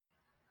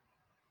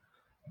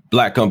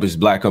Black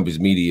Compass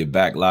Media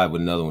back live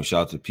with another one.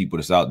 Shout out to people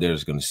that's out there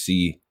that's gonna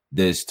see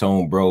this.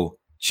 Tone Bro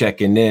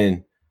checking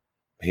in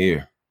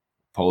here.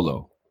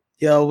 Polo.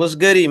 Yo, what's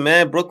goody,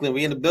 man? Brooklyn,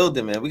 we in the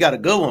building, man. We got a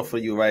good one for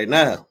you right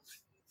now.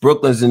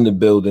 Brooklyn's in the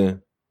building.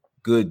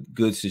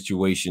 Good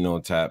situation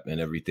on tap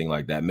and everything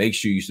like that. Make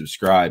sure you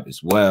subscribe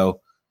as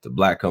well to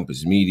Black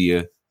Compass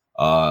Media.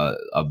 A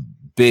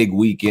big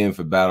weekend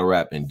for battle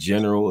rap in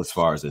general as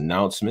far as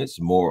announcements.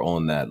 More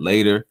on that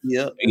later.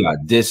 Yeah. You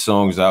got diss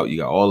songs out. You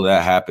got all of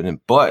that happening.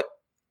 But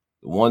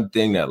the one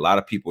thing that a lot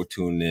of people are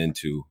tuning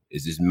into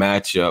is this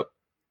matchup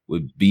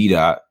with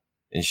B-Dot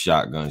and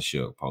Shotgun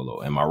Suge.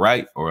 Polo. Am I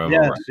right? Or am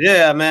I right?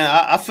 Yeah, man.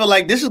 I feel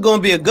like this is going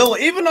to be a good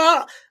one. Even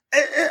though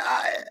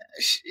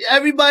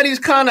everybody's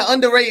kind of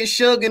underrating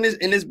Suge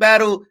in this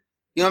battle.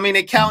 You know what I mean?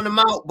 They're counting him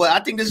out. But I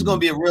think this is going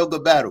to be a real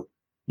good battle.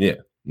 Yeah.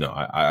 No,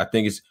 I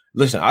think it's –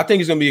 listen, I think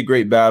it's going to be a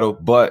great battle,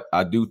 but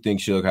I do think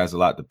Suge has a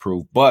lot to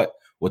prove. But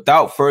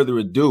without further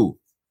ado,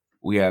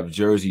 we have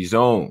Jersey's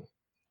own,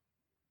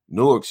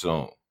 Newark's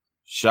own,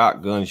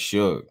 Shotgun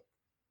Suge.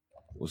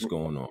 What's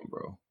going on,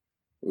 bro?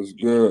 What's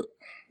good?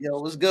 Yo,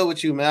 what's good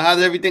with you, man?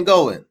 How's everything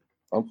going?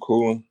 I'm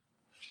cool.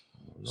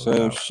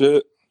 Same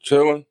shit,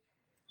 chilling.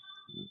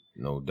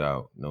 No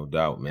doubt,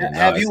 man.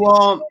 Have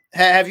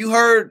you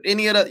heard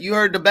any of the? You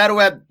heard the battle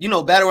rap? You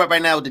know, battle rap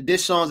right now with the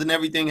diss songs and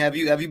everything. Have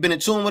you been in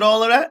tune with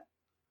all of that?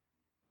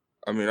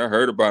 I mean, I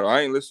heard about it. I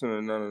ain't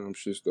listening to none of them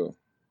shits though.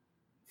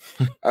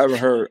 I haven't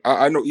heard.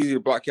 I know Easy the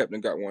Block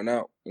Captain got one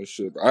out and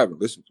shit, but I haven't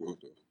listened to it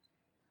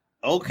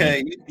though.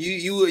 Okay,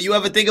 you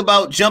ever think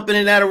about jumping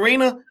in that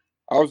arena?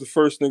 I was the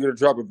first nigga to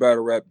drop a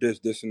battle rap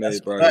dissing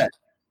everybody.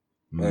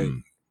 Like,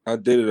 I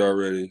did it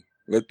already.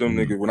 Let them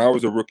niggas. When I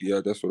was a rookie,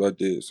 that's what I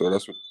did. So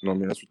that's what I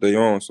mean. That's what they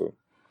on. So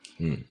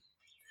you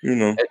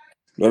know,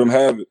 let them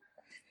have it.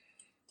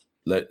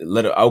 Let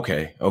it.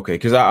 Okay.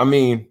 Because I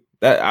mean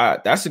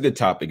that's a good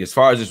topic. As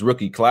far as this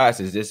rookie class,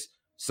 is this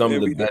some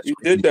of the best? We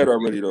did that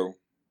already though.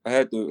 I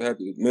had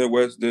the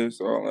Midwest diss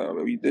all that.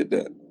 We did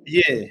that.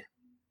 Yeah.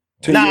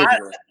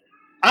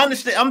 I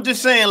understand. I'm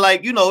just saying,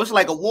 like, you know, it's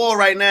like a war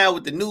right now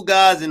with the new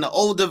guys and the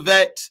older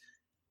vets,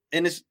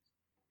 and it's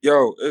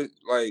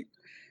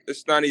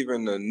it's not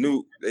even the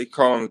new. They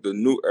call it the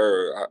new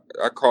era.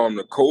 I call them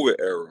the COVID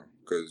era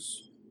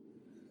because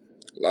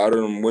a lot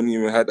of them wouldn't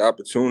even have the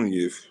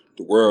opportunity if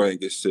the world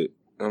ain't get sick. You know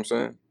what I'm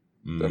saying?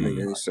 That make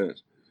any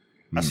sense.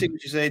 I see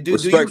what you say.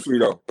 Respectfully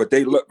though, but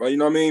they look. You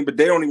know what I mean? But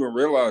they don't even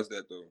realize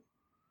that though.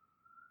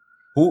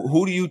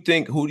 Who do you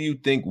think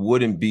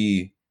wouldn't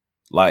be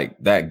like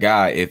that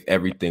guy if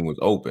everything was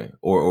open,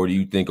 or do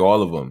you think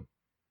all of them?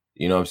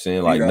 You know what I'm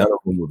saying? Like none of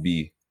them would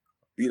be.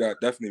 B-Dot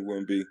definitely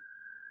wouldn't be.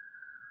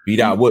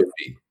 B-Dot would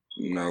be.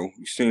 No,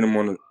 you seen him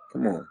on the.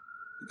 Come on,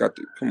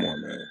 come on,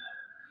 man.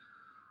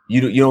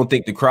 You don't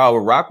think the crowd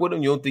would rock with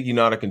him? You don't think you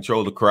know how to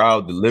control the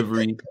crowd,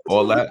 delivery,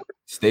 all that,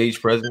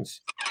 stage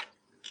presence?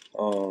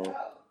 You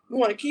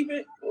want to keep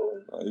it?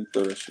 You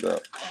throw that shit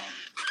out.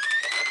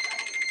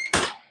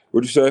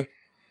 What'd you say?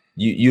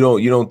 You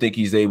don't think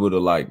he's able to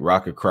like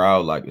rock a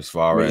crowd like as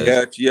far as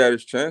he had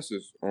his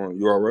chances on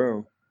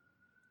URL.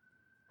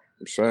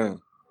 I'm saying.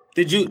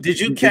 Did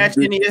you catch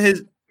any of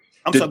his?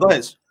 Sorry, go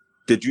ahead.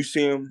 Did you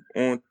see him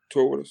on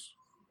tour with us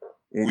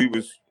when we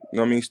was? You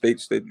know what I mean, state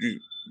to state.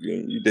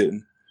 You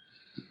didn't.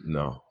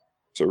 No.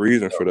 It's a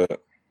reason for that.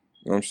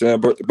 You know what I'm saying?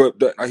 But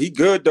he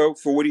good though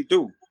for what he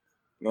do.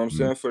 You know what I'm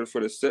saying?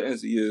 For the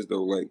settings he is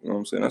though. Like, you know what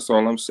I'm saying? That's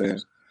all I'm saying.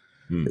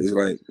 It's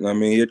like, you know what I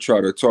mean, he'll try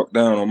to talk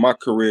down on my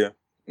career.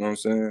 You know what I'm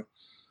saying?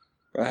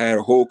 I had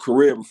a whole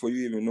career before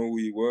you even know who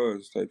he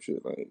was, type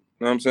shit. Like, you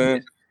know what I'm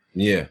saying?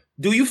 Yeah.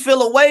 Do you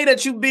feel a way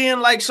that you being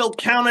like so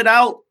counted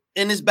out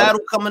in this battle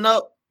coming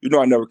up? You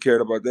know, I never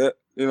cared about that.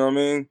 You know what I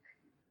mean?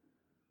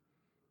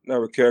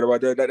 Never cared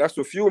about that. That's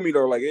what fueled me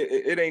though. Like,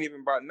 it ain't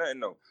even about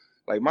nothing though.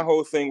 Like, my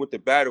whole thing with the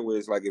battle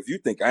is like, if you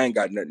think I ain't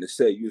got nothing to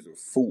say, you's a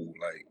fool.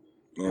 Like,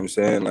 you know what I'm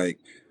saying? Like,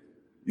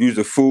 you's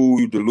a fool,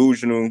 you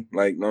delusional.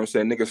 Like, you know what I'm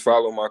saying? Niggas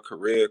follow my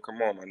career.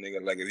 Come on, my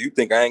nigga. Like, if you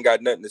think I ain't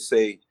got nothing to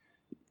say,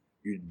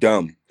 you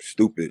dumb,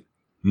 stupid.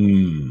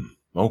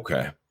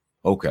 Okay.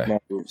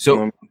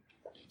 So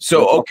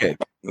okay.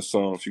 The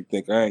songs you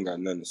think I ain't got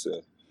nothing to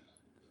say.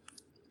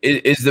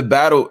 Is the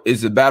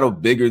battle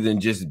bigger than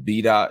just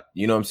B-Dot?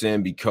 You know what I'm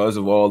saying? Because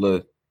of all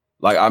the,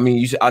 like, I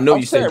mean, I know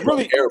you said you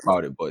really care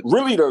about it, but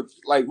really though,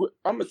 like,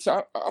 I'm a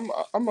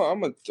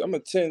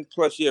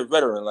 10+ year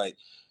veteran. Like,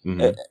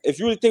 if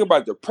you really think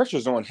about it, the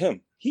pressure's on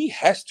him. He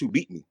has to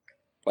beat me.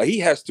 Like, he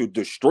has to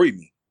destroy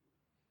me.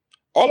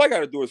 All I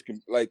gotta do is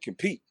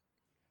compete.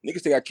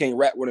 Niggas think I can't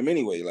rap with him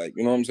anyway. Like,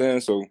 you know what I'm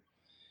saying? So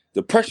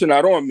the pressure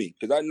not on me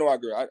because I know I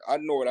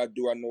know what I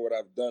do. I know what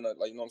I've done.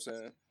 Like, you know what I'm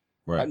saying?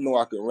 Right. I know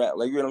I can rap.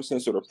 Like, you know what I'm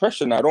saying? So the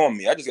pressure not on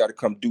me. I just got to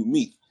come do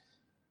me.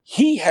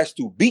 He has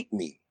to beat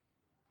me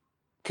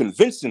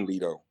convincingly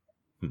though.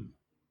 So,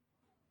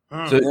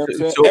 you know what I'm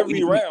saying?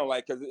 Every round,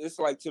 like, because it's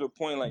like to the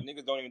point like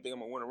niggas don't even think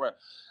I'm gonna win a round.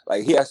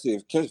 Like, he has to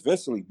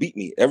convincingly beat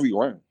me every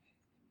round.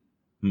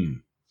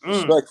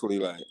 Respectfully,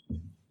 like,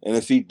 and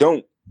if he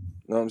don't,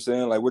 You know what I'm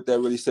saying? Like what that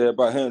really said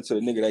about him to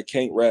the nigga that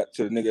can't rap,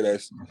 to the nigga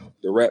that's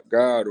the rap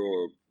god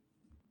or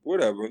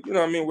whatever. You know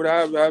what I mean?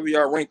 However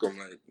y'all rank them,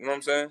 like, you know what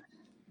I'm saying?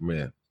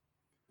 Man.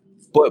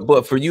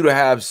 But for you to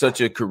have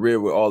such a career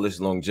with all this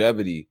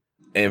longevity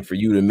and for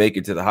you to make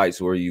it to the heights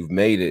where you've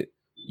made it,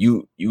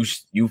 you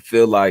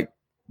feel like,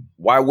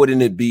 why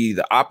wouldn't it be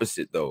the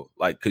opposite though?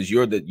 Like, because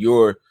you're the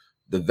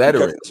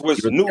veteran. Because it's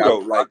what's new though.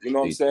 Like, you know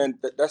what I'm saying?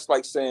 That's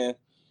like saying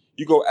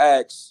you go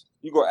ask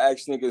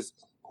niggas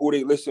who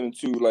they listening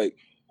to, like,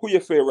 who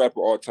your favorite rapper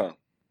all time?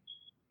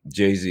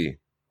 Jay-Z.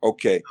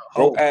 Okay.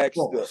 Go ask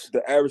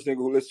the average nigga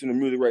who listen to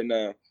music right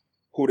now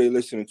who they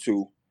listening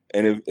to.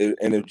 And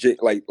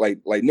if like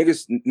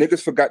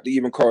niggas forgot to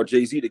even call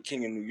Jay-Z the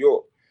king of New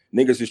York.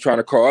 Niggas is trying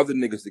to call other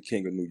niggas the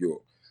king of New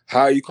York.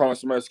 How are you calling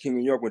somebody the king of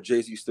New York when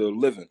Jay-Z's still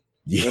living?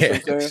 You know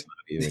what I'm saying?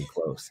 Even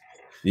close.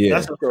 Yeah,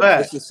 that's a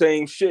fact. It's the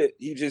same shit.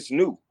 He just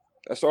knew.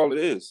 That's all it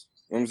is.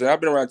 You know what I'm saying?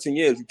 I've been around 10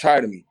 years. You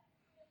tired of me.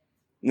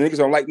 Niggas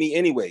don't like me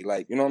anyway.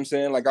 Like, you know what I'm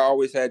saying? Like, I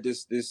always had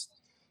this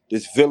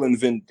villain,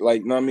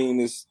 like, you know what I mean?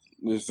 This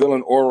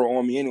villain aura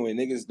on me anyway.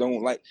 Niggas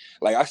don't like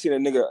I seen a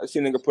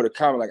nigga put a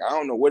comment like, I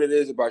don't know what it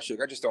is about shit.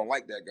 I just don't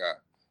like that guy.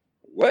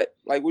 What?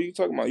 Like, what are you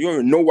talking about? You don't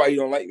even know why you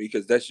don't like me,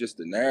 because that's just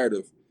the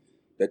narrative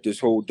that this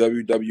whole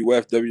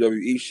WWF,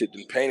 WWE shit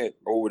been painted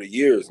over the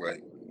years. Like,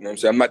 you know what I'm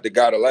saying? I'm not the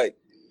guy to like.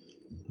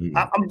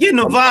 I'm getting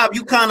a vibe.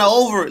 You kind of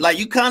over it. Like,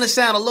 you kind of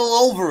sound a little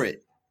over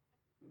it.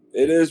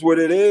 It is what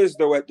it is,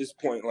 though, at this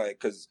point. Like,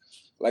 because,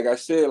 like I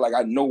said, like,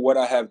 I know what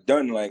I have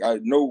done. Like, I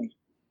know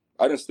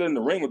I done stood in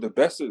the ring with the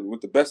best of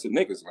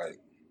niggas. Like,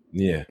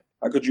 yeah.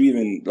 How could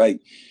you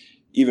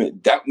even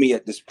doubt me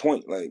at this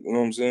point? Like, you know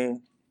what I'm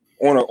saying?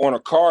 On a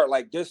card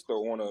like this,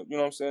 though, you know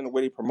what I'm saying? The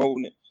way they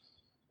promoting it.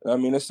 I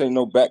mean, this ain't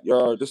no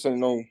backyard. This ain't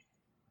no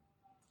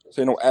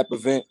app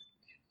event.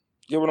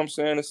 You get what I'm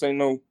saying? This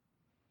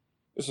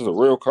is a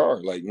real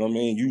card. Like, you know what I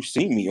mean? You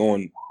see me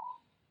on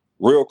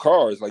real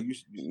cars. Like, you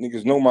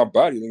niggas know my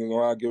body. Niggas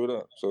know how I give it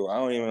up. So I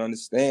don't even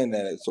understand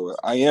that. So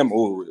I am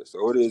over it.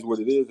 So it is what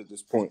it is at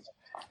this point.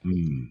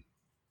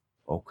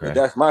 Okay. But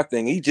that's my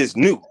thing. He just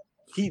knew.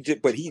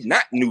 But he's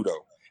not new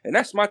though. And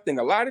that's my thing.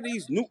 A lot of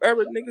these new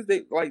era niggas,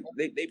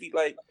 they be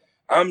like,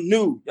 I'm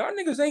new. Y'all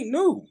niggas ain't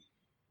new.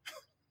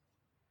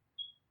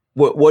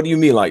 What do you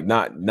mean, like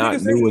not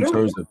new in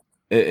terms of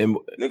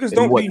niggas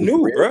don't be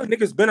new, bro.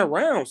 Niggas been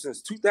around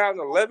since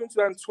 2011,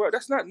 2012.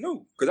 That's not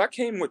new. Because I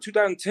came with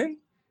 2010.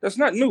 That's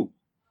not new.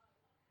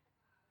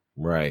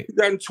 Right.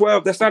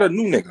 2012, that's not a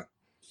new nigga.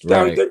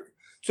 Right.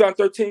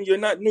 2013, you're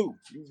not new.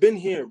 You've been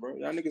here, bro.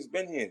 Y'all niggas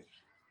been here.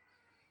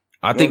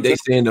 I think they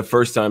saying the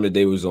first time that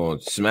they was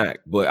on Smack,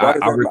 but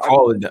I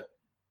recall it.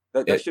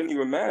 That shouldn't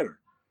even matter.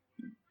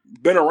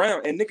 Been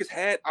around, and niggas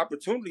had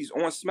opportunities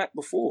on Smack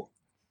before.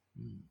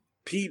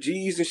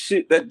 PGs and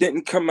shit that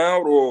didn't come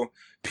out, or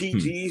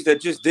PGs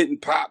that just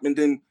didn't pop, and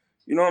then,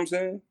 you know what I'm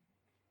saying?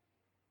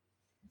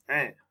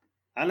 Man,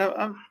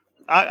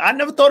 I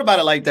never thought about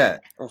it like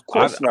that. Of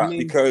course not,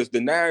 because the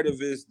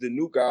narrative is the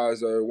new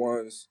guys are the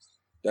ones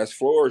that's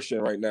flourishing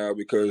right now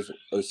because of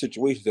the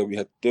situations that we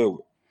have to deal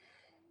with.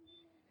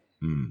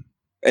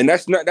 And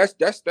that's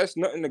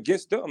nothing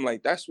against them.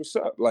 Like, that's what's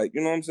up. Like,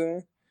 you know what I'm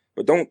saying?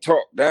 But don't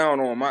talk down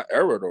on my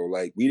era though.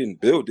 Like, we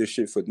didn't build this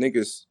shit for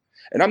niggas.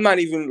 And I'm not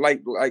even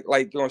like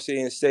gonna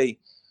say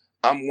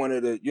I'm one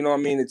of the, you know what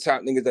I mean, the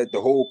top niggas that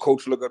the whole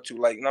coach look up to.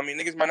 Like, you know what I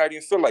mean? Niggas might not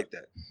even feel like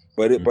that.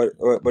 But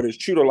it's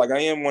true though. Like, I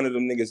am one of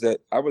them niggas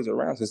that I was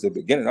around since the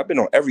beginning. I've been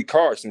on every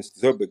card since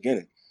the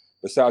beginning.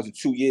 Besides the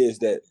 2 years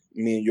that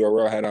me and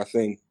URL had our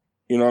thing.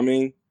 You know what I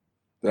mean?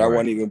 That I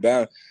wasn't even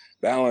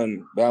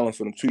battling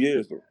for them 2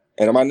 years though.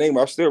 And my name,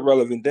 I'm still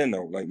relevant then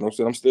though. Like, you know what I'm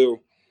saying? I'm still, you know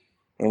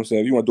what I'm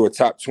saying? If you want to do a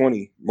top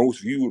 20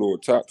 most viewed or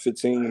top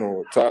 15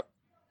 or top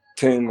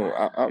 10, or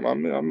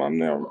I'm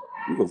there.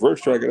 You can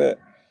verse track of that.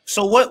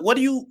 So what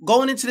do you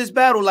going into this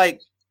battle?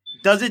 Like,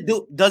 does it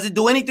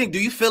do anything? Do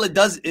you feel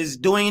is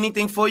doing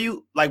anything for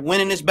you? Like,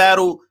 winning this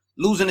battle,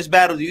 losing this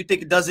battle, do you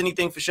think it does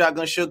anything for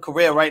Shotgun Suge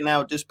career right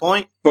now at this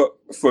point? But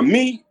for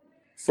me,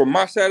 for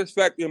my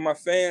satisfaction and my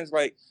fans,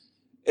 like,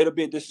 it'll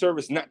be a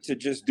disservice not to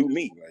just do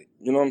me. Like,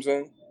 you know what I'm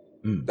saying?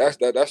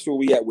 That's where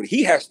we at with.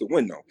 He has to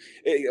win though.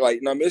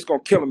 It's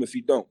gonna kill him if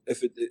he don't.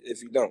 If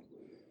he don't.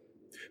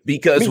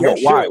 Because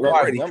why?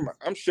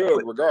 I'm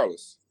sure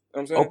regardless.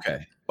 You know what I'm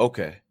saying?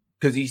 Okay.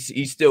 Because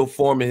he's still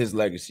forming his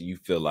legacy. You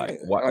feel like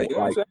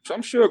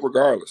I'm sure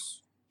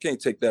regardless.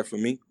 Can't take that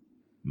from me.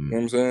 You know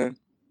what I'm saying?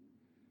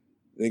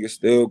 Niggas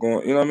still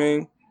going. You know what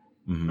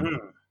I mean?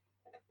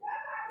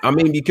 I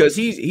mean, because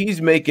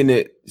he's making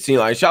it seem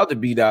like, shout out to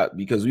B-Dot,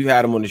 because we've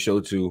had him on the show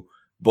too,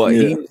 but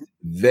he's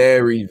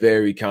very,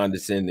 very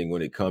condescending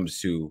when it comes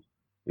to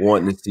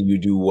wanting to see you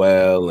do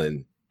well,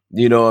 and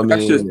you know what I mean?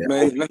 That's just,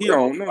 man, no, he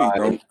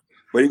don't.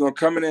 But he gonna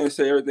come in there and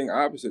say everything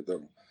opposite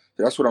though.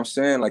 That's what I'm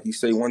saying. Like, he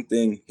say one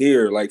thing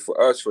here, like for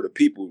us, for the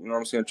people, you know what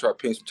I'm saying, try to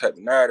paint some type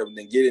of narrative, and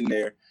then get in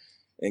there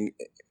and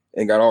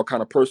got all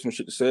kind of personal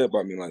shit to say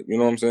about me. Like, you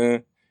know what I'm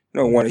saying?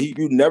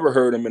 You never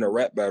heard him in a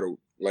rap battle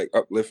like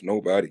uplift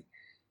nobody.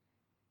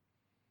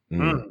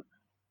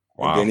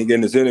 Wow. And then he get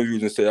in his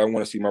interviews and say, I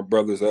want to see my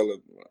brothers.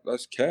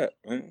 That's cat,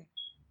 man.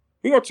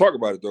 We gonna talk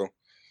about it though.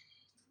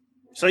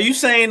 So you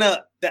saying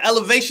the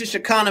elevation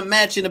should kind of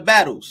match in the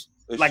battles?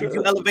 It like should. If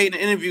you elevate in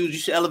interviews, you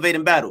should elevate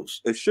in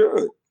battles. It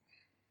should.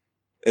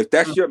 If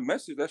that's your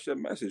message, that's your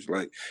message.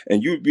 Like,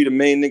 and you be the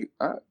main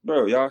nigga,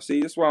 bro. Y'all see,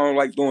 that's why I don't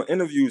like doing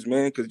interviews,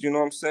 man. Because you know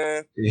what I'm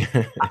saying.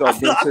 I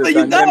feel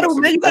you got to,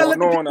 man. You gotta let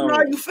the people know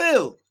how you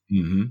feel.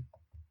 Mm-hmm.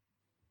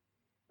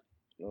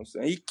 You know what I'm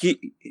saying?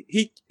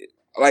 He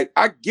like,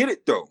 I get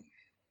it though.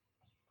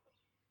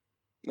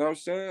 You know what I'm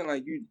saying?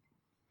 Like you,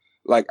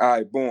 like, all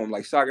right, boom,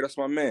 like Saga, that's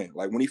my man.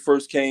 Like when he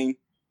first came,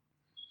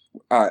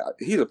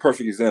 he's a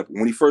perfect example.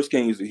 When he first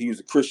came, he was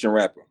a Christian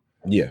rapper.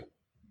 Yeah.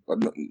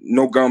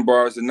 No gun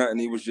bars or nothing.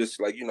 He was just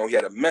like, you know, he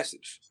had a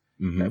message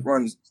that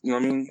runs, you know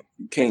what I mean?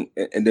 You can't,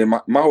 and then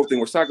my whole thing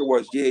with Soccer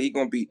was, yeah, he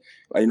gonna be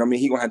like, you know what I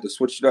mean? He gonna have to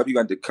switch it up. He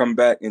got to come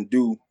back and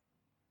do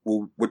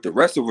what the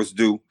rest of us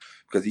do,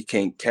 because he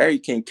can't carry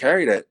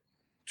that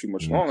too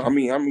much longer. I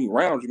mean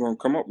rounds you're gonna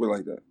come up with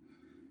like that.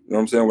 You know what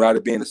I'm saying? Without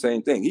it being the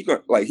same thing. He's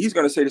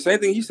gonna say the same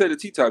thing he said to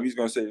T-Top, he's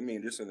gonna say to me,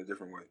 just in a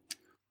different way.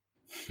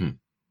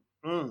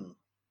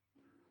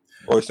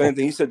 Or the same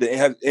thing he said to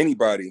have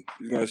anybody,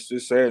 he's gonna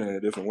just say it in a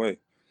different way.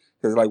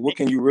 Because like, what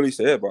can you really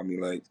say about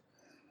me? Like,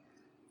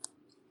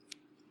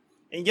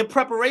 and your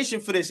preparation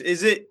for this,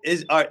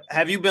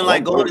 have you been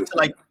like going into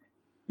like?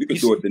 You can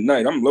do it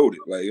tonight. I'm loaded.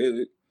 Like,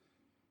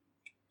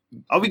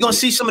 are we gonna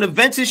see some of the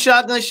vintage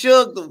Shotgun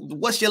Suge?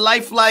 What's your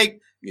life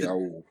like? Yeah,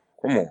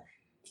 come on.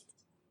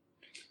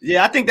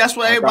 Yeah, I think that's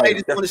what everybody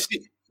just want to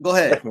see. Go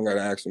ahead. Definitely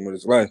gotta ask him what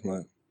his life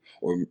like.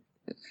 Or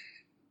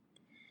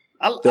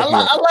I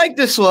like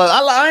this one.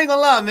 I ain't gonna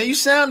lie, man. You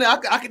sounded,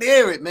 I could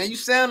hear it, man. You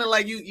sounded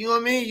like you know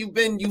what I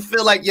mean? You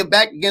feel like you're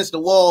back against the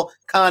wall,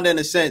 kind of in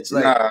a sense.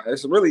 Like, nah,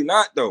 it's really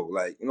not though.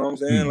 Like, you know what I'm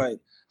saying? Like,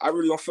 I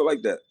really don't feel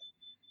like that.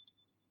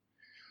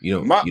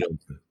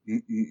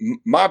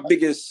 My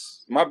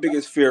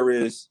biggest fear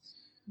is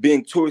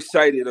being too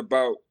excited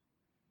about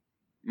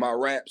my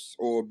raps,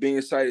 or being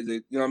excited to,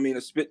 you know what I mean,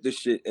 to spit this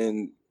shit,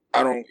 and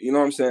I don't, you know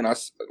what I'm saying?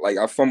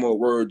 I fumble a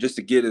word just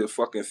to get a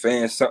fucking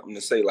fan something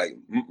to say. Like,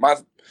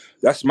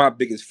 that's my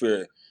biggest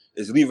fear,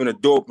 is leaving the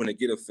door open to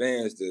get a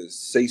fans to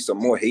say some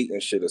more hate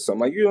and shit or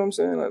something. Like, you know what I'm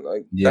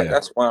saying?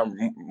 That's why I'm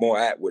more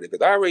at with it,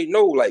 because I already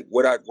know like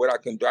what I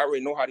can do. I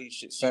already know how these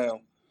shit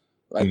sound.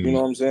 Like, you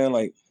know what I'm saying?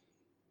 Like,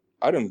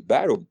 I done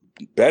battled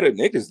better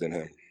niggas than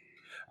him.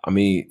 I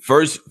mean,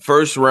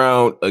 first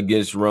round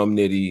against Rum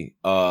Nitty,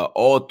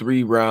 all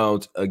 3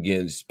 rounds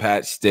against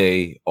Pat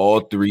Stay,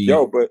 all 3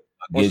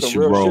 against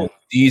Jerome.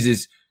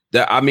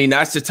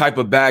 That's the type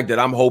of bag that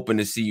I'm hoping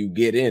to see you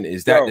get in.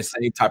 Is that the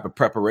same type of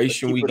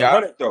preparation we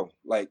got? Though,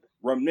 like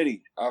Rum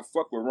Nitty, I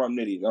fuck with Rum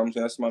Nitty. You know what I'm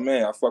saying? That's my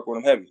man. I fuck with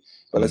him heavy.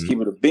 But let's keep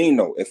it a bean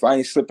though. If I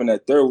ain't slipping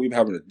that third, we be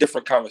having a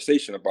different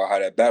conversation about how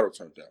that battle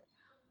turned out.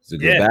 It's a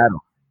good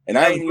battle. And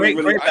I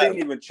didn't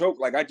even choke.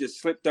 Like, I just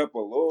slipped up a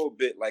little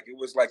bit. Like, it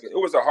was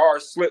a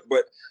hard slip,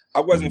 but I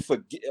wasn't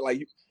forgetting.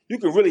 Like, you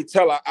can really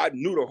tell I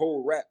knew the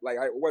whole rap. Like,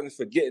 I wasn't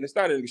forgetting. It's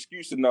not an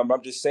excuse or nothing.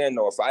 I'm just saying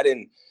though, if I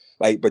didn't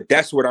but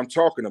that's what I'm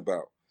talking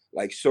about.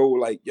 Like, so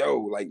like, yo,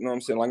 like, you know what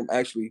I'm saying? Like,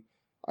 I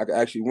could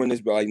actually win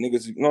this, but like,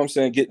 niggas, you know what I'm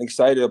saying, getting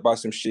excited about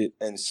some shit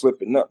and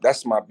slipping up.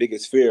 That's my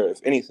biggest fear, if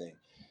anything.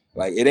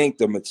 Like, it ain't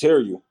the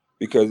material.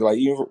 Because like,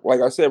 even like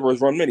I said,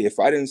 versus Rum Nitty, if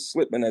I didn't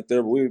slip in that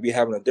third, we would be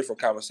having a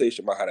different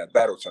conversation about how that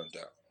battle turned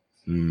out.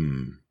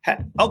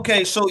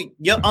 Okay, so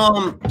your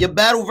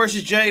battle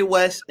versus Jerry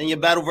West and your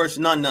battle versus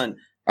None.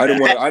 I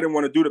didn't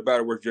want to do the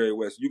battle versus Jerry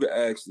West. You could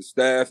ask the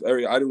staff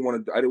area. I didn't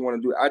want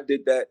to do it. I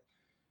did that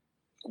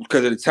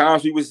because of the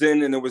times we was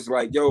in, and it was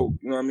like, yo,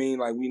 you know what I mean?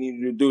 Like, we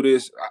needed to do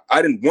this.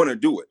 I didn't want to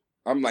do it.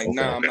 I'm like,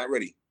 nah, I'm not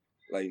ready.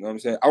 Like, you know what I'm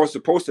saying? I was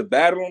supposed to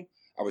battle him.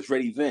 I was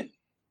ready then.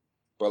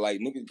 But like,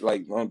 niggas,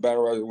 like, on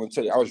battle, I want to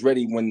tell you, I was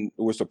ready when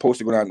it was supposed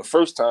to go down the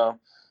first time.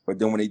 But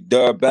then when they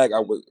dubbed back,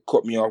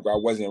 caught me off. I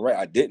wasn't right.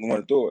 I didn't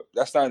want to do it.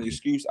 That's not an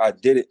excuse. I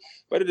did it,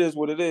 but it is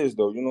what it is,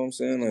 though. You know what I'm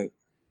saying? Like,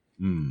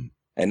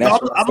 and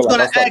that's. I was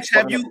gonna ask,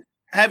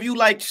 have you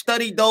like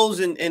studied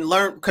those and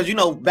learned? Because you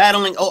know,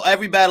 battling.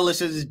 Every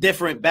battlist is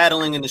different.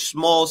 Battling in a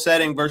small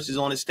setting versus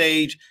on a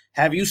stage.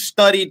 Have you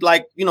studied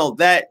like, you know,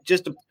 that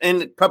just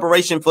in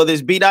preparation for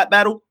this B-Dot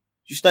battle?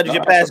 You studied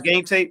your past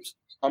game tapes?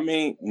 I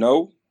mean,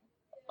 no.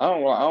 I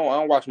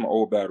don't watch my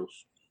old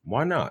battles.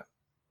 Why not?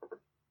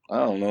 I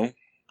don't know.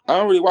 I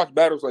don't really watch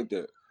battles like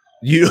that.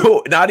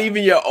 You not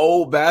even your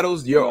old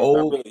battles. Your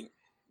old. Really.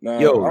 Nah,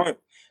 yo, I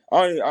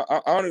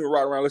don't even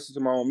ride around listening to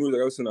my own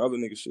music. I listen to other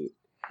nigga shit.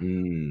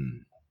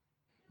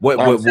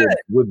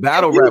 With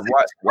battle rap?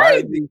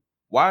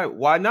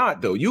 Why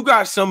not though? You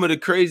got some of the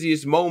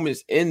craziest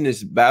moments in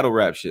this battle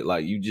rap shit.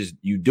 Like, you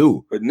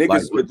do. But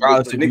niggas, like,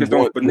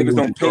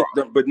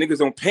 niggas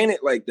don't paint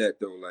it like that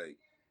though. Like,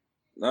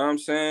 you know what I'm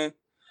saying?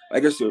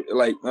 Like, it's like, you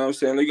know what I'm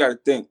saying? You got to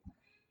think,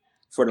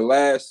 for the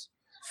last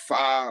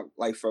 5,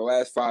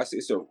 6,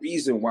 it's a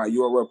reason why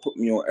URL put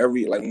me on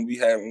every, like, when we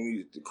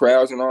the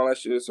crowds and all that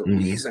shit, it's a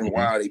reason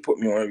why they put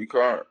me on every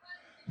card.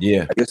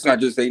 Yeah. Like, it's not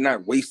just they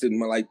not wasting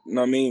my, like, you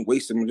know what I mean,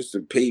 wasting me just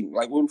to pay.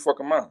 Like, what the fuck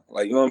am I?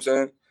 Like, you know what I'm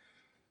saying?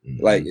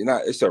 Mm-hmm. Like,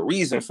 it's a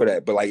reason for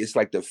that. But like, it's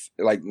like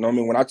like, you know what I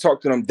mean? When I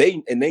talk to them,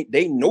 they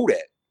know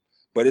that.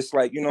 But it's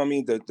like, you know what I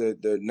mean?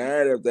 The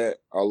narrative that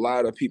a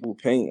lot of people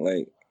paint,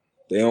 like,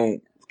 they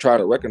don't try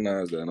to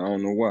recognize that. And I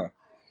don't know why.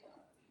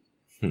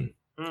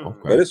 Okay.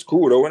 But it's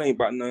cool though. It ain't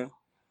about nothing.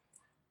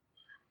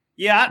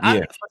 Yeah, I,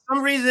 for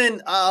some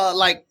reason,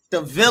 like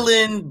the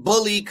villain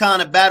bully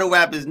kind of battle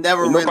rap is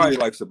never really. Nobody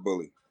likes a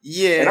bully.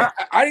 Yeah, and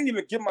I didn't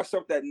even give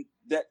myself that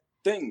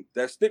thing,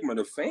 that stigma.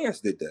 The fans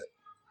did that.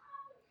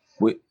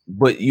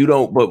 But you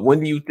don't. But when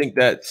do you think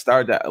that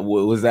started?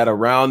 Was that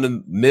around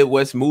the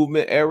Midwest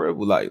movement era?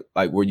 Like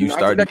where you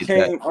started to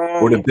get that,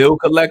 or the bill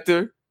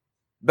collector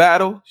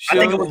battle? I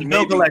think it was the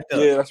bill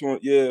collector. Yeah, that's when.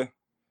 Yeah,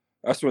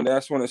 that's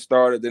when it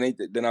started.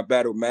 Then I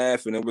battled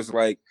Math, and it was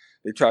like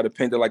they tried to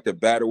paint it like the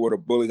battle with the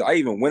bullies. I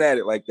even went at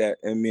it like that,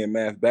 and me and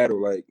Math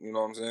battle, like, you know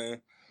what I'm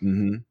saying?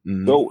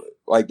 Mm-hmm. So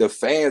like the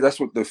fans,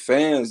 that's what the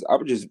fans. I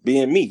was just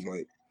being me,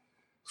 like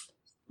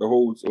the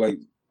whole, like,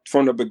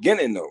 from the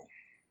beginning though.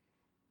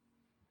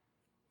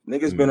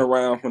 Niggas been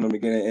around from the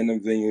beginning in the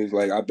venues.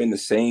 Like, I've been the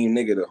same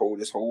nigga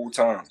this whole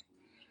time.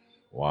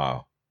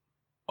 Wow.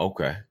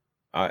 Okay.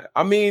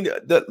 I mean,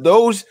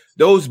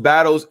 those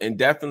battles and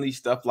definitely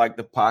stuff like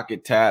the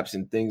pocket taps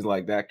and things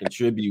like that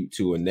contribute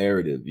to a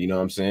narrative. You know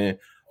what I'm saying?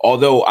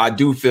 Although I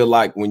do feel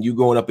like when you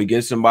going up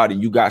against somebody,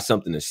 you got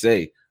something to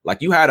say.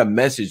 Like, you had a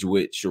message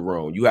with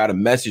Sharon, you had a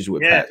message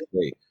with Pat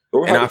Stay.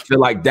 And I feel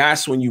like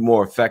that's when you're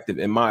more effective,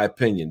 in my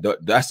opinion.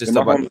 That's the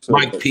stuff like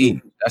Mike P.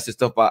 That's the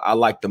stuff I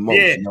like the most.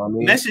 Yeah, you know what I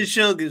mean? Message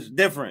Suge is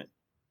different.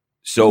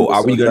 So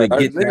are we gonna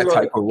get that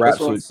type of rap? That's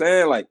what I'm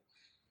saying. Like,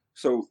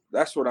 so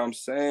that's what I'm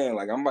saying.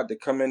 Like, I'm about to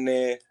come in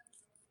there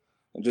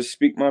and just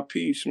speak my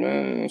piece,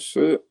 man.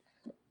 Shit.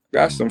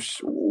 Got some.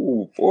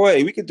 Ooh,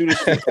 boy, we could do this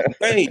shit all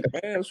day,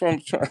 man. That's what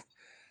I'm trying.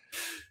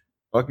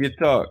 Fuck your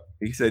talk.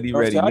 He said he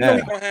ready now. I know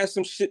he gonna have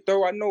some shit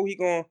though. I know he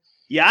gonna.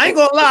 Yeah, I ain't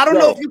gonna lie. I don't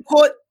know if you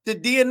caught the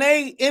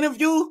DNA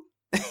interview.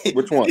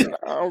 Which one?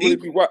 I don't really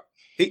be what.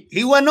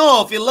 He went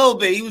off a little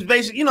bit. He was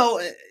basically, you know,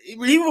 he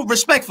was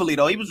respectfully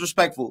though. He was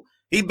respectful.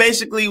 He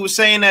basically was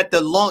saying that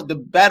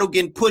the battle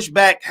getting pushed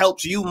back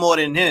helps you more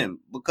than him,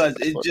 because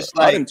it's just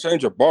like, I didn't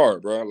change a bar,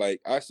 bro.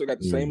 Like, I still got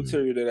the same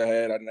material that I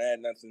had. I didn't add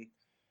nothing.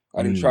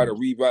 I didn't try to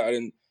rewrite. I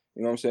didn't,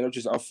 you know what I'm saying? It was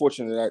just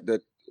unfortunate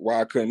that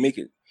why I couldn't make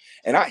it.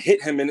 And I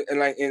hit him, and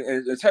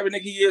the type of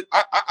nigga he is,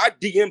 I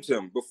DM'd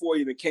him before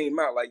he even came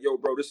out, like, yo,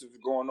 bro, this is what's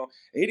going on.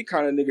 And he the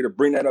kind of nigga to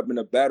bring that up in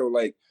a battle,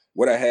 like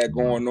what I had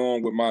going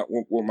on with my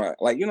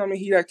like, you know what I mean?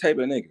 He that type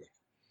of nigga.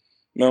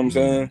 You know what I'm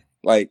saying?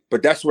 Like,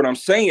 but that's what I'm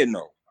saying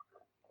though.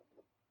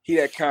 He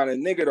that kind of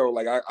nigga though.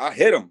 Like, I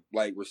hit him,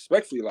 like,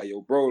 respectfully, like,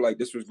 yo, bro, like,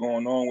 this was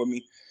going on with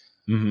me.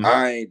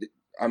 I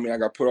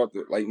got put off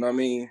the, like, you know what I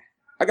mean?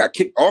 I got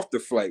kicked off the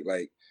flight,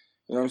 like,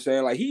 you know what I'm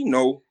saying? Like, he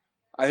know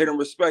I hit him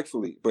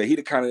respectfully, but he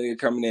the kind of nigga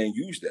come in there and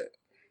use that.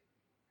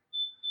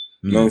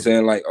 You know what I'm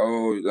saying? Like,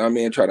 oh, I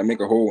mean, try to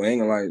make a whole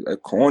angle,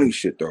 like corny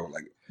shit though.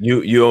 Like,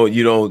 you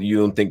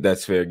don't think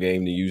that's fair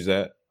game to use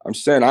that? I'm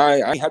saying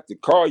I have to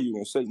call you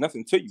and say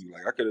nothing to you.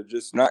 Like, I could have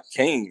just not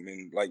came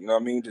and, like, you know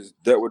what I mean,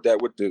 just dealt with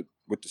that with the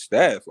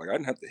staff. Like, I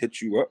didn't have to hit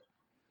you up.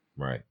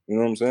 Right. You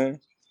know what I'm saying?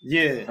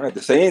 Yeah. I didn't have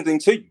to say anything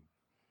to you.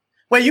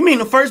 Wait, you mean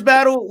the first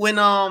battle when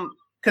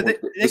because the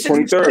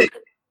 23rd?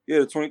 Yeah,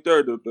 the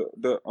 23rd.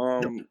 The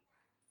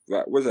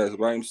what's that?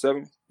 Volume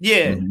 7?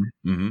 Yeah.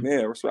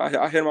 Yeah. So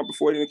I hit him up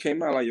before it even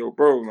came out. Like, yo,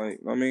 bro, like,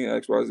 I mean,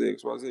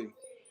 XYZ.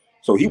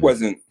 So he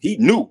wasn't. He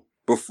knew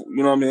before.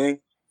 You know what I mean?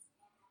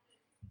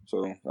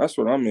 So that's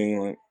what I mean.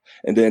 Like,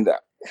 and then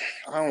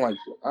I don't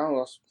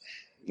know.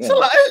 It's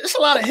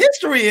a lot of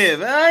history here,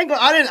 man.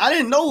 I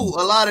didn't know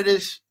a lot of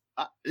this.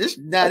 This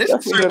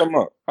hit him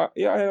up. I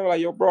hit him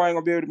like, yo, bro, I ain't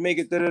gonna be able to make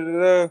it.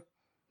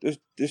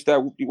 This that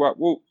whoopty wop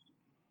whoop.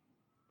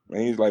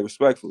 And he's like,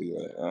 respectfully,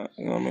 like,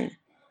 you know what I mean?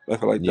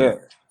 Like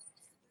that.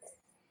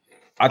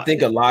 I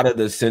think a lot of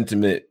the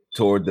sentiment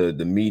toward the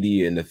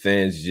media and the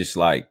fans is just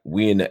like,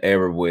 we in the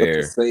era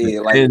where say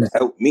it like,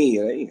 help me.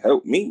 It ain't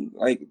help me.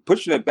 Like,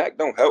 pushing it back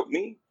don't help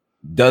me.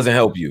 Doesn't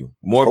help you.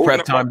 More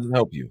prep time doesn't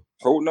help you.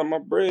 Holding up my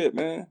bread,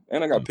 man.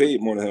 And I got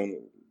paid more than him,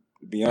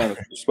 to be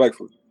honest,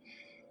 respectfully.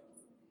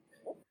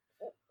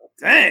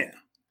 Damn.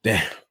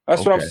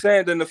 That's what I'm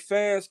saying. Then the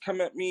fans come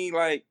at me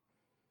like,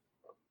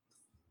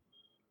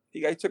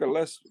 he took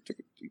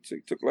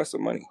less of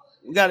money.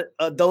 We got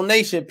a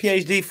donation,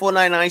 PhD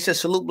 499. He said,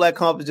 salute Black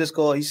Compass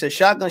Discord. He said,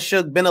 Shotgun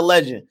Suge been a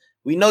legend.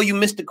 We know you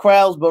missed the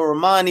crowds, but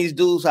remind these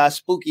dudes how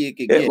spooky it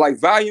could get. Like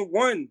Volume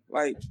 1.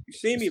 Like, you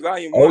see me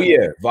Volume 1. Oh,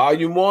 yeah.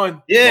 Volume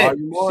 1. Yeah.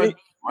 Volume 1.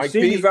 You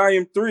see me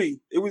Volume 3.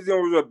 It was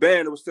a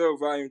band. It was still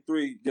Volume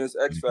 3 against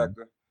X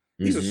Factor.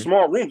 These are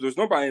small rooms. There's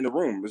nobody in the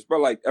room. It's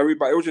about like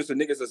everybody. It was just the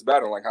niggas that's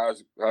battling, like how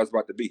it's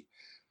about to be.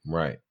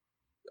 Right.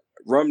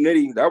 Rum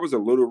Nitty, that was a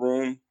little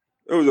room.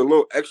 It was a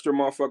little extra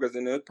motherfuckers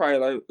in there. Probably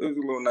like, it was a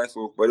little nice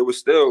little, but it was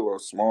still a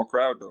small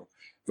crowd though.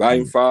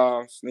 Volume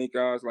 5, Snake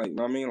Eyes, like, you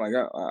know what I mean? Like,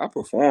 I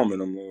perform in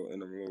them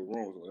little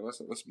rooms. Like,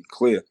 let's be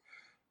clear.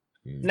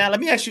 Now let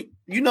me ask you.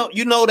 You know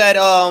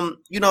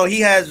that he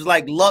has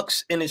like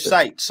Lux in his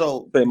sight.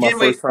 So my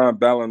first time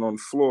battling on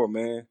the floor,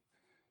 man.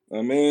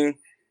 I mean,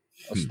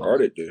 I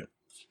started there.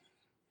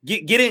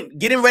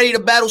 Getting ready to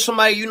battle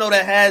somebody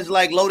that has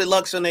like loaded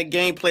Lux on their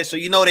gameplay, so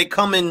they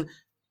coming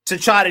to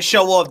try to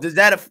show off. Does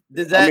that? I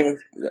mean,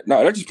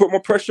 no, that just put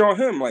more pressure on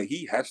him. Like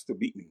he has to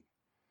beat me.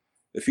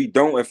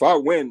 If I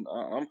win,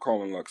 I'm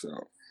calling Lux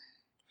out.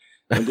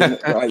 And then,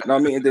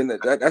 and then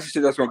that's the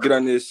shit that's gonna get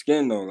under his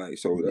skin, though. Like,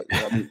 so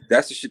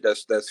that's the shit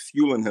that's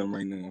fueling him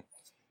right now. You know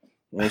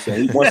what I'm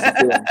saying? He wants to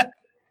kill me.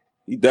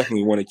 He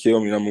definitely want to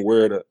kill me. And I'm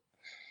aware of that.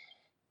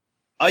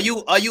 Are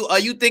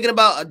you thinking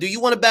about? Do you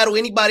want to battle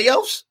anybody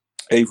else?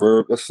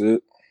 Verb, that's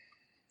it.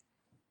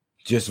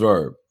 Just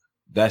Verb.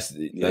 I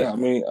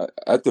mean,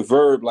 at the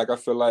Verb, like I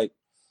feel like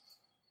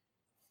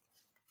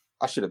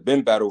I should have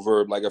been battle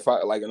Verb. Like if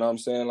I like, you know what I'm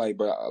saying? Like,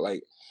 but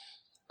like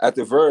at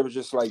the Verb, it's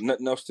just like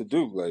nothing else to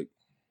do. Like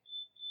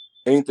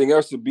anything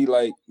else would be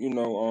like,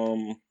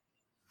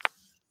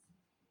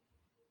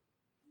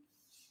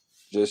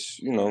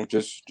 just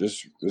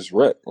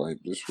rep, like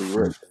just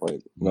re-rep. Like,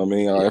 you know what I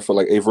mean? I feel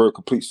like Verb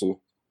completes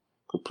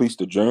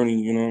the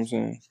journey, you know what I'm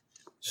saying?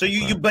 So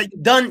you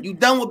done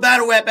with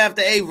battle rap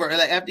after Aver?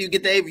 Like after you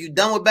get the Aver, you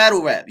done with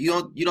battle rap?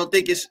 You don't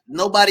think it's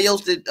nobody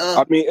else that?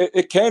 I mean,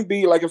 it can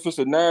be like if it's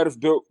a narrative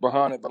built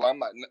behind it, but I'm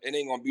not. It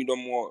ain't gonna be no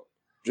more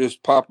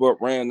just pop up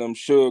random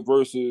Suge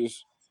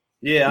versus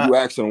you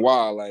asking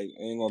why. Like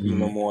ain't gonna be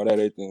no more of that.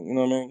 Anything, you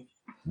know what I mean?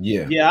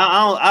 Yeah. Yeah,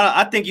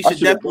 I think you should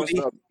definitely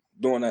stop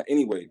doing that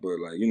anyway. But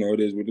like it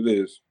is what it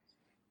is.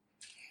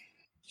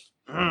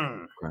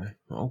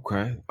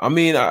 Okay. I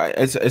mean,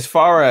 as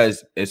far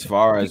as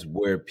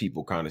where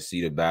people kind of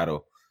see the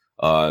battle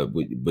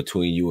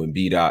between you and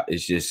B-Dot,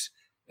 it's just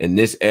in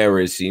this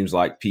era, it seems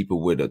like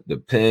people with the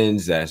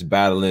pins that's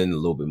battling a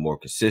little bit more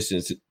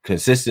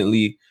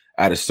consistently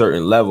at a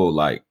certain level,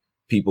 like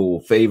people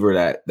will favor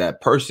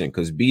that person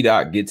because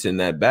B-Dot gets in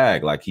that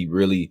bag. Like he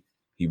really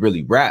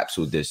raps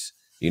with this,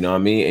 you know what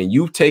I mean? And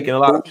you've taken a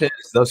lot of pins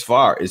thus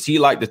far. Is he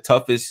like the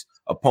toughest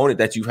opponent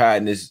that you've had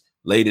in this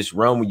latest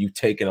run when you've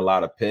taken a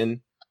lot of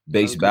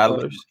pin-based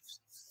battlers?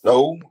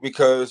 No,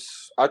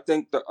 because I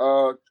think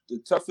the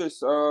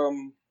toughest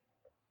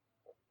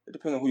it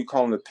depends on who you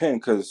call him the pin,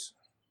 because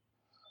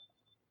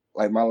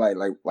like my like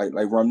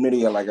Rum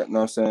Nitty, like, you know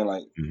what I'm saying?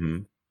 Like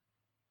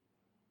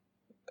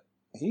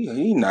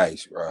he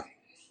nice, bro.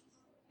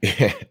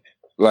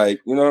 Like,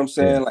 you know what I'm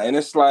saying? Like, and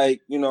it's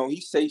like, he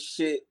say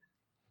shit,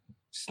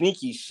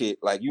 sneaky shit,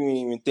 like you didn't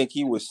even think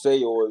he would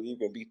say or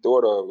even be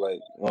thought of, like, you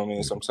know what I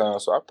mean,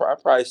 sometimes. So I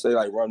probably say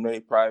like Rum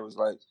Nitty probably was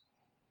like.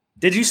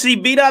 Did you see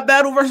B-Dot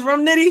battle versus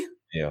Rum Nitty?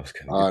 Yeah, I was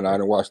no, I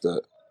didn't watch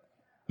that.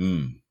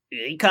 Yeah,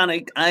 he kind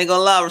of, I ain't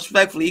gonna lie,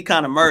 respectfully, he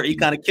kind of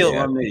killed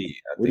Rum Nitty.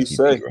 What did he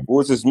say? What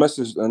was his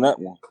message in that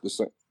one? What he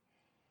say?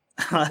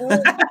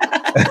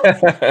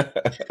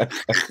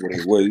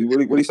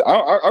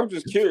 I'm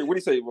just curious. What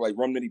he say? Like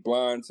Rum Nitty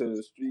blind to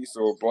the streets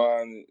or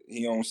blind?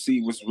 He don't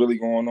see what's really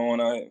going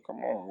on out here? Come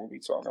on, what we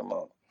talking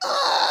about?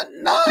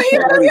 No, he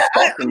can't really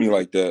talk to me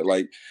like that.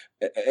 Like,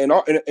 and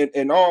all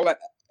that,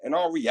 in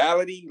all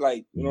reality,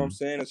 like, you know what I'm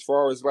saying? As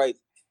far as like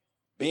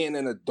being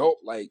an adult,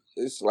 like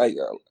it's like,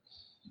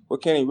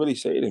 what can he really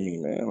say to me,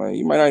 man? Like,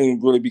 he might not even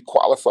really be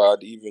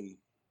qualified to even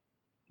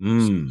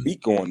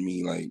speak on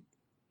me, like.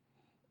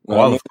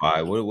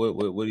 Qualified? What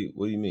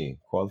do you mean?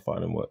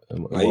 Qualified in what?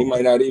 Like, he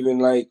might not even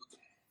like.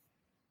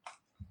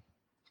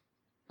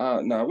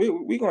 No,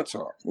 we gonna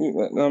talk. You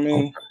know what I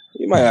mean?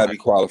 He might not be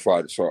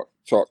qualified to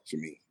talk to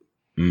me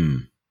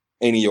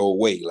any old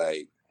way,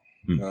 like.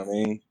 You know what I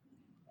mean?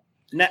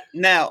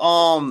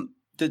 Now,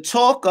 the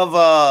talk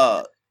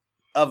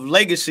of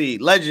legacy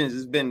legends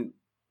has been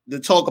the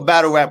talk of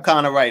battle rap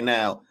kind of right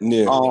now.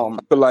 Yeah,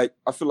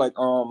 I feel like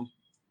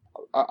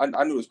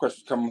I knew this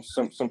question coming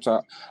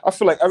sometime. I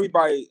feel like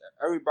everybody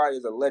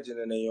is a legend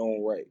in their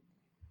own right.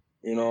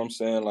 You know what I'm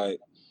saying? Like,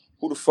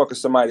 who the fuck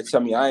is somebody to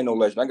tell me I ain't no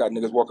legend? I got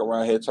niggas walking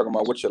around here talking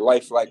about what's your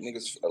life like.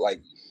 Niggas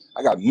like,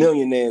 I got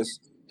millionaires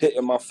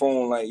hitting my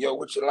phone like, yo,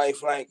 what's your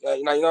life like?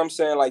 You know what I'm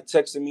saying? Like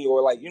texting me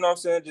or like, you know what I'm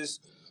saying?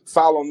 Just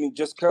follow me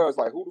just cause.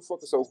 Like, who the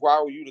fuck is so? Why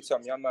are you to tell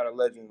me I'm not a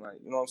legend? Like,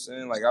 you know what I'm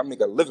saying? Like, I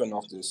make a living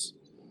off this.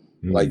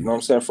 Like, you know what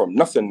I'm saying? From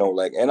nothing, though.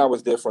 Like, and I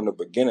was there from the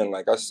beginning.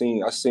 Like, I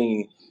seen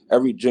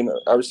every generation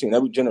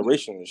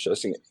of shit. I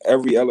seen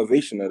every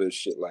elevation of this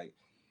shit. Like,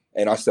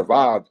 and I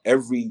survived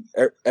every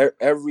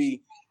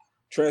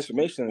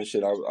transformation of this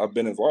shit I've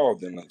been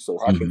involved in. Like, so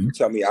how can you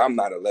tell me I'm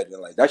not a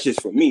legend? Like, that's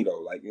just for me,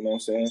 though. Like, you know what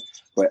I'm saying?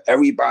 But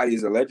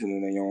everybody's a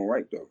legend in their own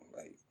right, though.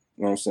 Like,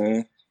 you know what I'm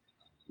saying?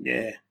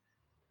 Yeah.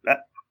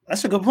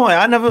 That's a good point.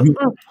 I thought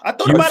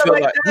about it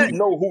like that. You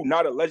know who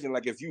not a legend?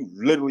 Like, if you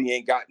literally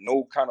ain't got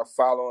no kind of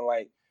following,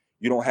 like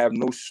you don't have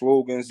no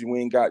slogans, you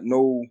ain't got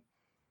no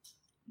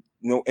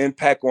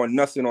impact on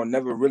nothing, or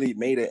never really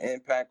made an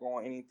impact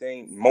on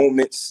anything,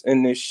 moments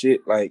in this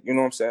shit. Like, you know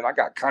what I'm saying? I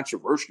got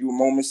controversial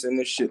moments in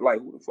this shit. Like,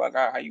 who the fuck?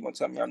 How you gonna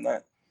tell me I'm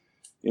not?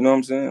 You know what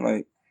I'm saying?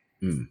 Like,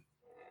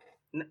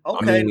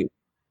 okay, I mean,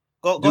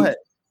 go ahead.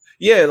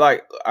 Yeah,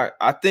 like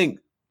I think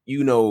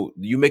you know,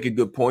 you make a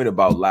good point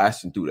about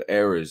lasting through the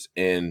eras,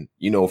 and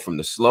you know, from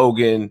the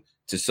slogan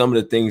to some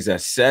of the things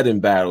that's said in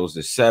battles,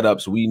 the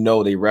setups, we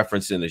know they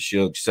reference in the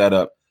Suge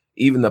setup,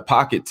 even the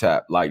pocket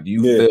tap. Like, do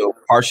you feel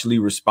partially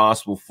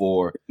responsible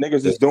for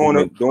niggas is doing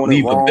it wrong?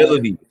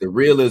 Believability, the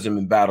realism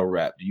in battle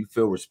rap. Do you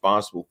feel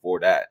responsible for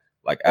that?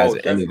 Like, as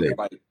an end of it,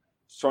 like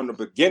from the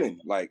beginning,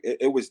 like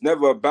it was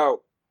never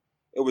about.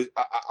 It was.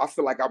 I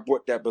feel like I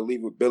brought that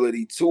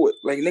believability to it.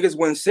 Like niggas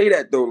wouldn't say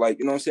that though. Like,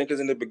 you know what I'm saying? Because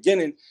in the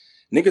beginning,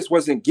 niggas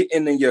wasn't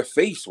getting in your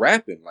face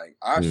rapping. Like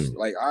I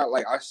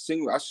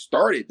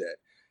started that.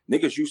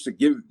 Niggas used to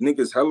give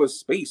niggas hella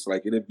space.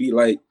 Like it'd be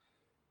like,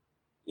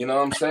 you know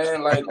what I'm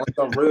saying? Like on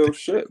some real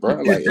shit, bro.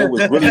 Like it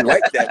was really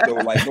like that though.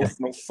 Like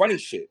no funny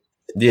shit.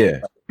 Yeah.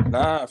 Like,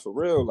 nah, for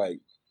real. Like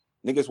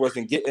niggas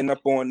wasn't getting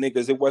up on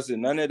niggas. It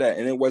wasn't none of that.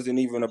 And it wasn't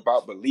even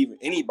about believing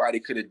anybody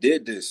could have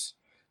did this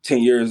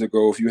 10 years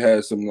ago if you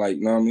had some, like,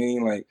 you know what I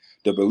mean? Like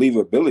the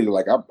believability.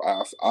 Like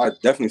I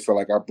definitely feel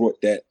like I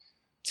brought that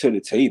to the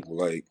table.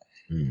 Like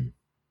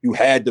you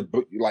had to,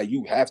 like,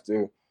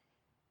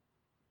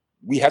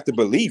 we have to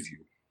believe you.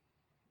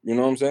 You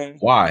know what I'm saying?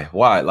 Why?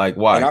 Like,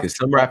 why? Because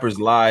some rappers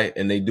lie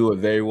and they do it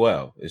very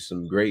well. There's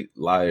some great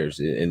liars.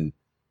 And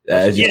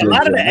a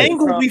lot of the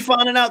angles we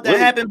finding out that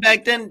happened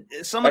back then,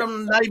 some of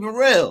them not even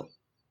real.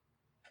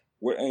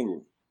 What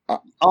angle?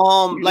 Like,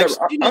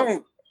 I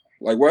don't,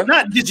 like what?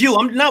 Not just you.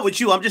 I'm not with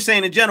you. I'm just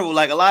saying in general.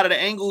 Like a lot of the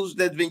angles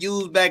that's been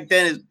used back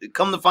then is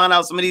come to find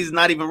out some of these is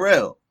not even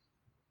real.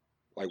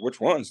 Like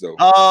which ones though?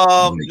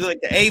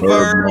 Like the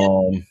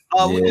Averb.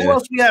 Who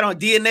else we had on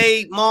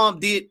DNA Mom?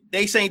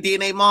 They saying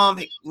DNA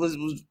Mom was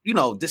you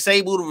know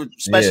disabled with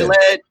special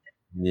ed?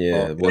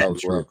 Yeah, that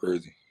was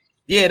crazy.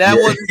 Yeah, that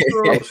wasn't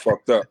true. That was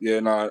fucked up.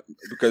 Yeah, nah,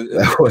 because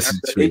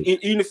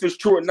even if it's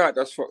true or not,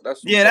 that's crazy.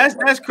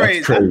 That's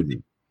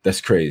crazy.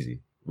 That's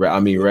crazy. I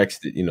mean, Rex,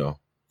 you know,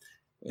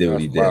 did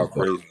what he did.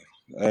 Crazy.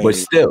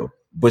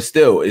 But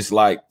still, it's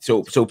like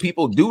so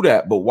people do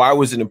that. But why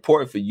was it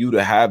important for you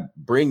to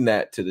bring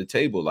that to the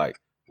table? Like,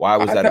 why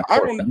was that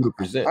important for you to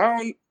present?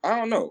 I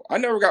don't know. I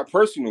never got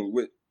personal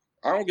with.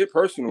 I don't get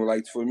personal.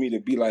 Like for me to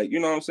be like, you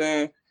know what I'm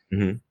saying?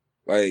 Mm-hmm.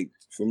 Like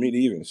for me to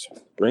even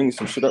bring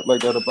some shit up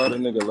like that about a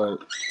nigga, like.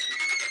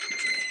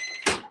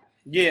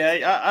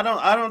 Yeah, I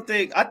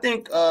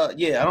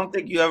don't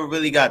think you ever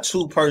really got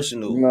too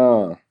personal.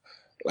 Nah.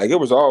 Like it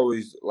was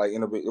always like it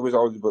was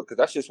always because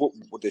that's just what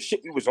the shit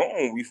we was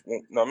on. You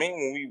know what I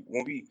mean?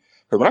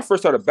 Because when I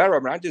first started battle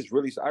rapping, I just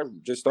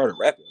started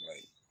rapping.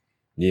 Like,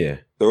 yeah.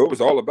 So it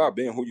was all about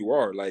being who you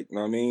are. Like, you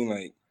know what I mean?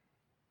 Like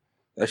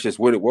that's just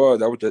what it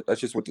was.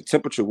 That's just what the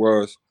temperature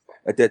was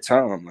at that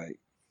time. Like,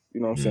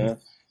 you know what I'm saying?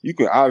 You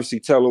can obviously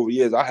tell over the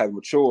years I have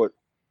matured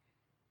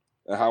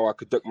and how I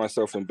conduct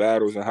myself in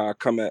battles and how I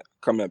come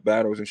at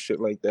battles and shit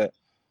like that.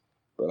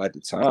 But at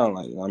the time,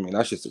 like, I mean,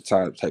 that's just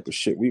the type of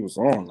shit we was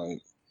on. Like.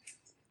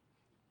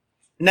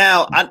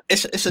 Now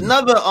it's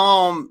another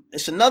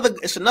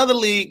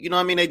league, you know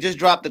what I mean? They just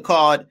dropped the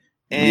card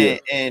and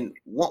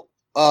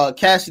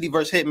Cassidy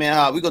versus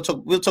Hitman.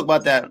 We'll talk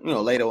about that, you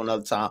know, later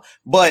another time.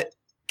 But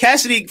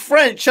Cassidy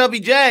friend Chubby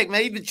Jag,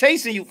 man, he's been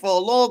chasing you for a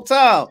long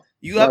time.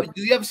 Do you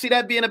ever see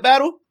that being a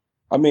battle?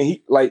 I mean,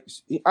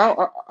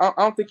 I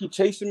don't think he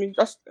chasing me.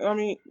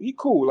 He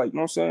cool, like, you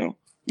know what I'm saying?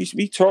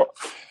 We talk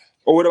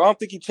or whatever. I don't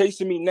think he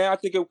chasing me now. I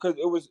think because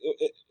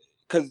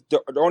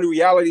the only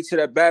reality to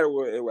that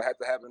battle, it would have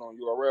to happen on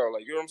URL.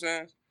 Like, you know what I'm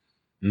saying?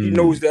 He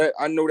knows that.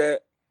 I know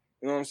that.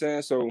 You know what I'm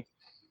saying? So,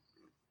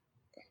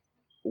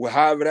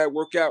 however that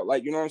work out,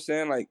 like, you know what I'm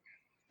saying? Like,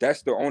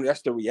 that's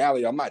the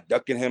reality. I'm not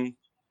ducking him.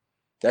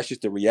 That's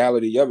just the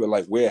reality of it.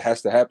 Like, where it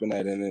has to happen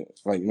at, and it,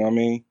 like, you know what I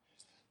mean?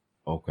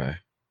 Okay.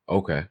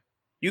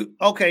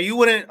 You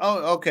wouldn't.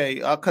 Oh, okay.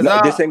 Because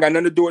this ain't got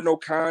nothing to do with no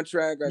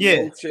contract or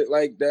no shit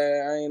like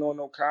that. I ain't on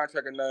no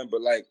contract or nothing.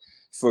 But like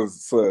for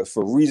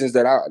reasons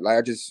that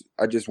I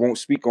just won't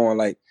speak on.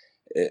 Like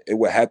it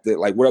would have to,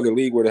 like, what other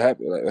league would it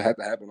happen? Like, it would have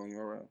to happen on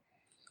your round.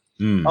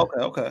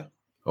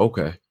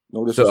 Okay.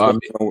 No, this is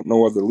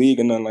no other league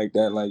or nothing like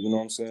that. Like, you know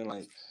what I'm saying?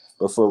 Like,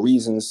 but for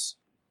reasons,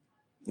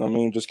 you know what I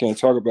mean, just can't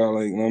talk about,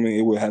 like, you know what I mean,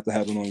 it would have to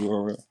happen on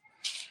your round.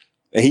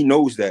 And he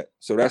knows that.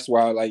 So that's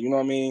why, like, you know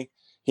what I mean?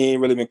 He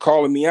ain't really been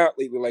calling me out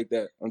lately like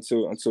that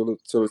until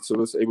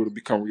it's able to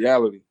become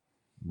reality.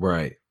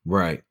 Right.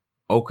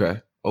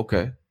 Okay.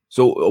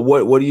 So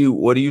what do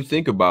you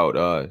think about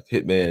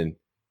Hitman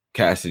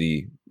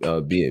Cassidy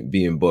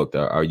being booked?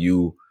 Are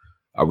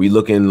we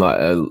looking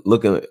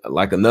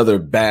like another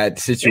bad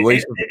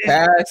situation for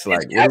Cass?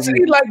 Like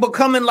Cassidy like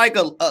becoming like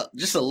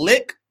just a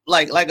lick?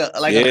 Like you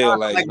know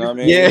what I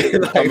mean? Yeah,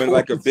 becoming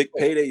like a big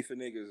payday for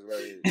niggas.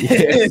 Like,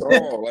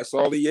 that's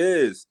all he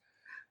is.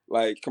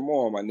 Like, come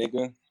on, my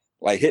nigga.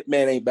 Like,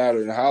 Hitman ain't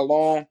battled in how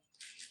long?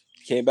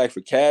 Came back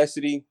for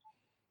Cassidy.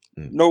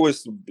 No,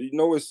 it's some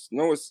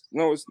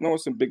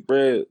big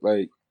bread.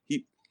 Like,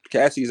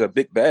 Cassidy's a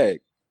big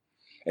bag,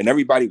 and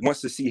everybody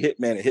wants to see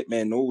Hitman, and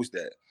Hitman knows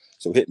that.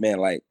 So Hitman,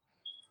 like,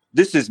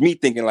 this is me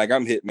thinking like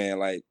I'm Hitman.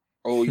 Like,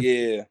 oh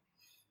yeah,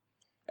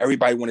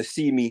 everybody want to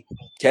see me.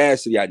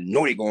 Cassidy, I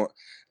know they going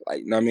like.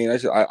 You know what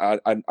I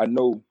mean, I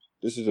know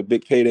this is a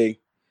big payday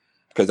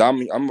because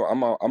I'm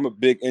a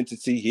big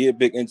entity. He a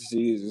big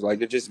entity. It's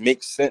like it just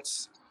makes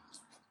sense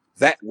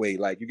that way.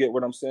 Like you get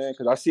what I'm saying?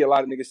 Because I see a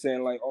lot of niggas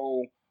saying like,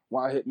 oh,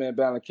 why Hitman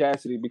battling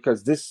Cassidy?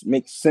 Because this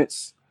makes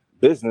sense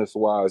business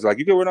wise. Like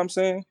you get what I'm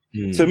saying?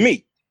 To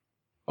me.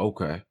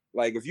 Okay.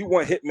 Like if you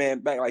want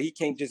Hitman back, like he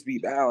can't just be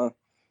battling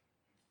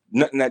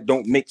nothing that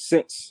don't make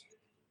sense.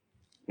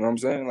 You know what I'm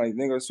saying? Like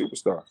nigga, a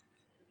superstar.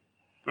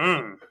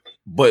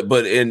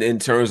 But in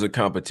terms of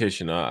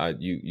competition,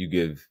 you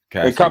give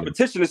Cassidy. In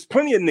competition, there's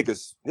plenty of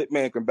niggas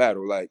Hitman can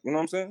battle. Like you know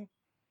what I'm saying?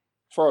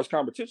 As far as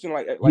competition,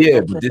 like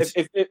yeah, but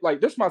if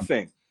like this my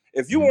thing.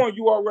 If you on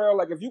URL,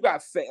 like if you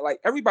got like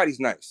everybody's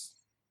nice.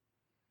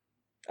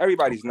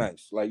 Everybody's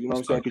nice. Like you know what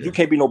I'm saying? Because you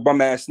can't be no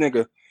bum ass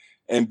nigga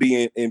and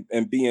be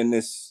in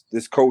this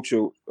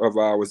culture of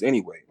ours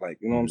anyway. Like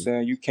you know what I'm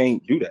saying? You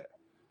can't do that.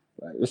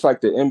 Like it's like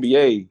the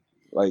NBA.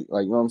 Like you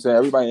know what I'm saying?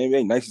 Everybody in the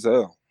NBA nice as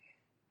hell.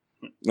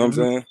 You know what I'm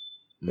saying?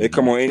 They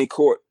come on any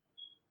court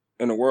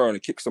in the world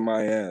and kick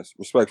somebody's ass,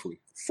 respectfully.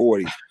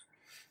 40.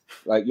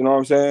 Like, you know what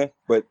I'm saying?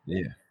 But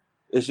yeah,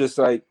 it's just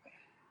like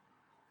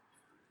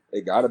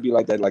it gotta be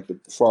like that. Like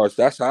as far as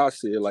that's how I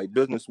see it, like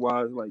business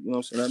wise, like you know what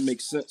I'm saying? That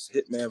makes sense.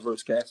 Hitman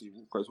versus Cassidy.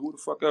 Because who the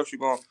fuck else you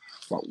going?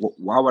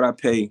 Why would I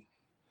pay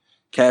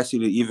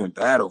Cassidy to even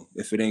battle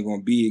if it ain't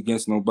gonna be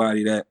against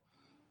nobody that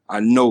I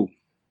know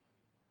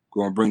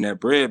gonna bring that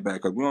bread back?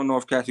 Because we don't know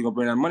if Cassidy gonna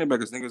bring that money back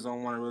because niggas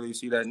don't want to really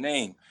see that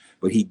name.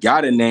 But he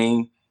got a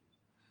name,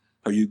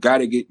 or you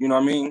gotta get, you know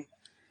what I mean?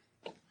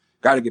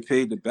 Gotta get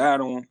paid to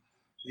battle him.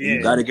 Yeah.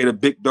 You gotta get a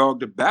big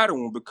dog to battle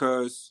him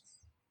because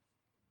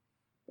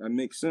that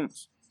makes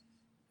sense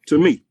to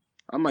me.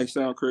 I might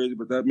sound crazy,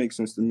 but that makes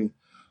sense to me.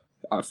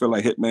 I feel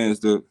like Hitman is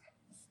the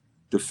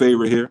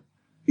favorite here.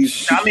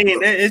 I mean,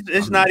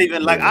 it's not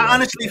even like I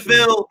honestly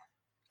feel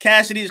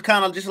Cassidy is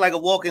kind of just like a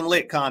walking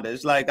lick, kind of.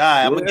 It's like, all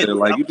right, I'm gonna get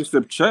like you just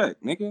a check,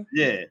 nigga.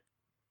 Yeah.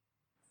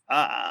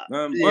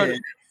 Yeah.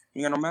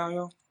 You got no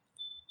Mario?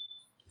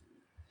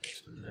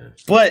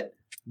 But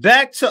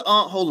back to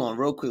hold on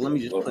real quick. Let me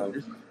just put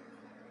this.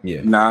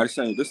 Yeah. Nah, this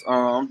ain't this.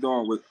 I'm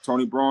doing with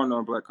Tony Braun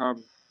on Black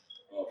Comedy.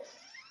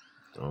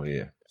 Oh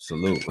yeah,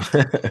 salute.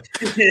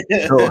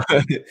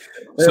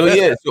 so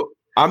yeah, so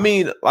I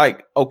mean,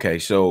 like, okay,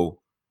 so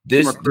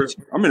this.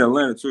 I'm in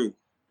Atlanta too.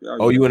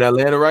 Yeah, you in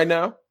Atlanta right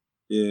now?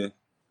 Yeah.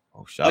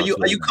 Oh, are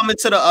you coming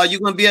to the? Are you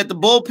gonna be at the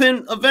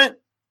Bullpen event?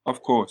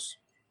 Of course.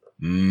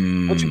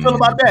 What you feel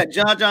about that,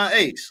 John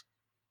Ace?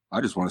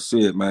 I just want to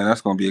see it, man.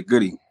 That's gonna be a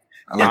goodie.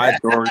 I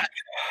like the story.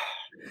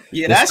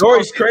 Yeah, the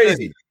story's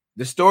crazy.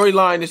 The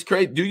storyline is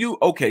crazy. Do you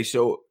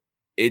so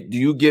do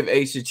you give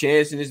Ace a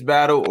chance in this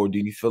battle, or do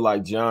you feel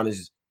like John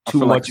is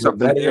too much of a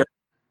better?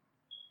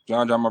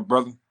 John, my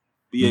brother.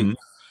 You know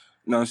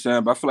what I'm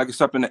saying? But I feel like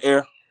it's up in the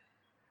air.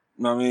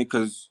 You know what I mean?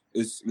 Because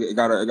it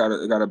got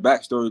a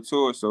backstory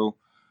to it. So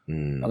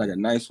I like a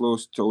nice little.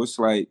 So it's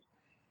like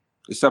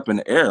it's up in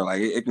the air.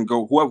 Like it can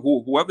go.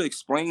 Whoever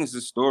explains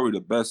the story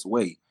the best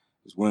way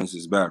wins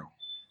this battle.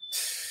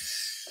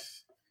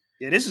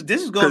 Yeah, this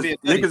is gonna be a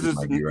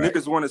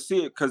niggas want to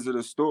see it because of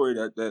the story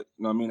that you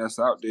know what I mean that's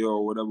out there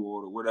or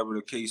whatever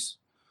the case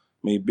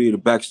may be, the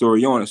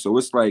backstory on it. So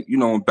it's like, you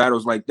know, in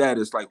battles like that,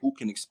 it's like who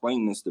can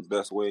explain this the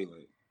best way?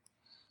 Like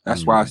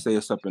that's why I say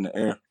it's up in the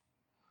air.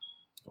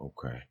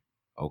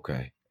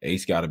 Okay.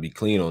 Ace got to be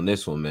clean on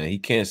this one, man. He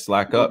can't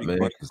slack up, man.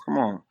 Come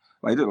on,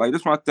 like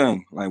this my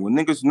thing. Like when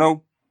niggas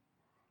know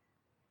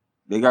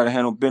they gotta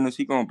handle business,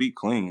 he gonna be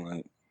clean.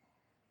 Like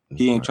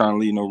he ain't trying to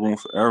leave no room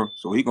for error,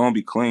 so he gonna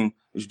be clean.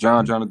 It's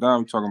John the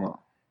Don we talking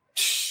about.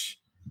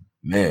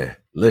 Man,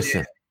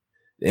 listen.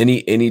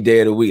 Any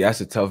day of the week,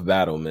 that's a tough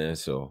battle, man.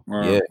 So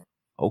yeah,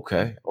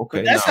 okay.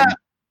 But that's how,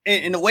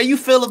 and the way you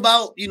feel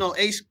about, you know,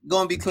 Ace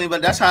gonna be clean,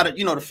 but that's how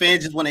the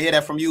fans just want to hear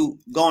that from you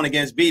going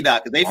against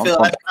B-Dot because they feel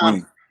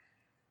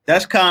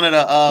that's kind of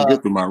the I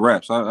get through my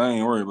raps. I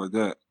ain't worried about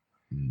that.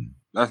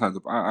 That's not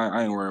the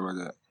I ain't worried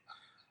about that.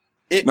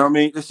 You know what I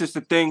mean? It's just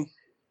a thing,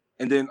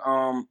 and then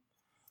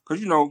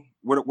because you know,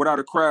 without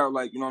a crowd,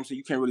 like, you know what I'm saying,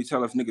 you can't really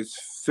tell if niggas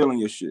feeling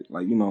your shit.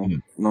 Like, you know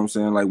what I'm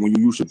saying? Like when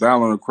you use your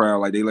battle in a crowd,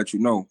 like they let you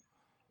know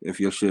if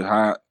your shit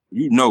hot,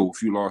 you know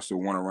if you lost or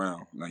won a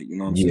round. Like, you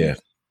know what I'm saying?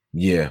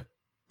 Yeah.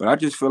 But I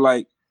just feel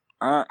like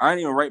I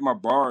didn't even write my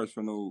bars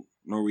for no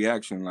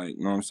reaction. Like,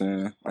 you know what I'm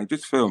saying? Like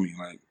just feel me.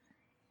 Like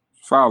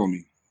follow me.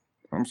 You know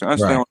what I'm saying? I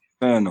understand what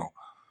I'm saying though.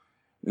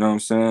 You know what I'm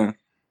saying?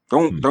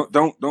 Don't,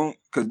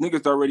 because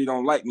niggas already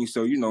don't like me,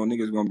 so you know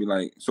niggas gonna be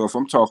like, so if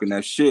I'm talking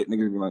that shit,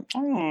 niggas be like,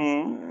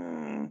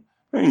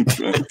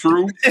 ain't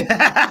true.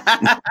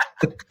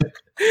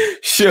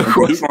 Sure.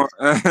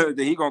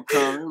 Then he gonna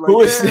come.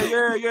 Like,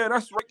 yeah,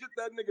 that's right. Get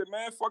that nigga,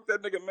 man. Fuck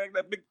that nigga, man.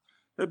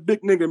 That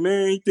big nigga,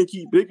 man. He think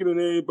he bigger than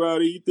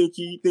everybody. He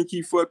think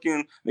he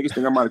fucking niggas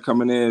think I might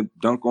come in there and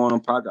dunk on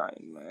him.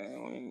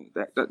 Man,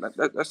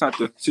 that's not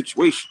the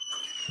situation.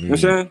 You know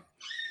what I'm saying?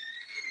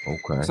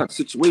 Okay. That's not the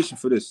situation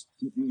for this.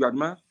 You got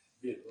mine?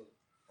 Yeah.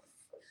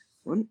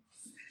 What?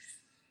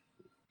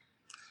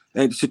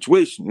 ain't the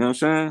situation. You know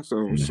what I'm saying?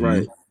 So it's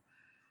like,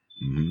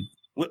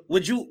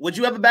 would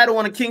you ever battle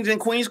on a Kings and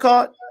Queens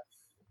card?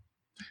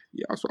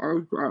 Yeah, I was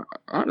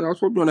supposed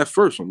to be on that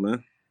first one,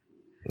 man.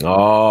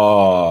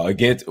 Oh,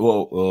 against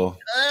for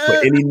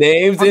any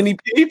names, any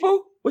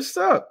people? What's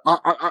up?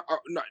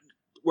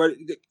 Well,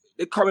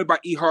 they call me by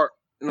E Hart,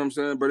 you know what I'm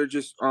saying? But it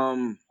just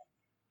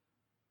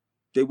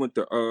they went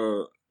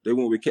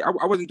with K.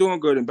 I wasn't doing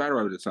good in battle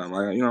rap at the time.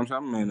 Like, you know what I'm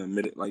saying? I'm gonna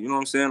admit it. Like, you know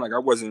what I'm saying? Like, I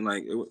wasn't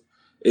like it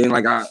ain't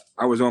like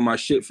I was on my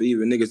shit for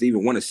even niggas to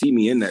even want to see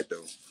me in that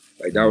though.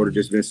 Like, that would have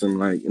just been some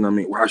like, you know what I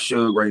mean? Why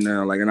Suge right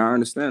now? Like, and I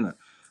understand that.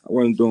 I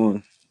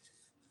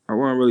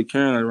wasn't really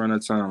caring around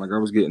that time. Like, I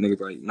was getting niggas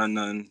like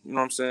nothing. You know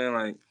what I'm saying?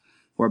 Like,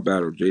 what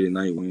battle? Jada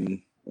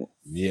Nightwing.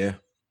 Yeah.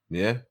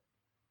 The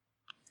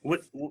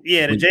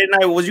Jada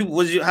Nightwing.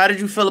 Was you? How did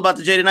you feel about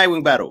the Jada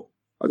Nightwing battle?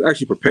 I was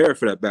actually prepared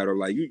for that battle.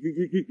 Like,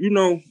 you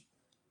know,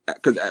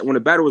 because when the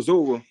battle was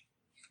over,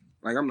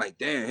 like, I'm like,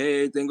 damn,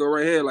 hey, everything go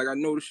right here. Like, I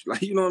know this.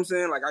 Like, you know what I'm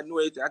saying? Like, I knew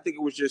everything. I think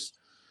it was just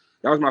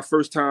that was my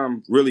first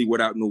time really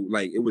without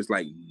it was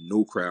like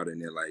no crowd in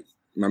there. Like,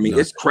 I mean,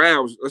 it's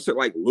crowds. It's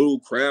like little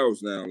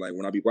crowds now. Like,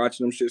 when I be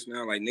watching them shits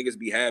now, like, niggas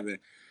be having,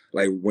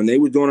 like, when they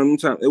were doing them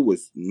time, it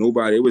was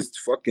nobody. It was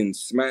fucking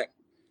Smack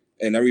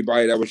and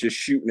everybody that was just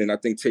shooting. And I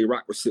think Tay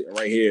Rock was sitting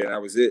right here, and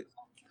that was it.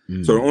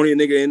 So the only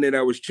nigga in there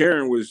that was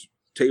cheering was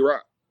Tay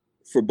Rock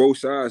for both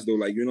sides, though.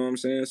 Like, you know what I'm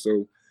saying?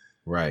 So,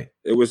 right.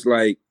 It was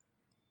like,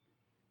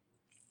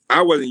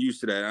 I wasn't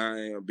used to that. I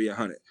ain't gonna be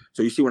 100.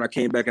 So you see, when I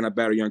came back and I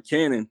battled Young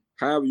Cannon,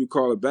 however you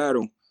call a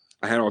battle,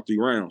 I had all 3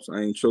 rounds.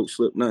 I ain't choke,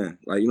 slip, none.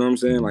 Like, you know what I'm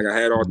saying? Like, I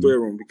had all 3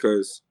 of them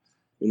because,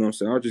 you know what I'm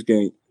saying? I was just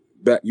getting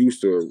back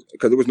used to it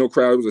because there was no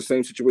crowd. It was the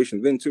same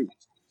situation then too.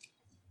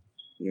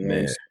 You know what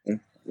I'm saying?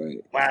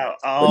 Like, wow.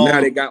 But now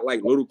they got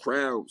like little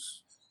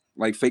crowds,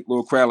 like fake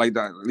little crowd like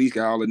that. At least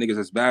got all the niggas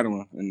that's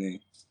battling and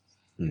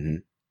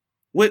then.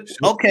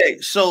 Okay,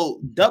 so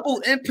Double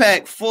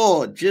Impact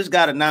 4 just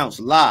got announced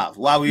live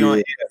while we on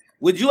here.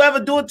 Would you ever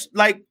do it?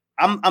 Like,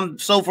 I'm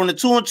so from the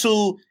 2 and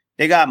 2,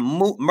 they got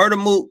Murder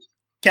Mook,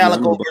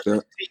 Calico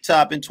versus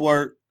T-Top and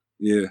Twerk.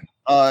 Yeah.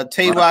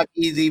 Tay Rock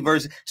Easy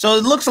versus. So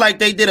it looks like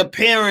they did a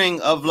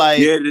pairing of like.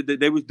 Yeah,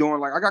 they was doing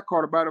like I got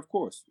caught about it, of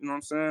course. You know what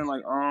I'm saying?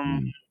 Like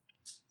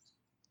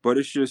but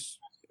it's just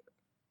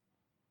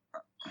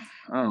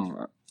I don't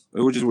know. It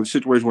was just the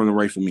situation wasn't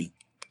right for me.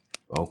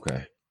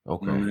 Okay. You know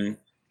what I mean?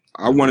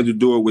 I wanted to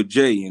do it with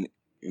Jay, and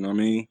you know what I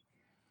mean.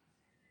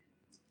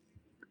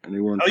 And they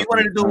weren't. Oh, you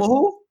wanted to do it with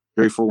who?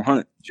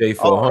 J400.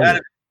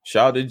 J400.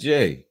 Shout out to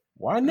Jay.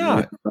 Why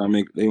not? I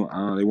mean, they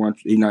want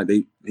he not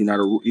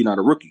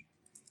a rookie.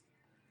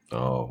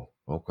 Oh,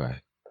 okay.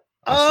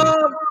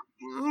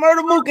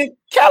 Murder Mook and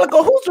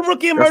Calico. Who's the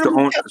rookie in Murder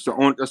Mook?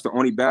 That's the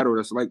only battle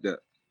that's like that.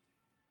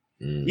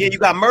 Yeah, you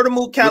got Murder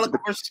Mook, Calico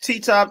versus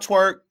T-Top,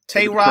 Twerk,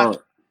 Tay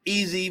Rock,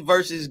 Easy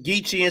versus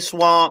Geechee and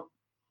Swamp,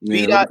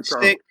 B-Dot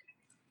Stick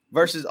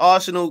versus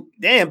Arsenal.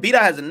 Damn,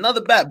 B-Dot has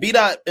another bat.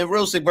 B-Dot and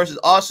Real Sick versus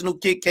Arsenal,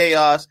 Kid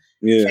Chaos.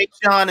 Yeah.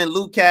 K-Sean and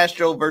Lou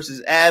Castro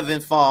versus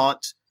Avin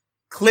Font.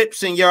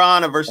 Clips and Your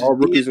Honor versus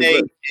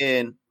DNA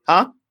and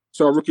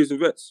So rookies and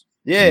vets.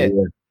 Yeah.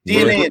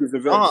 DNA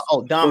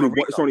and Dom.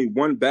 It's only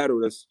one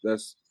battle that's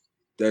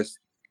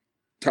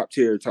top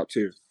tier. You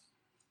know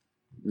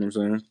what I'm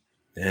saying?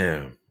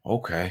 Damn.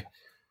 Okay.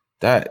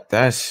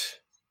 That's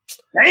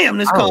damn.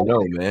 This I don't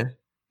know, man.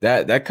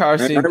 That car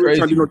seems crazy. I never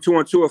try to do 2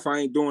 on 2 if I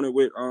ain't doing it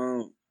with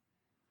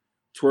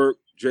Twerk,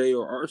 Jay,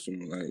 or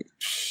Arsenal. Like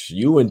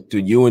you and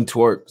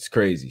Twerk is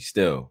crazy.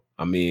 Still,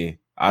 I mean,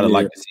 I'd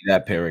like to see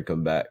that pairing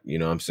come back. You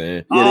know what I'm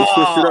saying? Yeah,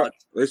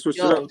 they switched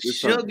it up.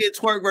 She'll get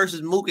Twerk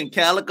versus Mook and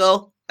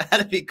Calico.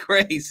 That'd be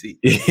crazy.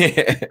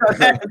 Yeah,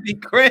 that'd be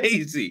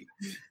crazy.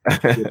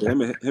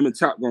 Him and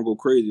Top gonna go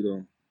crazy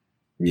though.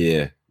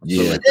 Yeah.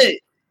 So,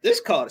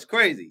 this card is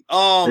crazy.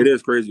 It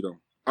is crazy though.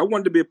 I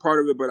wanted to be a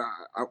part of it, but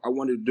I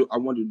wanted to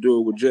do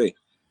it with Jay. You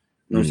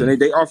know what I'm saying?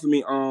 They offered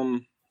me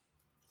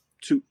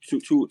two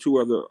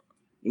other.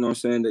 You know what I'm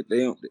saying?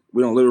 That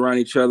we don't live around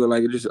each other.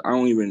 Like, it just I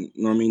don't even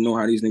know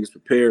how these niggas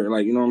prepare.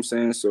 Like, you know what I'm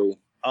saying? So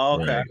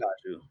okay, I got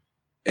you.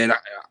 And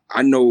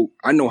I know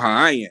how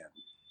I am,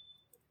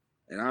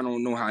 and I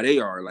don't know how they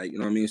are. Like, you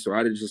know what I mean? So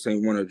I just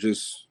ain't want to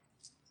just.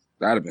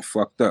 That'd have been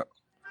fucked up.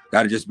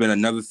 That'd have just been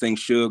another thing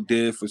Suge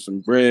did for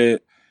some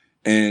bread,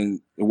 and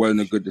it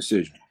wasn't a good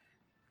decision.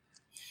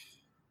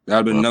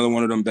 That'd been another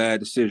one of them bad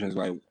decisions.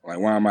 Like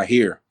why am I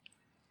here?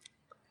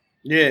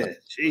 Yeah,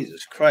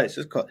 Jesus Christ,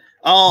 it's cool.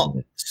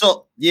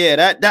 So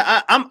yeah,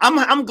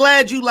 I'm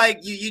glad you like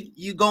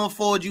you going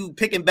forward. You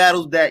picking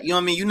battles that you know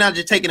what I mean. You're not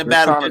just taking a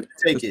battle just to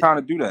take it. Trying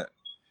to do that.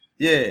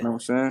 Yeah, you know what I'm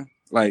saying.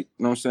 Like,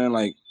 you know what I'm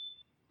saying.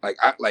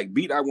 I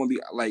beat. I want to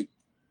be like.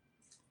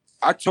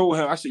 I told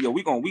him. I said, "Yo,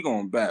 we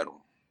gonna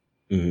battle,"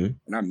 and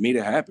I made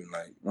it happen.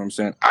 Like, you know what I'm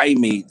saying. I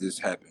made this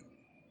happen.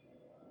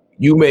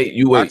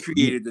 I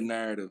created the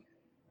narrative.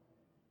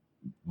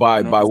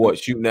 By what?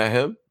 Shooting at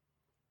him?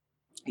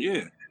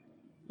 Yeah.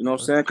 You know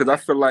what I'm saying? Because I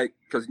feel like,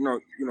 because you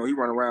know, he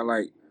run around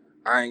like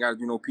I ain't got to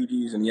do no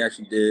PDs, and he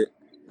actually did.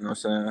 You know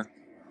what I'm saying?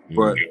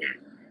 But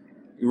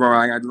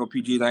I ain't gotta do no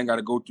PGs. I ain't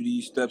gotta go through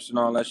these steps and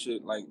all that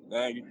shit. Like,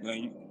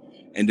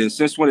 and then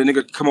since when a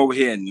nigga come over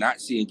here and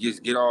not see and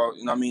just get all,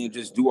 you know what I mean, and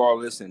just do all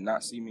this and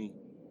not see me.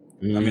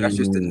 I mean, that's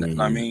just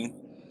I mean,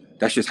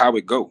 that's just how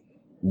it go.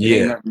 Yeah. It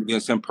ain't nothing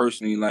against him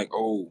personally, like,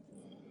 oh,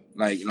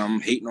 like, you know, I'm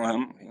hating on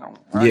him. You know,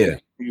 Yeah.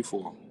 You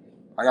for?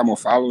 I got more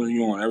followers than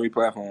you on every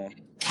platform.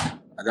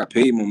 I got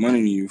paid more money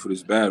than you for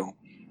this battle.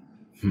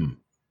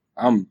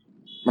 I'm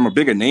a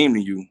bigger name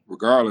than you,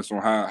 regardless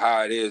on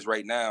how it is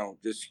right now.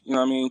 Just, you know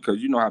what I mean?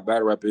 Because you know how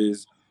battle rap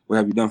is. What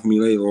have you done for me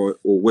lately, or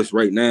what's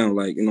right now?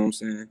 Like, you know what I'm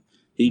saying?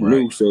 He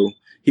knew, so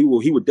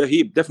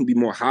he'd definitely be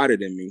more hotter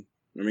than me.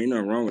 I mean,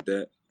 nothing wrong with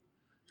that.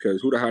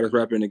 Because who the hottest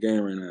rapper in the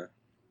game right now?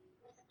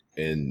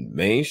 In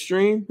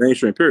mainstream?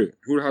 Mainstream, period.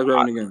 Who the hottest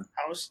rapper in the game?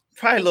 I was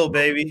probably Lil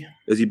Baby.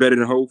 Is he better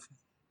than Hov?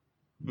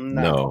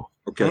 No.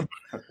 Okay.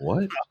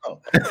 What?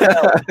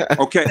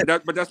 Okay,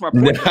 but that's my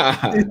point.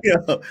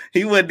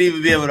 He wouldn't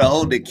even be able to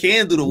hold the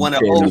candle to one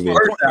of Hov's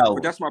first album.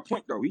 But that's my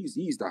point, though.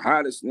 He's the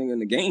hottest nigga in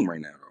the game right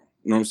now, though.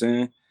 You know what I'm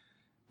saying?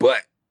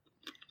 But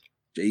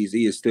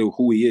Jay-Z is still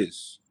who he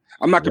is.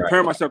 I'm not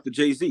comparing myself to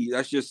Jay-Z.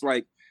 That's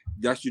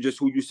just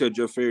who you said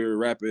your favorite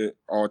rapper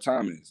all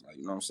time is. Like,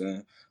 you know what I'm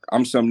saying?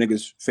 I'm some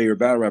niggas' favorite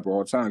battle rapper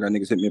all time. Got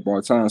niggas hit me up all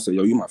the time. Say,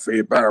 yo, you my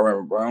favorite battle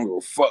rapper, bro. I don't give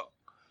a fuck.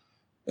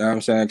 You know what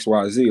I'm saying?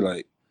 XYZ,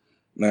 like,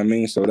 you know what I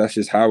mean? So that's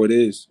just how it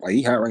is. Like,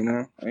 he hot right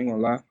now. I ain't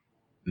gonna lie.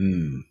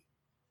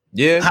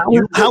 Yeah.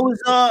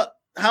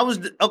 How was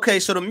okay?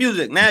 So the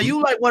music. Now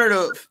you like one of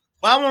the.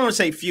 Well, I don't want to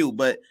say few,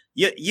 but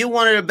you're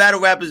one of the battle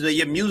rappers that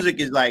your music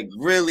is like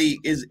really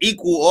is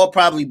equal or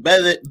probably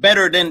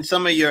better than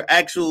some of your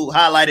actual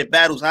highlighted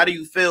battles. How do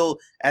you feel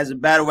as a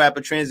battle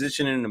rapper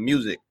transitioning into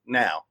music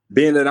now?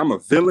 Being that I'm a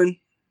villain,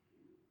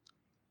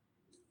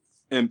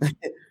 and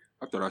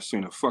I thought I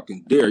seen a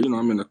fucking deer. You know,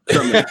 I'm in the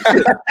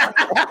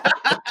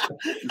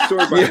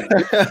sorry about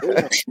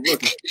that.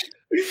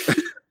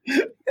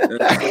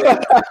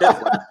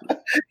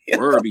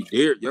 Word be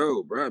deer,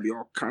 yo, bro. Be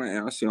all kind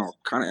of. I seen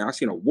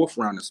a wolf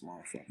around this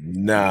motherfucker.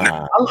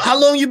 Nah. How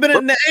long you been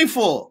in the A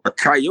for? A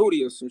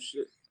coyote or some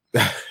shit.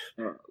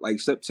 Like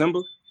September.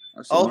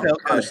 Okay.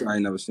 I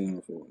ain't never seen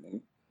before.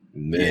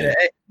 Man. Yeah,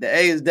 the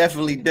A is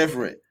definitely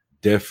different.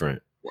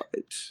 Different. What?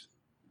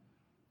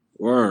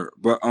 Word.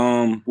 But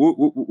what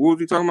was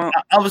you talking about?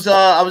 I was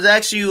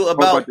asking you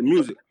about the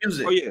music.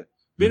 Music. Oh yeah.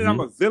 Being that I'm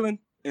a villain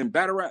in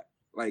battle rap,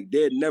 like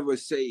they'd never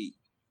say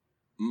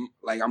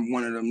like I'm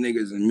one of them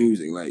niggas in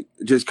music, like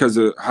just because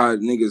of how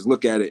niggas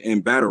look at it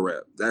in battle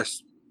rap.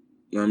 That's,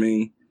 you know what I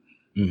mean?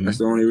 That's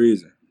the only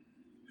reason.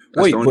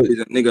 That's the only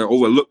reason nigga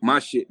overlook my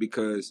shit,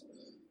 because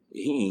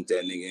he ain't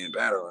that nigga in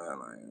battle rap.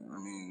 Like,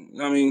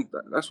 I mean,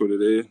 that's what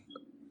it is.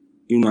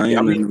 You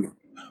know,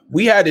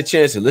 we had the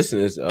chance to listen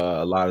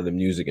to a lot of the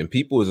music, and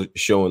people was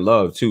showing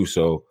love too.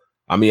 So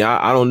I mean,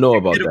 I don't know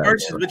about that.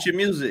 Versus with your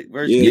music.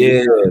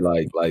 Yeah,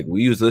 like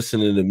we was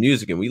listening to the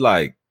music, and we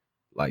like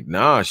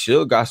nah,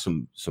 Suge got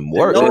some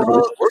work.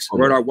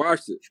 Word, I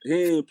watched it. He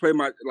ain't play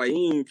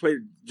he ain't play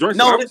joints.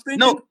 No,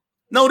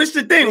 this is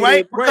the thing,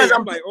 right? Because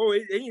I'm like, oh,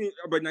 he ain't,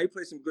 but now he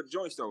played some good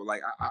joints though.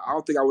 Like I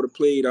don't think I would have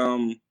played.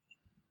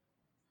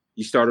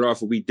 You started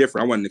off with We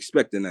Different. I wasn't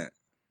expecting that.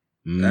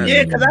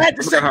 Yeah, because I had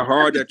to say how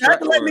hard that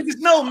track was. I had to let niggas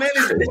know, man,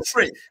 it's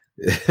different.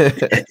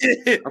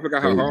 I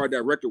forgot how hard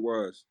that record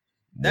was.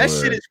 That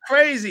shit is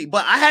crazy.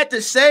 But I had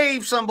to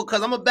save some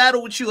because I'm gonna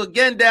battle with you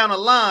again down the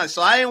line.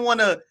 So I didn't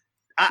want to.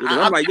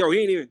 I'm like, yo, he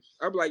ain't even.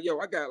 I'm like, yo,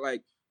 I got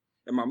like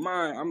in my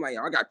mind. I'm like,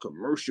 I got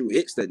commercial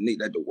hits that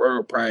the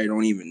world probably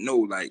don't even know.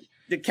 Like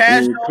the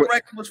Cash Flow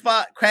record was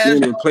fine. You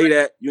ain't play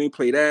that. You ain't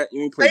play that.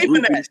 You ain't play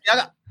Groupie.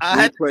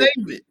 I had to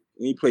save it.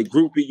 You ain't play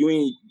Groupie. You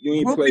ain't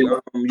play. You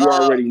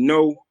already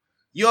know.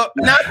 You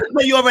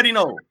already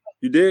know.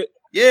 You did?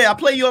 Yeah, I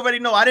play You Already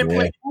Know. I didn't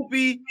play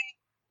Groupie.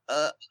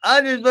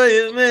 I just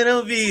play man,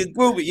 it'll be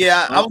Groupie.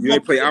 Yeah, I you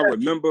ain't play I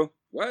Remember.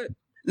 What?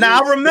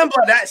 Now I remember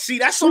that. See,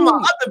 that's on my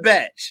other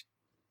batch.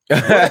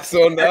 That's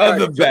on the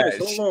other batch.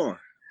 Hold on.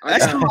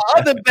 That's on my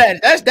other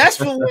batch. That's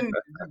for when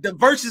the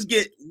verses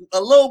get a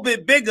little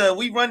bit bigger.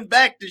 We run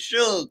back to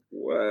Suge.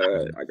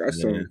 What? I got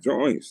some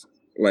joints.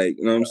 Like,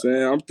 you know what I'm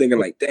saying? I'm thinking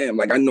like, damn,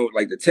 like I know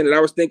like the 10 that I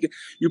was thinking,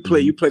 you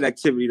played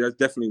Activity. That's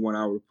definitely one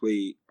I would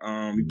play.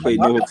 You played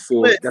No Hook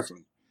 4,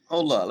 definitely.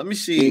 Hold on, let me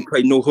see. You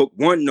played No Hook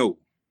 1, no.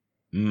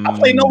 I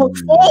played No Hook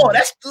 4.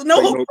 That's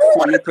No Hook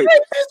 4. You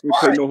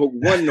played No Hook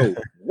 1, no.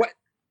 What?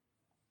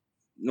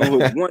 No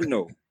Hook 1,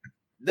 no.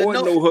 Or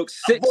No Hook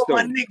 6, though.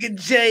 My nigga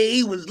Jay,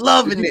 he was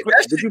loving it.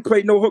 Did you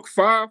play No Hook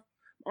 5?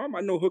 All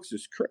my No Hooks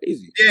is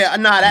crazy. Yeah,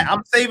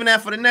 I'm saving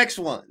that for the next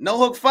one. No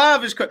Hook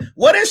 5 is crazy.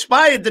 What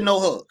inspired the No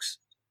Hooks?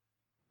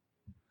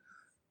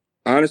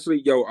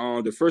 Honestly,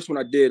 yo, the first one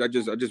I did, I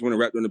just went and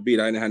rapped on the beat.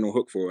 I didn't have no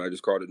hook for it. I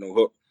just called it No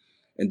Hook.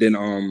 And then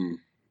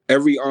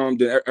every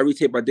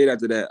tape I did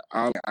after that,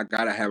 I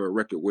gotta have a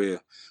record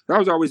where I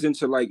was always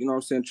into, like, you know what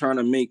I'm saying, trying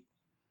to make,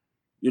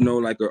 you know,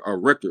 like a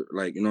record,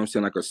 like, you know what I'm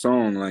saying, like a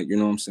song, like, you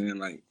know what I'm saying,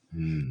 like.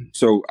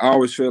 So I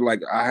always feel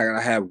like I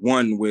have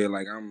one where,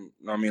 like, I'm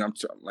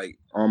like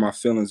all my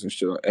feelings and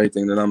shit,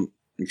 everything that I'm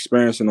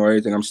experiencing or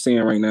everything I'm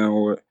seeing right now,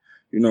 or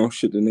you know,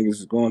 shit the niggas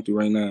is going through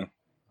right now.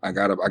 I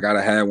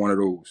gotta have one of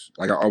those.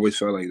 Like I always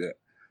felt like that.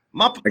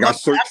 I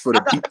search for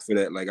the beat for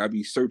that. Like I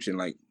be searching,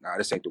 like, nah,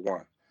 this ain't the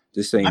one.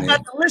 This ain't I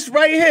got the list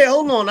right here.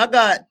 Hold on.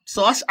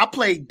 I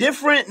played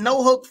Different,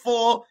 No Hook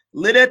 4,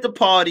 Lit at the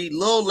Party,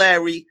 Lil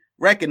Larry,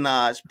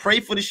 Recognize, Pray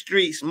for the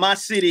Streets, My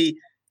City,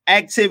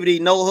 Activity,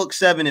 No Hook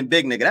 7, and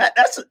Big Nigga.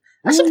 That's a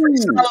pretty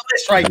solid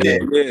list right there.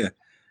 Yeah.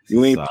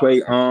 You ain't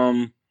play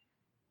I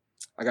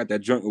got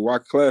that joint with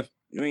Wyclef.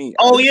 You ain't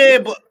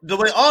but the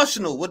way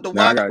Arsenal with the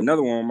I got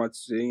another one on my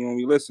you don't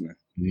be listening.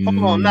 Hold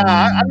on, nah,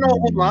 I know.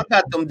 Hold on, I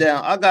got them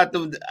down. I got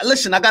them.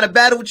 Listen, I got to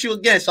battle with you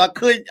again, so I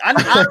could. I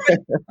got to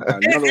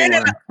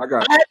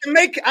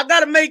make.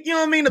 You know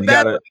what I mean? The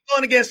battle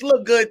going against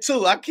look good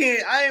too. I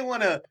can't. I ain't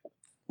want to.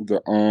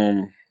 The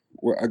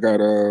what I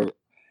got and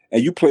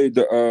you played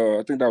the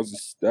I think that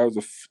was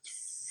the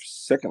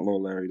second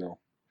Lil Larry though.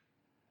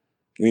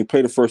 You ain't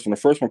played the first one. The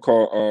first one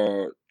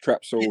called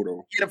Trap Soul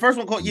though. Yeah, the first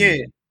one called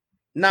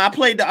Nah, I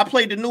played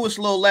the newest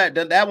Lil Larry.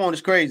 That one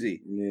is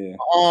crazy. Yeah.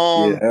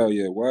 Yeah, hell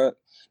yeah. What?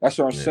 That's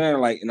what I'm saying.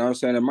 Like, you know what I'm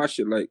saying? And my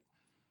shit, like,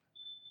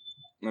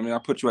 I mean, I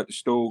put you at the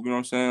stove, you know what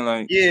I'm saying?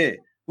 Like, yeah.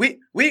 We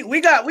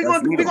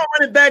gonna run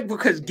it back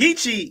because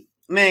Geechee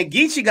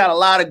got a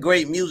lot of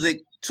great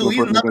music too. He's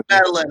another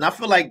battler, and I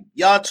feel like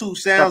y'all two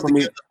sounds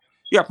together.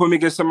 Yeah, put me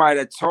against somebody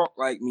that talk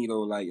like me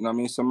though. Like, you know what I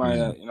mean? Somebody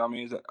that, you know what I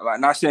mean?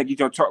 Like, not saying Geechee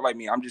don't talk like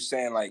me. I'm just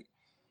saying like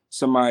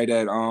somebody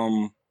that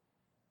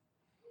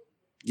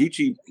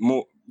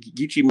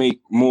Geechee make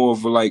more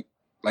of like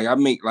I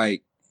make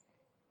like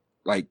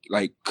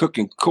Cook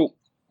and Coke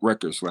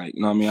records, like,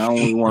 you know what I mean? I don't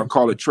even want to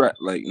call it trap,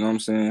 like, you know what I'm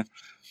saying? You know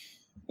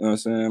what I'm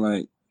saying?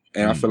 Like,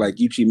 and I feel like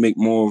Geechee make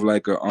more of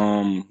like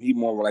he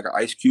more of like an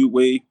Ice Cube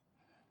wave.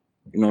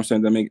 You know what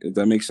I'm saying?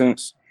 That makes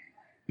sense.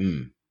 Okay.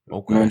 You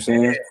know what I'm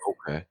saying?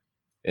 Okay.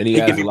 And he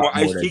give me more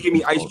he give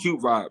me Ice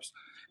Cube vibes.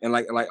 And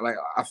like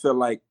I feel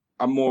like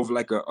I'm more of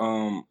like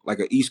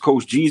a East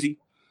Coast Jeezy.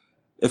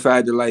 If I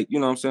had to, like, you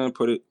know what I'm saying,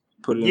 put it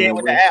in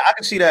with the I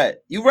can see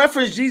that. You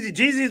referenced Jeezy.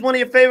 Jeezy is one of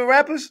your favorite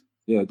rappers?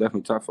 Yeah,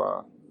 definitely top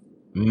 5.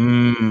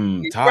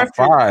 Top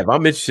 5.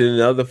 I'm interested in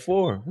the other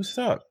 4. What's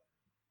up?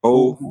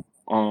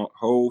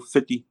 Hov,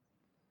 50,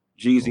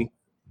 Jeezy,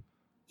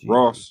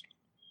 Ross.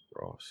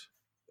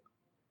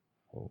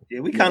 Yeah,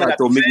 we kind of got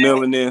throw Meek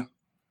Mill in there.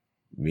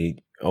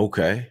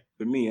 Okay.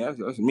 For me,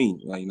 that's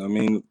me. Like, you know what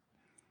I mean?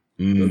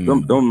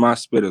 Them my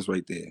spitters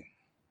right there.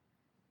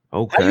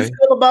 Okay. How you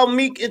feel about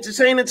Meek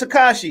entertaining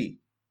Tekashi?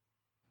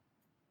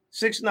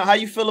 6ix9ine, how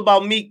you feel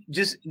about Meek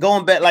just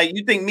going back? Like,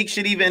 you think Meek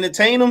should even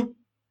entertain him?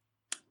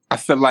 I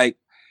feel like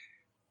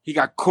he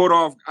got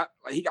caught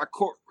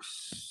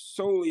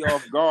solely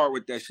off guard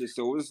with that shit.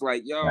 So it's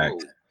like, yo, you know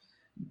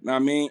what I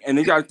mean? And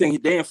they got to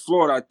think, they in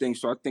Florida, I think.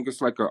 So I think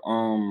it's like we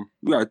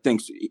got to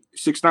think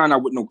 6ix9ine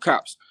out with no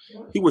cops.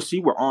 He would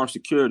armed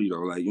security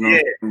though. Like, you know,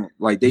 what I mean?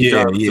 Like they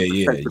job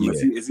to protect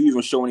him. If you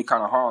even show any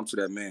kind of harm to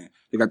that man,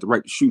 they got the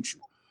right to shoot you.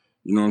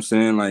 You know what I'm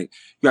saying? Like,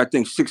 you got to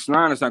think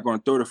 6ix9ine is not going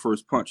to throw the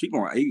first punch. He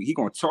going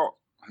to talk.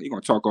 He going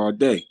to talk all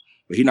day.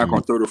 But he's not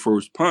going to throw the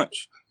first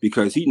punch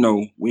because he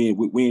know we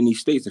in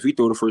these states. If he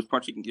throw the first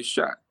punch, he can get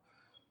shot.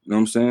 You know what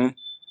I'm saying?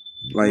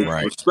 Like,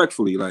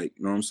 respectfully, like,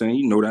 you know what I'm saying?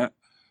 You know that.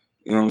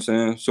 You know what I'm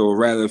saying? So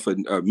rather for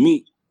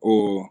Meek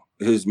or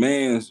his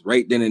mans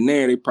right then and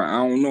there, I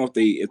don't know if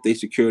they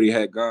security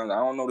had guns. I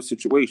don't know the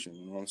situation.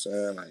 You know what I'm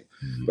saying? Like,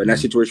 but in that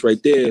situation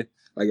right there,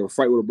 like if a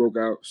fight would have broke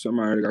out,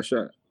 somebody got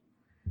shot.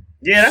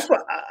 Yeah, that's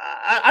what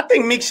I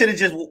think. Meek should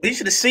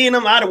have seen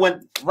him. I'd have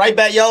went right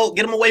back, yo,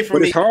 get him away from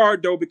me. But it's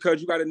hard though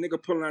because you got a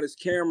nigga pulling out his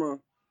camera,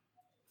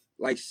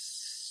 like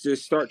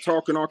just start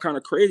talking all kind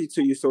of crazy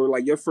to you. So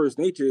like your first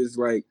nature is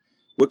like,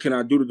 what can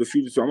I do to the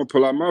future? So I'm gonna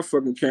pull out my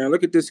fucking camera.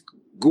 Look at this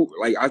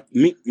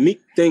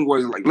Meek thing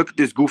was like, look at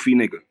this goofy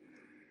nigga.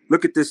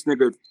 Look at this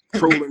nigga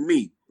trolling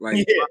me.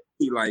 Like,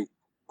 like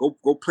go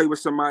play with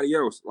somebody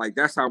else. Like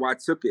that's how I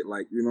took it.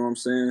 Like, you know what I'm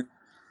saying?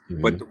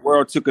 But the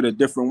world took it a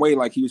different way.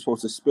 Like he was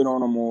supposed to spit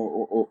on him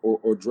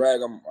or drag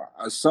him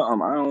or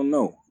something. I don't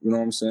know. You know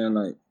what I'm saying?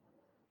 Like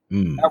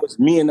that was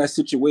me in that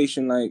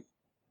situation. Like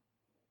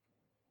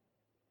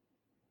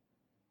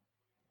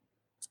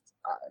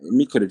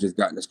me could have just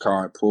gotten his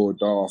car and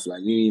pulled off.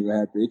 Like you didn't even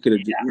have to. It could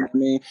have, you know what I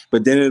mean?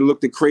 But then it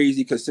looked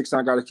crazy because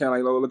 6ix9ine got a camera.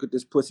 Like, oh, look at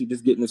this pussy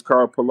just getting his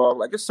car pulled off.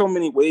 Like, there's so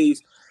many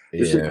ways.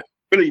 Yeah.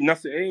 Really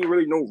nothing. Ain't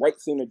really no right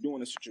thing to do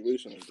in a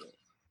situation like that.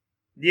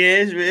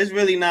 Yeah, it's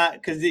really not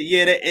because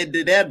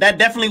that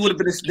definitely would have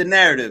been the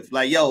narrative.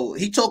 Like, yo,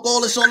 he took all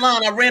this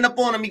online. I ran up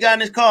on him. He got in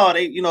his car.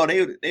 They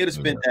would have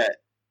spent that.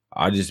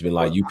 I just been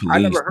like, you police. I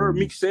never heard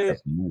Meek say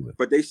it,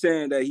 but they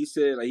saying that he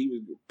said like he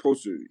was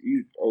supposed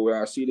to.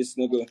 I see this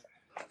nigga.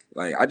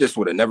 Like, I just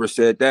would have never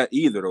said that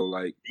either, though.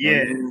 Like,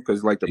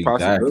 because like the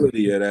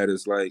possibility of that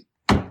is like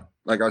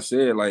I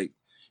said, like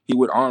he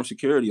would arm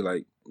security.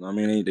 Like, I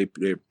mean,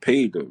 they're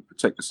paid to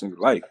protect the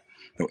single life.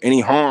 You know,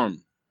 any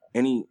harm.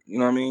 You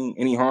know what I mean?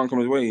 Any harm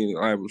comes his way,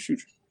 I will shoot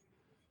you.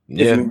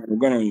 Yeah. If you have a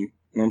gun on you. You know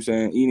what I'm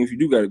saying? Even if you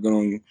do got a gun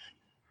on you,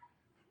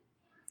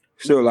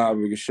 still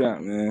liable to get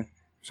shot, man.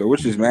 So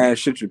which is mad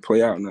shit should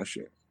play out in that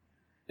shit.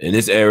 In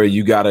this era,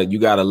 you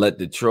gotta let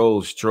the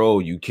trolls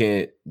troll. You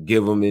can't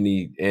give them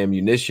any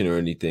ammunition or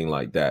anything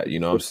like that. You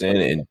know what I'm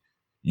saying? And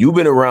you've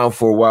been around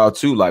for a while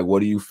too. Like, what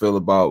do you feel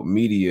about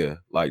media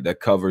like that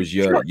covers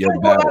your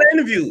battle? battle?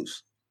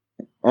 Interviews.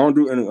 I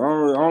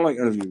don't like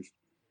interviews.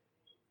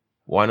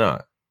 Why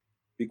not?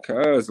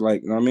 Because,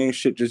 like, I mean,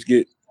 shit just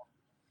get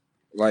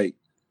like,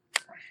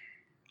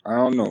 I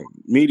don't know.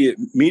 Media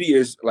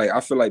is like,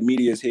 I feel like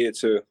media is here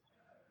to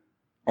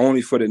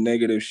only for the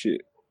negative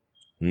shit.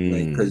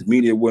 Like, because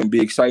media wouldn't be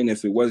exciting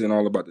if it wasn't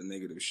all about the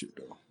negative shit,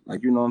 though.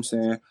 Like, you know what I'm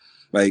saying?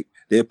 Like,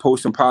 they're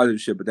posting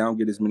positive shit, but they don't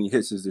get as many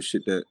hits as the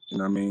shit that, you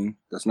know what I mean?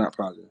 That's not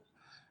positive.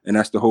 And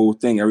that's the whole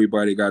thing.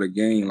 Everybody got a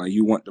game. Like,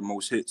 you want the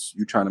most hits.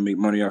 You trying to make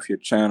money off your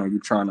channel. You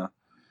trying to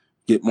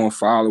get more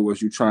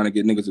followers. You trying to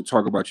get niggas to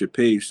talk about your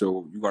page.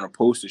 So you're going to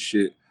post the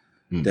shit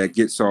that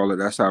gets all of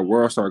that. That's how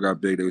Worldstar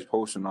got big. They was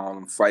posting all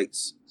them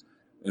fights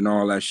and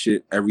all that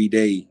shit every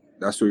day.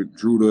 That's what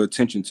drew the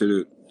attention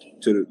to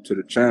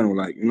the channel.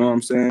 Like, you know what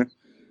I'm saying?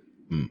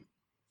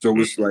 So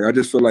it's like, I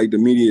just feel like the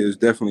media is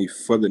definitely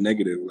for the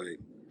negative. Like,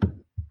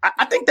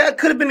 I think that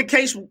could have been the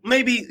case,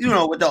 maybe, you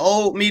know, with the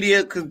old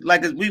media, because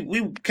like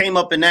we came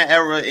up in that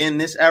era, in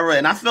this era,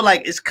 and I feel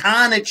like it's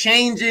kind of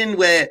changing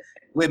where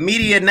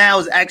media now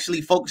is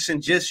actually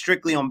focusing just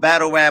strictly on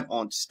battle rap,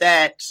 on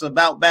stats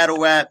about battle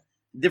rap.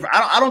 Different.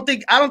 I don't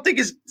think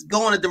it's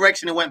going the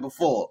direction it went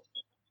before.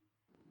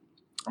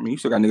 I mean, you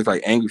still got niggas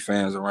like angry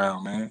fans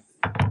around, man.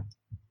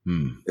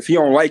 If he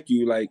don't like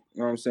you, like, you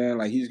know what I'm saying,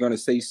 like, he's gonna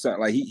say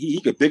something, like he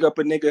could big up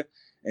a nigga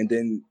and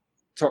then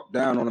talk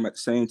down on him at the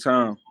same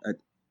time.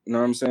 You know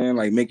what I'm saying?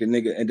 Like, make a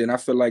nigga, and then I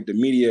feel like the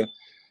media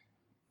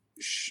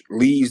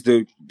leads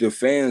the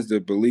fans to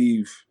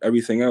believe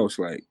everything else.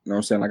 Like, you know what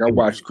I'm saying? Like, I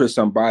watched Chris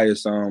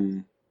Unbiased,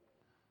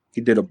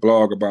 he did a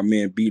blog about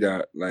me and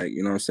B-Dot, like,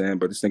 you know what I'm saying?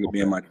 But this nigga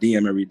be in my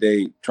DM every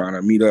day trying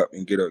to meet up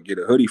and get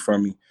a hoodie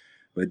from me.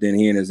 But then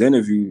he in his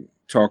interview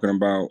talking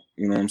about,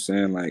 you know what I'm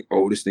saying, like,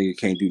 oh, this nigga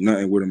can't do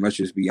nothing with him. Let's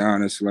just be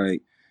honest.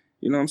 Like,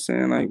 you know what I'm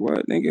saying? Like,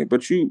 what, nigga?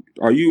 But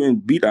are you in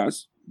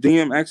B-Dot's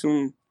DM asking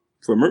him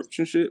for merch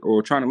and shit,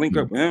 or trying to link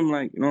up with him?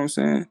 Like, you know what I'm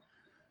saying?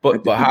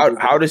 But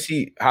how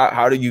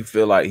do you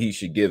feel like he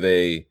should give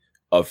a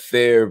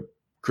fair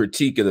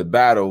critique of the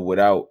battle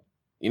without,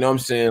 you know what I'm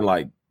saying,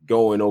 like,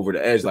 going over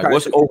the edge? Like,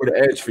 what's over the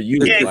edge for you?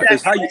 Yeah, like,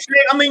 it's how you,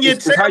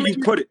 it's how you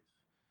put it.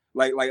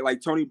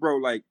 Like Tony, bro,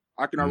 like,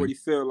 I can already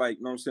feel, like,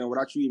 you know what I'm saying,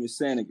 without you even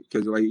saying it,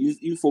 because, like, even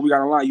before we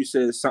got online, you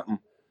said something.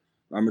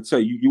 I'm gonna tell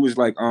you, you was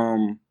like,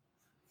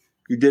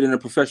 you did it in a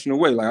professional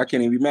way. Like, I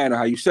can't even be mad at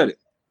how you said it.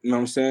 You know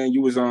what I'm saying?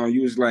 You was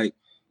like,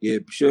 yeah,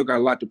 Suge got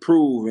a lot to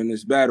prove in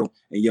this battle.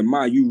 And your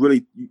mind, you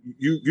really,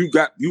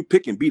 you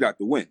picking B-Dot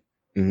to win.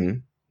 You know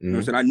what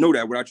I'm saying? I know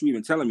that without you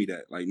even telling me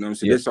that. Like, you know what I'm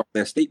saying? That's all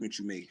that statement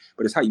you made.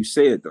 But it's how you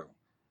say it, though.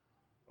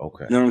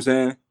 Okay. You know what I'm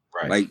saying?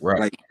 Right.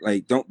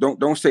 Like,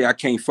 don't say I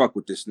can't fuck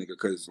with this nigga,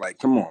 because, like,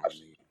 come on.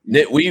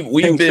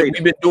 We've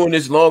been doing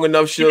this long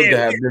enough, Suge, to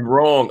have been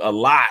wrong a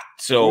lot.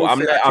 So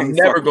I'm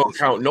never gonna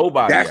count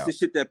nobody That's out. the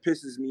shit that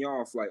pisses me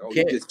off. Like, oh,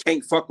 you just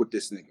can't fuck with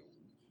this nigga.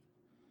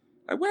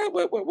 Like,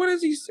 what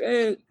has he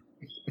said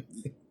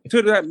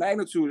to that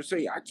magnitude to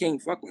say I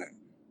can't fuck with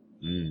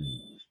him?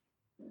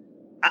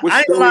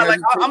 I ain't gonna lie,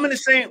 like, I'm in the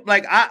same.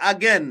 Like, I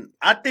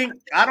think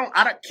I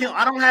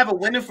don't have a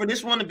winner for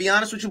this one, to be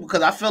honest with you,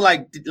 because I feel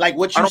like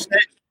what you said.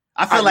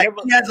 I feel like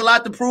he has a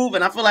lot to prove,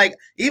 and I feel like,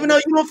 even though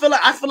you don't feel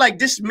like, I feel like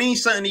this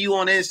means something to you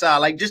on the inside,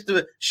 like, just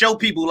to show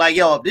people, like,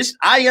 yo,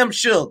 I am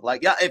Suge.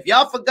 Like, y'all, if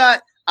y'all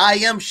forgot, I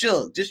am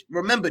Suge. Just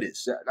remember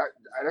this.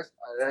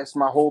 That's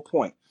my whole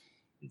point.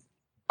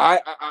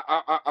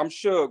 I'm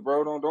Suge,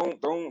 bro.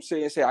 Don't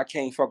say I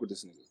can't fuck with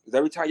this nigga. Because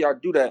every time y'all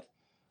do that,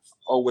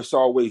 oh, it's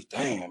always,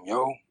 damn,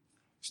 yo,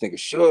 this nigga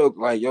Suge.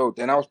 Like, yo,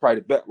 then I was probably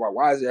the best.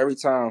 Why is it every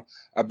time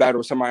I battle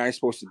with somebody I ain't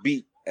supposed to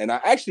beat? And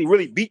I actually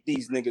really beat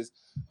these niggas,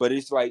 but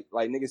it's like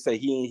niggas say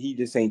he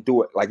just ain't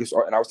do it. Like, it's,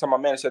 and I was telling my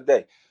manager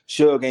today,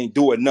 Suge ain't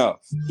do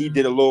enough. He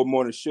did a little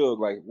more than Suge.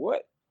 Like,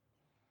 what?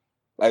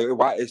 Like,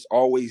 why? It's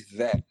always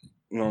that.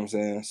 You know what I'm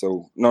saying? So,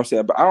 you know what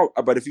I'm saying?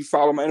 But if you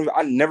follow my interview,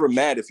 I'm never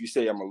mad if you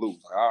say I'm gonna lose.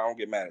 Like, I don't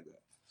get mad at that.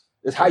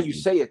 It's how you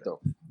say it, though.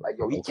 Like,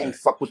 yo, he can't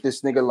fuck with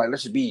this nigga. Like,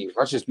 let's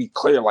just be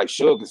clear. Like,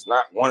 Suge is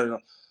not one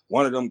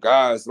of them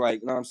guys. Like,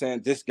 you know what I'm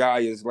saying? This guy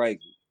is like,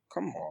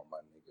 come on, my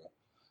nigga.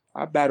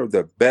 I battled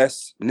the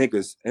best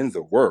niggas in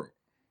the world.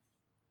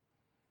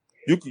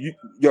 You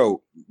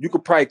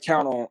could probably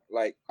count on,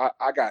 like,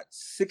 I got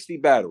 60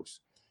 battles.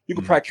 You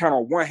could probably count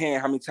on one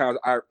hand how many times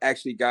I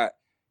actually got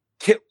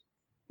killed,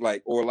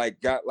 like, or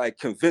like got like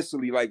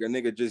convincingly, like, a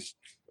nigga just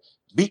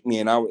beat me,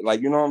 and I would,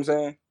 like, you know what I'm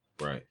saying?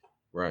 Right.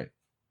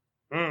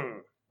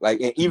 Like,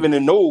 and even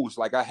in those,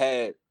 like, I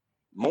had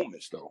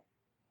moments though,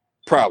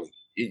 probably.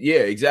 Yeah,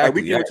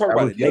 exactly. Like, we can talk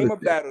about it. Name a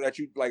battle that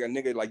you, like, a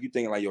nigga, like, you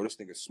thinking, like, yo, this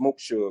nigga smoke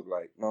Suge,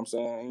 like, you know what I'm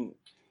saying?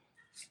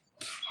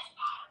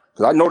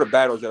 Because I know the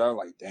battles that I'm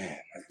like, damn. Like,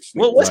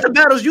 well, what's the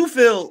battles you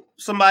feel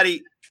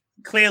somebody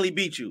clearly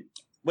beat you?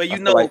 Where you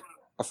know,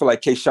 I feel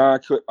like K-Shine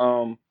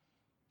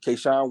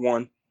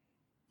won.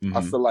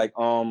 I feel like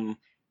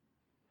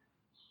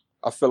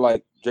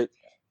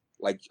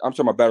like I'm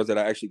talking about battles that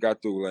I actually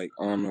got through, like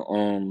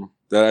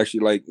that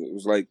actually like it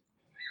was like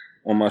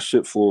on my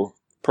shit for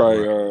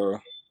probably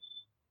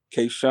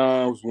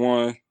K-Shine was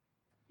one.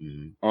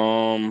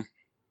 Mm-hmm.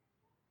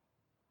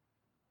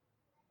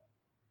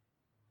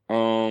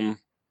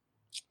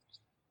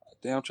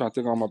 Damn, I'm trying to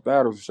think on my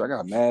battles. I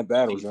got mad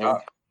battles, man.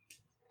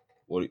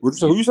 Who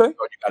you say? You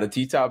got a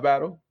T-Top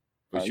battle?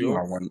 For sure. You know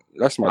I won.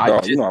 That's my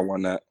dog. You know I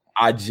won that.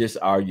 I just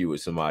argue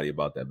with somebody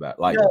about that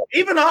battle. Like,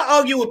 even I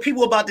argue with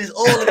people about this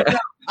all the time.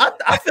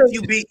 I feel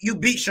you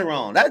beat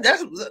Sharon.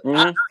 That's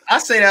I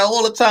say that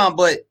all the time.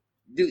 But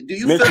do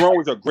you? Sharon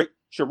was a great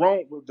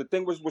Sharon. The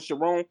thing was with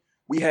Sharon,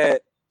 we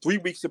had 3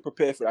 weeks to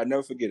prepare for it. I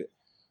never forget it.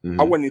 Mm-hmm.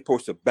 I wasn't even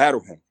supposed to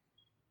battle him.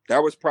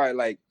 That was probably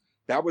like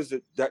that was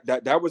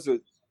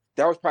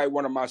probably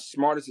one of my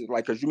smartest.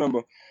 Like, cause you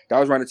remember that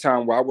was around the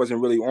time where I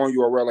wasn't really on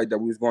URL like that.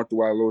 We was going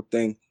through our little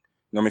thing.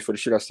 You know what I mean? For the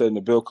shit I said in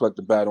the Bill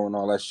Collector battle and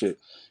all that shit.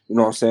 You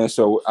know what I'm saying?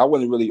 So I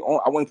wasn't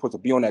supposed to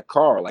be on that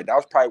card. Like that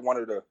was probably one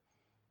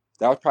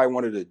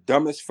of the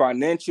dumbest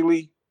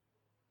financially,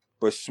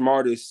 but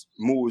smartest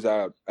moves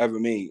I've ever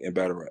made in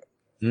battle rap.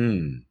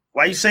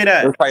 Why you say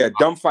that? It was probably a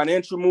dumb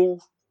financial move.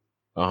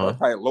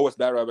 Probably the lowest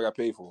battle I ever got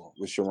paid for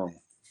was Sharon.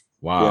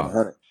 Wow.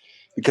 Yeah,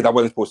 because I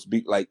wasn't supposed to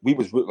be like we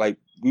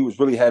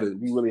really had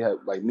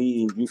like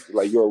me and you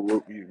like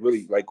you're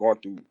really like going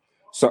through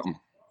something.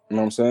 You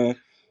know what I'm saying?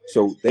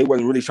 So they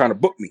wasn't really trying to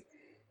book me.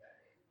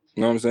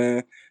 You know what I'm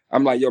saying?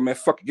 I'm like, yo, man,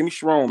 fuck it, give me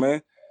Sharon,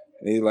 man.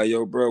 And he's like,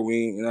 yo, bro, we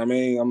ain't, you know what I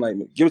mean? I'm like,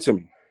 give it to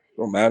me.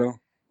 Don't matter.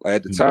 Like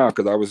at the time,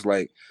 because I was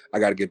like, I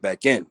gotta get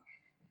back in. You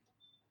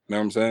know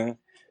what I'm saying?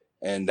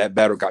 And that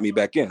battle got me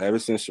back in. Ever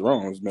since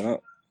Sharon has been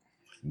up.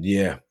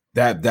 Yeah.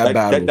 That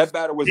battle. That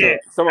battle was a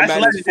Summer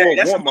Madness 4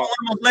 warm-up. One of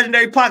the most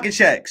legendary pocket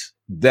checks.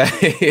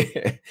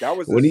 That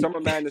was a Summer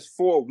Madness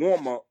 4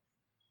 warm-up.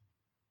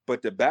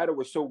 But the battle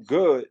was so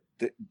good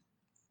that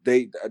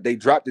they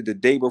dropped it the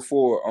day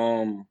before.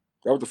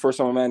 That was the first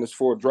Summer Madness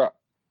 4 drop.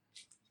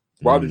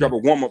 Why would they drop a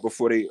warm-up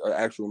before they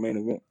actual main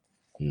event?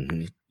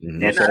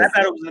 Yeah, that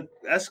battle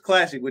that's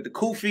classic with the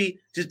Kofi.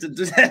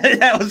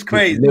 That was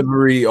crazy.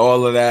 Delivery,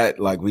 all of that.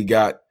 Like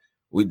that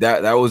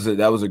was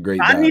a great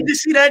battle. I need to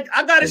see that.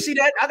 I gotta see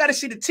that. I gotta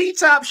see the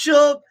T-Top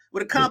Suge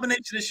with a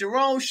combination of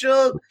Sharon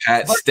Suge,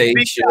 Pat Stay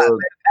Suge.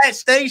 Pat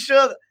Stay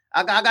Suge.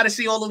 I gotta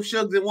see all those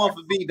Suges in one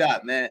for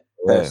B-Dot, man.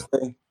 Pat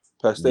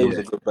Stay was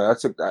a good battle. I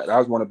took that. That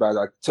was one of the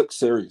battles I took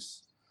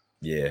serious.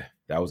 Yeah,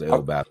 that was a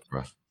hell battle,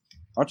 bro.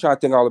 I'm trying to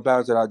think of all the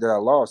battles that I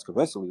lost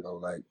convincingly though.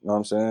 Like, you know what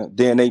I'm saying?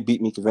 DNA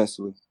beat me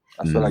convincingly.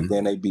 I feel like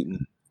DNA beat me.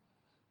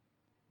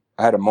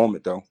 I had a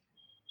moment though.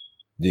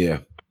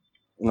 Yeah.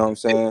 You know what I'm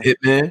saying?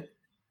 Hitman.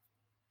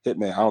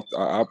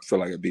 I feel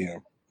like it beat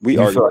him. We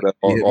argue about that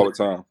all the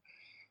time.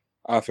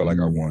 I feel like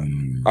I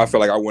won. I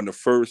feel like I won the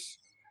first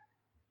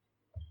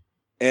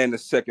and the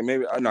second.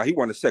 Maybe no, he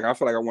won the second. I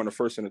feel like I won the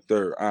first and the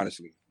third.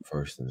 Honestly,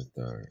 first and the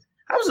third.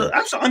 That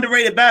was an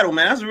underrated battle,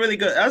 man.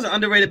 That was an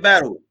underrated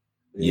battle.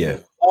 Yeah.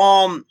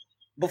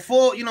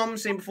 Before you know what I'm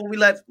saying, before we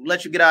let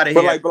you get out of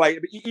here. But like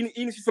even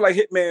if you feel like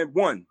Hitman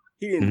won,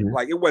 he didn't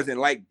like it wasn't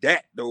like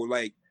that though.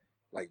 Like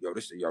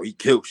yo, he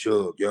killed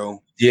Suge,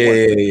 yo.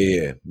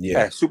 Yeah.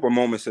 Had super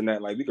moments in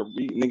that. Like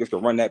niggas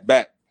could run that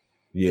back.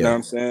 Yeah. You know what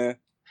I'm saying?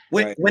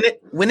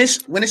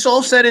 When it's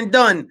all said and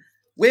done,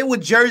 where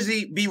would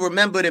Jersey be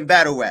remembered in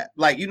battle rap?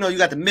 Like, you know, you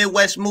got the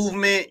Midwest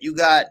movement, you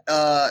got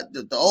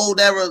the old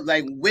era.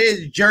 Like,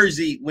 where's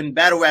Jersey when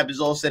battle rap is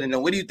all said and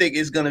done? What do you think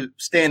is gonna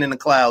stand in the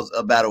clouds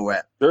of battle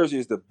rap? Jersey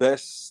is the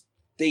best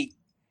state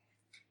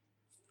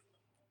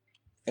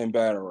in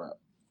battle rap.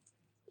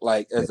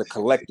 Like as a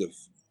collective.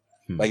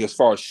 Like as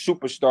far as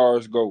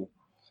superstars go,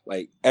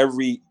 like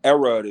every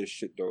era of this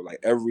shit though, like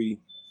every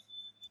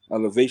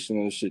elevation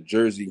of this shit,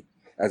 Jersey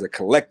as a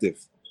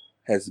collective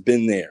has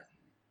been there.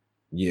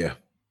 Yeah.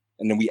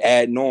 And then we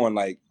add on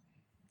like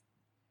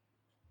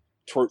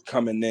Twerk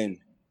coming in.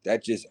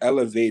 That just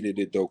elevated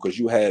it though, because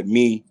you had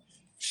me,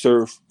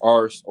 Surf,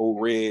 Ars,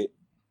 O-Red, you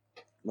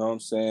know what I'm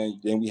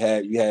saying? Then you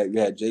had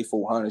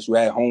J400, you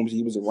had Holmes,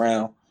 he was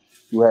around.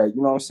 You had,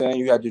 you know what I'm saying?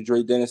 You had your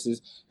Dre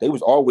Dennis's. They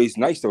was always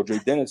nice though. Dre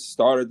Dennis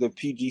started the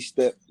PG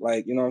step,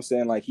 like, you know what I'm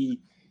saying? Like he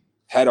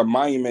had a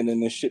monument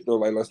in this shit though.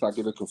 Like, let's not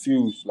get it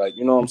confused. Like,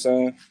 you know what I'm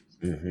saying?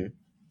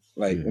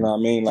 Like, you know what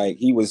I mean? Like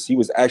he was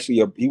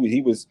actually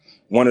he was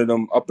one of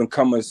them up and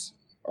comers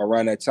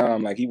around that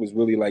time. Like he was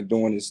really like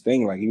doing his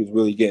thing. Like he was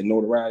really getting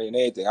notoriety and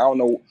everything. I don't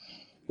know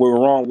what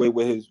went wrong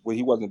with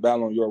he wasn't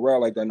battling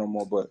URL like that no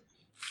more. But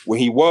when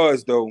he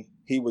was though,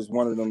 he was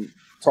one of them.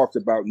 Talked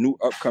about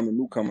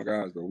newcomer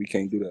guys though. We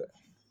can't do that.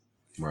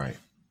 Right.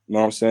 You know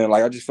what I'm saying?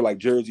 Like I just feel like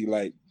Jersey,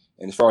 like,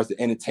 and as far as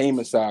the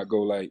entertainment side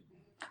go, like,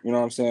 you know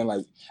what I'm saying?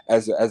 Like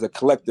as a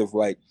collective,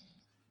 like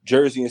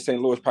Jersey and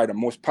St. Louis probably the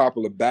most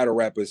popular battle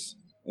rappers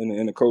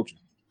in the culture.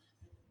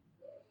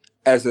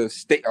 As a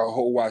state, a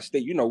whole wide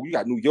state, you know, we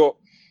got New York,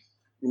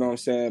 you know what I'm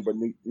saying? But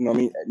you know what I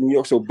mean? New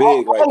York's so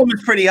big. Harlem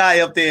is pretty high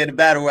up there in the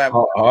battle rap.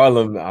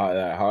 Harlem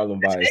by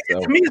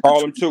itself.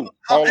 Harlem too.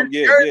 Harlem,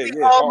 yeah.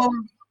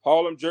 Harlem,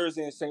 Harlem,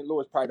 Jersey, and St.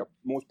 Louis probably the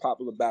most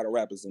popular battle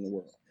rappers in the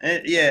world.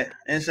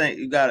 And St.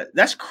 You got it.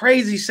 That's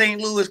crazy. St.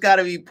 Louis got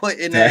to be put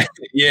in that.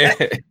 Yeah,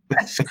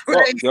 That's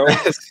crazy. Yo,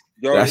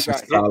 that's they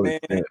got solid.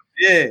 Hitman.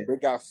 Yeah, They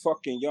got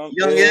fucking Young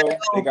Young Ill. Ill.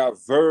 They got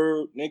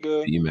Verb,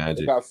 nigga. B They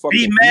Magic. got fucking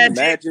B B Magic.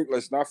 Magic.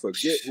 Let's not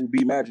forget who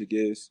B Magic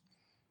is.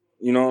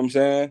 You know what I'm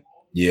saying?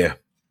 Yeah,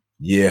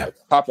 yeah. Like,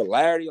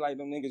 popularity, like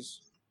them niggas,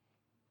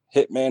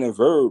 Hitman and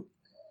Verb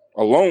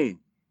alone.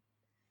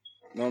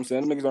 You know what I'm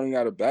saying? Them niggas don't even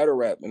got a battle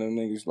rap, and them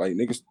niggas, like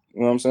niggas, you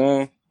know what I'm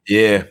saying?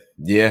 Yeah,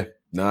 yeah.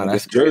 Nah, Like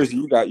that's Jersey.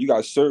 You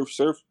got Surf.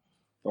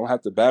 Don't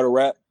have to battle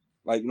rap.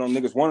 Like, you know,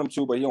 niggas want him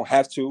to, but he don't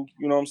have to.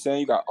 You know what I'm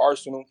saying? You got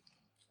Arsenal,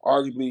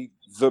 arguably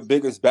the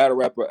biggest battle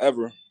rapper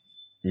ever.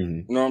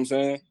 Mhm. You know what I'm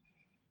saying?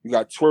 You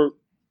got Twerk,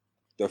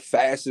 the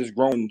fastest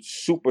growing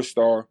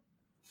superstar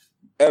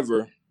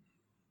ever.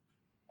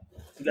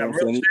 You You know got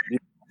what I'm saying?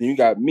 Then you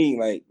got me,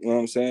 like, you know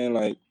what I'm saying?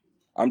 Like,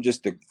 I'm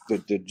just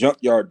the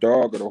junkyard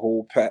dog of the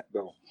whole pack,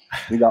 though.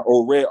 You got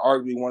Old Red,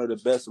 arguably one of the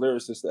best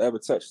lyricists to ever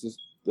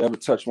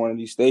touch one of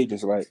these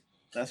stages. Like,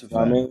 That's a you know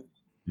what I fact.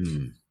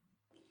 mean?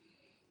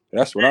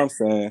 That's what I'm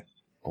saying.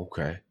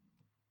 Okay.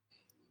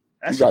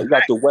 That's You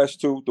got the West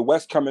too. The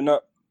West coming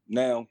up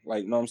now,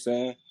 like, you know what I'm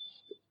saying?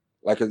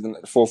 Like,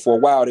 for a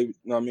while, they, you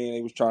know what I mean,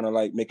 they was trying to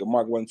like make a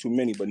mark, wasn't too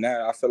many, but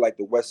now I feel like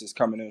the West is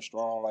coming in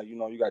strong. Like, you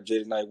know, you got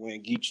Jada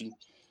Nightwing, Geechee,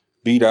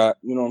 B-Dot,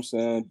 you know what I'm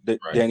saying? Right.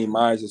 Danny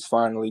Myers is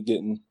finally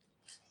getting,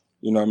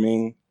 you know what I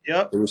mean?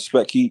 Yep. The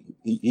respect he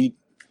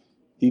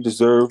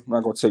deserved. I'm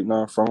not gonna take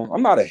nothing from him.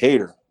 I'm not a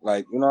hater,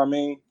 like, you know what I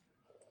mean?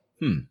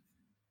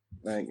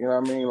 Like, you know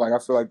what I mean? Like, I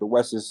feel like the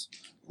West is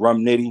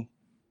Rum Nitty.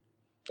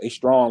 They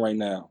strong right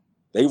now.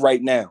 They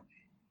right now.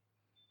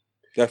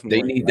 Definitely.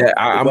 They right need now.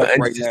 that. I'm West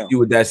interested to see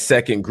what that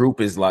second group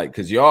is like,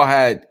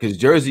 because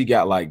Jersey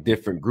got like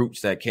different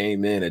groups that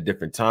came in at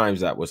different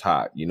times that was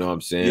hot. You know what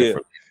I'm saying? Yeah.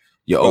 From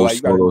your But, old like,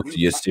 you gotta- solo you to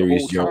your hot the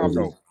serious whole time, Jones.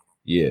 though.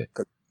 Yeah.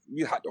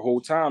 We hot the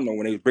whole time though.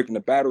 When they was breaking the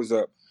battles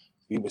up,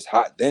 we was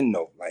hot then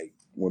though. Like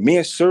when me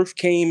and Surf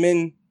came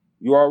in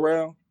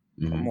URL,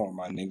 come on,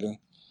 my nigga.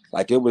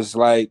 Like it was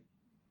like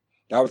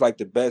that was like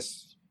the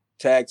best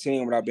tag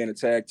team without being a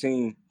tag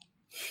team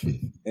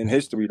in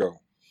history though.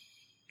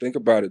 Think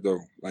about it though.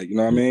 Like, you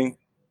know what I mean?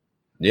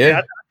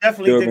 Yeah.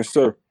 Definitely Doug think and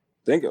Surf.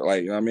 Think it,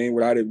 like, you know what I mean?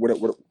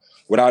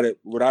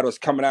 Without us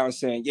coming out and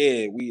saying,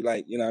 yeah, we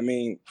like, you know what I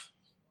mean?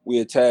 We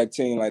a tag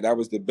team. Like that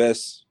was the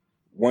best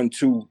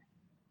 1-2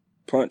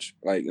 punch,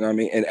 like, you know what I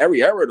mean? In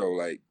every era though,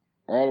 like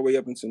all the way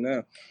up until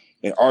now.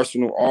 And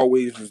Arsenal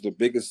always was the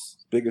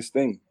biggest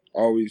thing.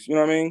 Always, you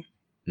know what I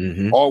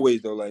mean?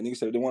 Always though, like niggas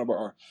said they want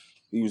about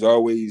he was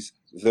always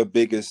the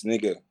biggest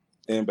nigga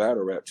in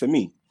battle rap to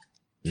me.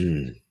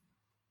 Then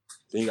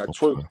you got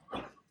Twerk.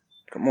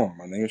 Come on,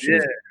 my nigga.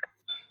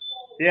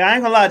 Yeah, I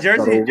ain't gonna lie,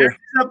 Jersey's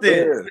up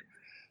there. Yeah.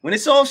 When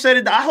it's all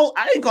said,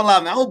 I ain't gonna lie,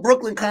 man. I hope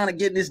Brooklyn kind of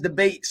getting this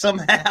debate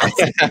somehow.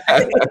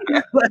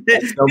 But,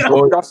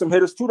 we got some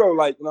hitters too, though.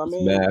 Like, you know what I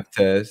mean? Math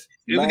test.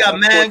 We got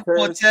Man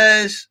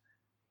Cortez.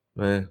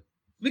 Man.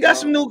 We got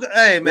some new.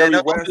 Hey, man,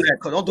 don't West, do that.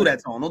 Don't do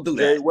that, Tone. Don't do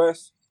that. Jerry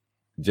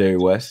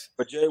West.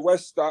 But Jerry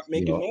West stopped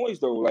making noise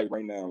though. Like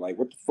right now, like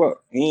what the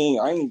fuck? He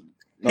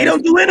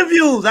don't do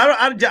interviews.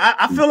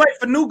 I feel like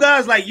for new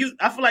guys like you,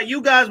 I feel like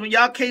you guys when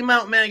y'all came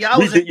out, man, y'all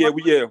we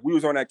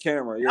was on that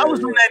camera. Yeah, I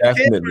was on that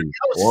definitely. camera.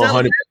 I was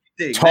 100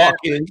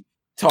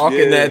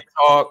 talking that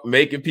talk,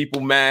 making people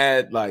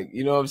mad. Like,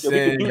 you know what I'm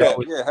saying? We could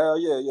do that. Hell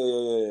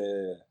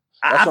yeah.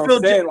 That's what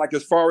I'm saying. Like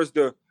as far as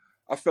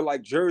I feel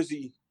like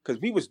Jersey, because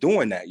we was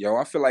doing that, yo.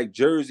 I feel like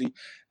Jersey,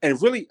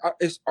 and really,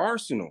 it's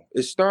Arsenal.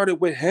 It started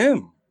with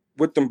him,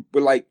 with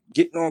like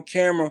getting on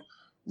camera,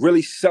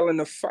 really selling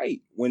the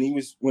fight when they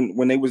was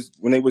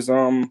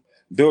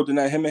building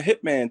that him and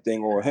Hitman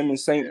thing or him in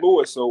St.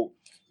 Louis. So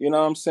you know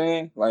what I'm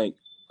saying? Like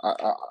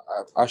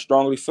I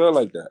strongly feel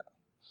like that.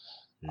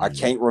 I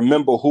can't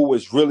remember who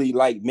was really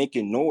like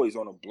making noise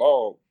on a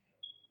blog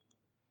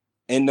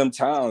in them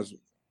times.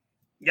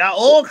 Y'all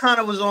all kind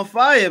of was on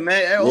fire,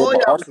 man.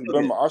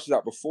 Arsenal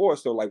out before,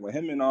 so like when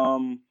him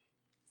and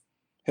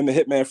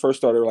Hitman first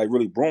started like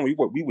really brewing,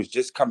 we was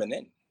just coming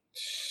in.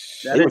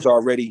 They was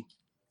already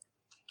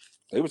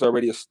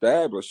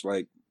established,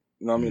 like,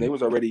 you know what I mean? They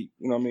was already,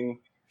 you know what I mean,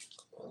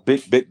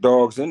 big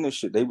dogs in this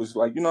shit. They was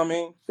like, you know what I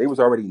mean? They was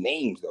already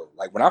names though.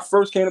 Like when I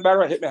first came to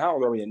battle, Hitman Howard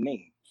was already a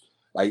name.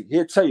 Like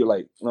he'll tell you,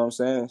 like, you know what I'm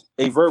saying?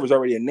 A-Verb was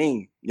already a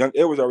name. Young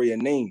Ill was already a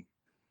name.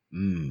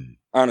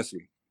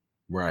 Honestly.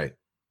 Right.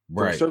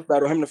 So Surf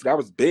battle him, that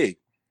was big.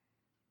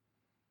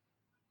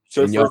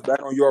 Surf first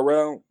battle on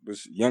URL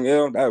was Young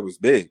Ill, that was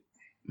big.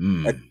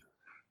 Like,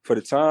 for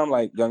the time,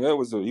 like Young Ill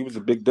was a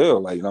big deal.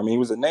 Like, you know what I mean, he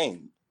was a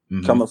name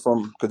coming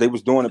from, because they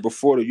was doing it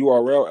before the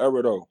URL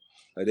era though.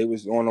 Like they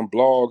was on them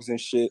blogs and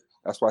shit.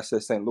 That's why I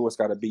said St. Louis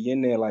got to be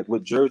in there, like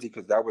with Jersey,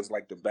 because that was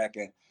like the back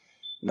end.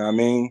 You know what I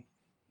mean?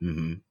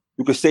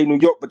 You could say New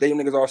York, but they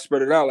niggas all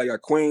spread it out. Like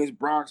got Queens,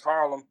 Bronx,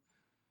 Harlem.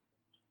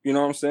 You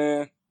know what I'm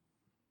saying?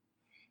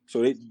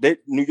 So they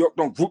New York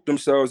don't group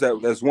themselves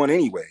as one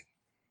anyway.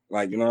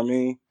 Like, you know what I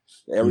mean?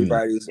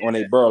 Everybody's on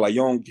their borough. Like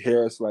you don't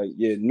hear us like,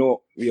 yeah,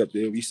 no, we up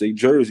there. We say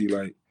Jersey,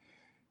 like,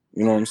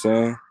 you know what I'm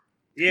saying?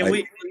 Yeah,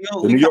 like,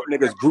 the New York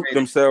niggas group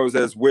themselves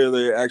as where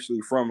they're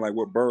actually from, like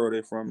what borough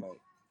they're from.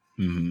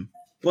 Like.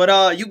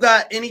 But you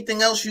got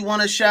anything else you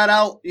want to shout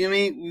out? You know what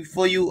I mean,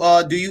 before you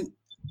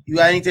you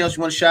got anything else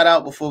you want to shout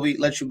out before we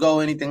let you go?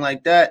 Anything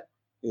like that?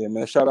 Yeah,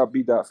 man. Shout out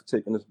B-Dot for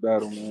taking this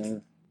battle,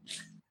 man.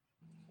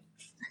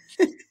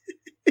 This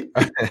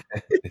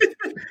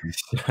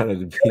is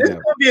gonna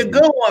be a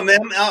good one, man.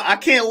 I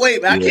can't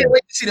wait, man. I can't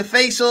wait to see the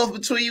face off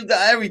between you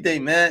got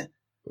everything, man.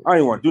 I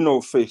didn't want to do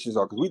no faces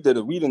off because we did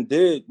it. We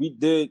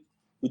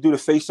do the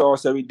face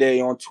offs every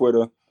day on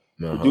Twitter.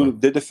 We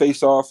did the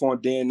face off on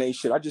DNA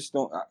shit. I just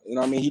don't, you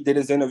know what I mean? He did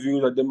his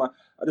interviews.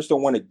 I just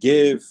don't want to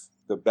give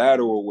the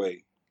battle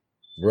away.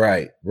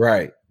 Right.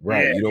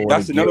 Yeah. You don't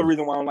That's another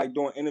reason why I don't like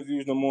doing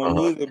interviews no more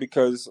neither,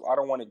 because I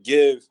don't want to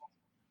give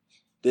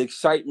the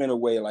excitement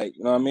away. Like,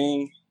 you know what I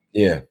mean?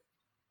 Yeah.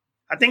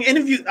 I think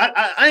interview.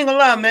 I ain't gonna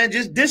lie, man.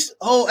 Just this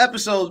whole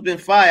episode's been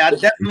fire. I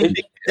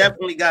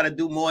definitely got to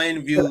do more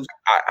interviews.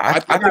 I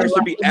think it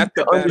should be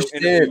after battle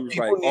interviews.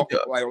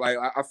 Like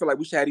I feel like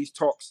we should have these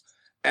talks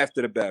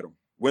after the battle,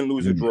 win,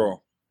 lose, or draw.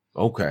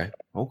 Okay.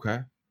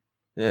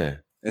 Yeah.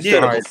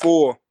 Instead of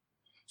before,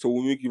 so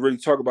when we can really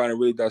talk about it and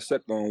really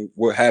dissect on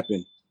what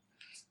happened.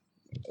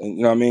 And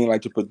you know what I mean?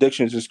 Like the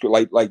predictions is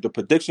like the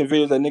prediction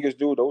videos that niggas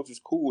do, those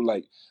is cool.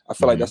 Like I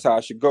feel like that's how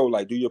I should go.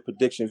 Like do your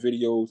prediction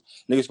videos.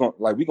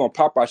 Niggas we gonna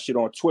pop our shit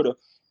on Twitter.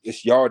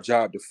 It's your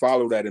job to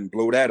follow that and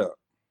blow that up.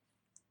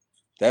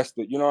 That's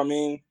you know what I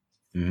mean?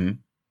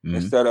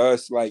 Instead of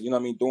us like, you know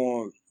what I mean,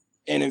 doing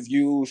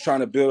interviews, trying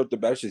to build up the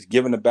battle, just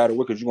giving the battle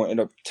because you're gonna end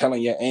up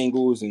telling your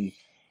angles and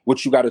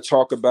what you got to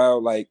talk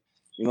about. Like,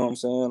 you know what I'm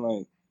saying?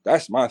 Like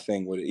that's my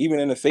thing with it. Even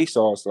in the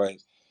face-offs, like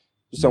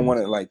just don't want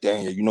to like,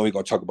 dang, you know, we're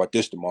gonna talk about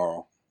this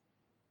tomorrow.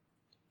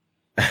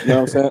 You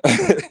know what I'm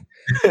saying?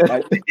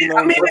 Like, you know,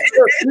 I mean,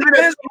 it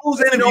depends on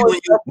who's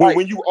interviewing you.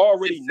 When you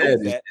already know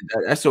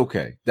that's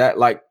okay. That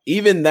like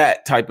even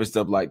that type of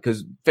stuff, like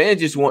because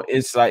fans just want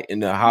insight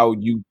into how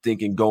you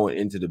thinking going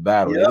into the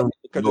battle. They don't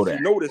because if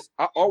you notice,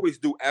 I always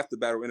do after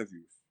battle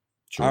interviews.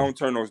 True. I don't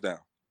turn those down.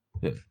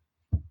 Yeah.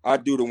 I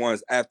do the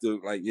ones after,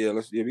 like,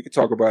 we can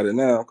talk about it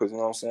now because you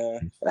know what I'm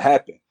saying? It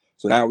happened.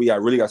 So now we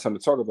really got something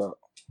to talk about.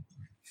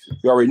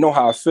 You already know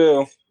how I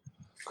feel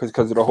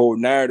because of the whole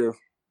narrative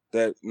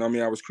that, you know what I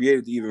mean, I was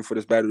created even for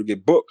this battle to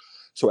get booked.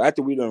 So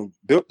after we done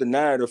built the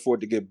narrative for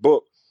it to get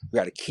booked, we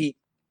got to keep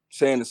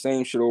saying the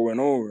same shit over and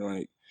over. Like,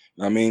 you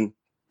know what I mean,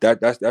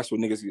 that's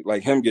what niggas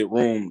like him get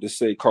room to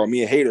say, call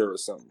me a hater or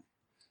something.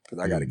 Because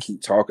I got to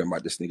keep talking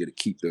about this nigga to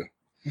keep the.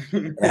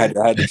 I had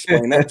to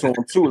explain that to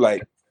him too.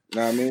 Like, you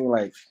know what I mean?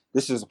 Like,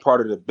 this is a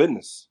part of the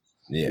business.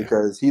 Yeah.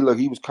 Because he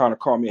was kind of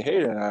calling me a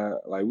hater.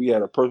 And we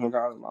had a personal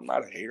conversation. I'm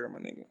not a hater, my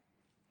nigga.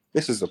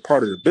 This is a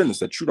part of the business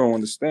that you don't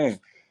understand.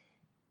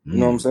 You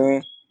know what I'm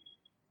saying?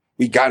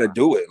 We got to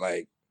do it.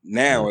 Like,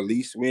 now at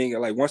least we ain't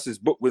like once it's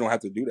booked, we don't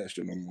have to do that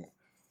shit no more.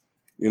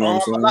 You know what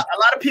I'm saying? A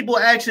lot of people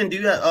asking, do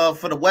you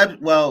for the web?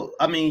 Well,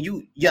 I mean,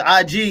 your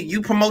IG,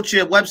 you promote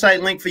your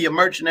website link for your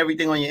merch and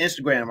everything on your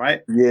Instagram,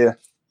 right? Yeah.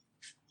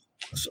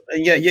 So,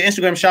 yeah, your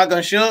Instagram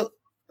Shotgun Suge,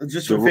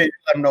 just for let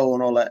them know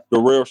and all that. The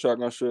real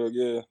Shotgun Suge,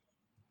 yeah.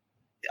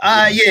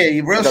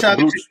 Yeah, real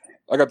Shotgun.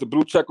 I got the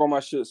blue check on my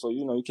shit, so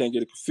you know you can't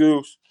get it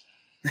confused.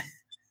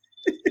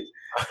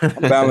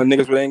 I'm battling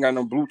niggas but ain't got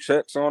no blue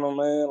checks on them,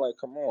 man. Like,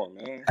 come on,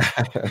 man.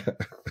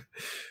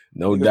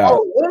 No doubt.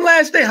 Oh, one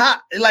last thing,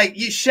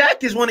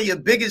 Shaq is one of your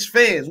biggest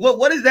fans.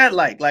 What is that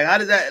like? Like, how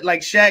does that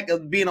like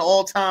Shaq being an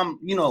all-time,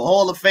 you know,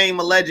 Hall of Fame,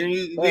 a legend?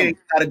 You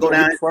got to go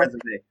down.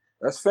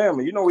 That's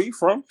family. You know where he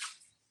from?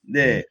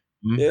 Yeah,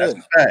 yeah. That's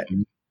a fact.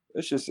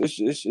 It's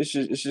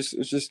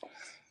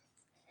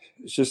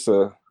just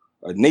a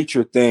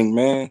nature thing,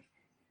 man.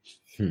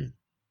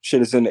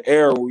 Shit is in the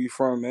air where you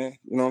from, man.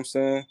 You know what I'm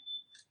saying?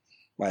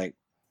 Like,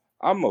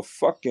 I'm a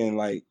fucking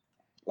like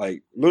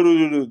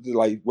literally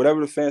like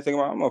whatever the fans think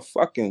about. I'm a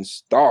fucking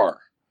star.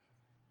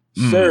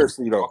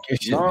 Seriously though,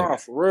 nah,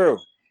 for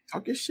real.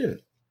 Talk your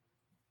shit.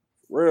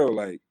 Real,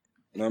 like,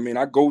 you know what I mean?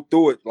 I go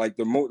through it like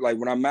like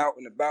when I'm out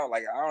and about.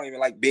 Like, I don't even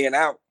like being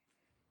out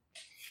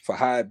for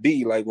how it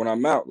be. Like when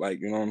I'm out, like,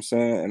 you know what I'm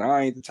saying? And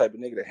I ain't the type of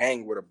nigga to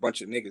hang with a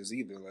bunch of niggas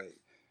either. Like,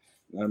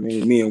 you know what I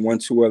mean? Me and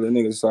 1-2 other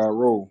niggas I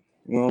roll.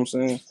 You know what I'm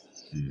saying?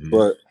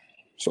 But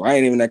so I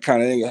ain't even that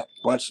kind of nigga.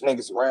 Bunch of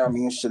niggas around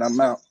me and shit. I'm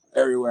out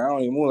everywhere. I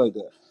don't even move like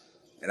that.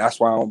 And that's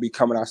why I don't be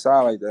coming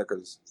outside like that,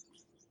 because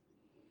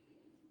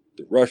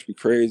the rush be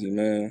crazy,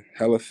 man.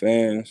 Hella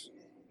fans,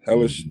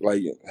 hella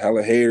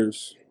hella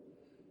haters.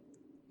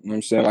 You know what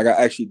I'm saying? Like, I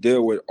actually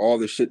deal with all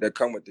the shit that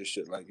come with this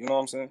shit. Like, you know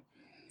what I'm saying?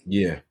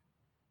 Yeah.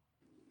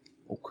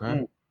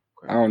 Okay.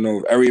 I don't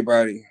know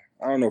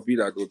if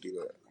B-Dot go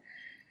through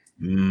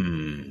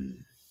that.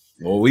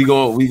 Well, we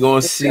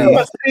gonna see.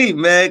 See,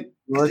 man.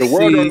 The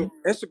world on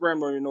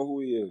Instagram don't even know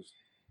who he is.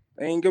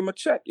 They ain't give him a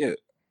check yet.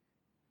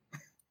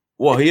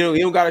 Well, he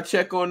don't got a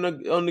check on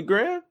the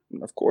gram?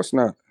 Of course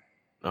not.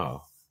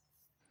 Oh,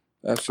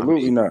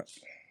 absolutely not.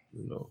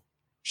 You know,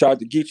 Shout out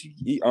to Geechee.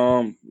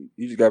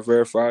 He just got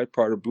verified,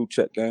 part of the Blue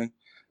Check gang.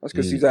 That's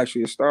because he's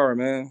actually a star,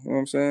 man. You know what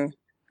I'm saying?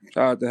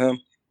 Shout out to him.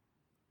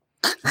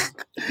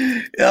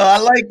 Yo, I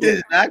like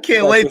this. I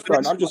can't wait for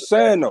this. I'm just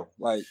saying though,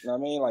 like, I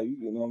mean, like,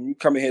 you know, when you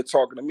come in here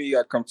talking to me,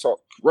 I come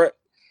talk correct.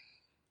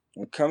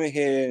 And come in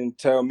here and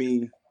tell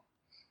me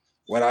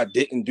what I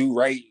didn't do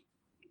right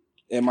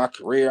in my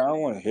career. I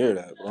don't want to hear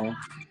that, bro.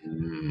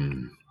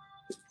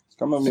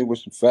 Come at me with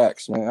some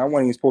facts, man. I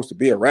wasn't even supposed to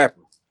be a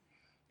rapper.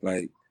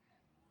 Like,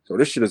 so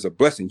this shit is a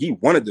blessing. He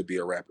wanted to be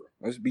a rapper.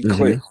 Let's be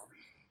clear.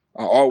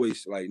 I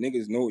always, like,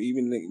 niggas know,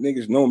 even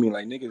niggas know me.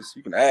 Like, niggas,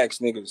 you can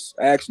ask niggas,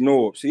 ask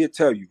Norbs. He'll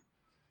tell you.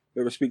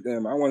 You ever speak to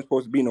him, I wasn't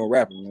supposed to be no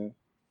rapper, man.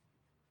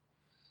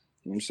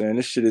 You know what I'm saying?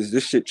 This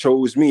shit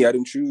chose me. I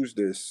didn't choose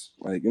this.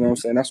 Like, you know what I'm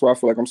saying? That's why I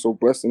feel like I'm so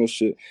blessed in this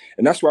shit.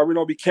 And that's why we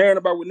don't be caring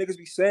about what niggas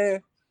be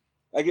saying.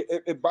 Like,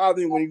 it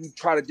bothers me when you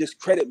try to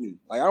discredit me.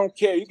 Like, I don't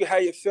care. You can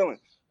have your feeling.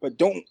 But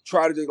don't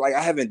try to, like,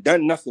 I haven't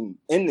done nothing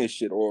in this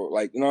shit. Or,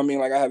 like, you know what I mean?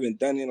 Like, I haven't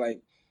done it. Like,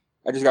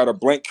 I just got a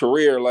blank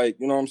career. Like,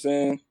 you know what I'm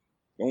saying?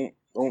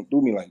 Don't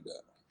do me like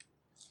that.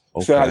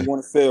 Okay. Feel how you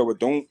want to feel, but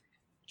don't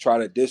try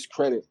to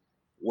discredit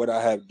what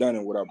I have done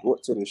and what I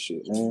brought to this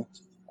shit, man.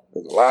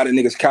 There's a lot of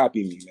niggas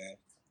copy me, man.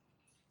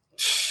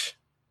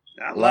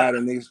 A lot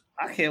of niggas.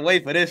 I can't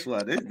wait for this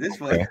one. This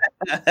one.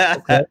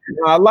 Okay.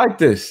 No, I like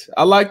this.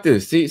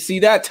 See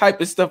that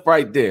type of stuff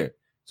right there.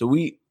 So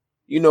we,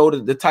 you know,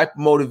 the type of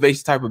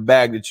motivation, type of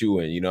bag that you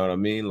in. You know what I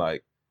mean?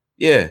 Like,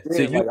 yeah.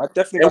 So like, I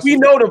definitely. And we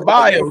know the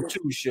bio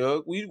too,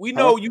 Shug. We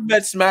know you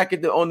met Smack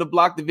on the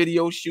block, the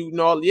video shoot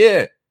and all.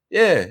 Yeah.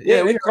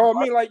 They called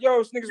me like, yo,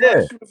 this niggas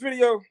want to shoot the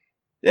video.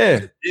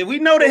 Yeah, we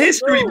know the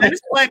history, man. It's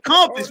like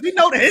Compass. We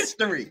know the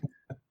history.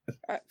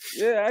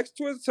 Ask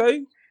Twiz tell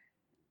you.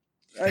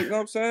 Like, you know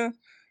what I'm saying?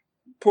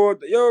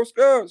 Yo,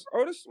 Scubs.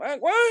 Oh, this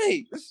Smack.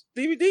 Wait, this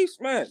DVD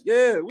Smack.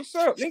 Yeah, what's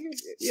up, nigga?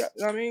 Yeah, you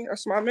know what I mean?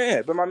 That's my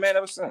man. Been my man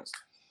ever since.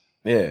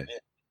 Yeah.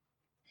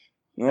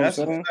 You know what I'm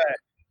saying?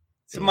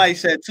 Somebody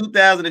said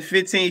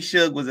 2015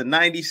 Suge was a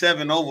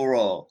 97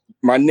 overall.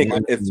 My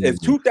nigga,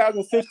 if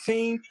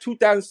 2015,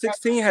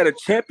 2016 had a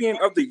champion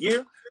of the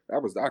year, I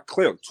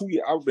clear 2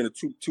 year. I would have been a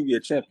two-year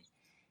champion.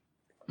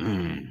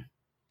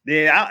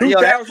 Yeah,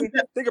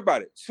 think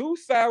about it.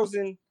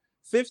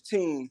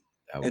 2015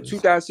 and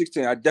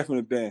 2016, I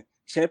definitely been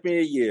champion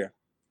of the year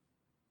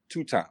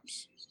 2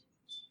 times,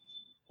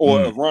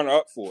 or a runner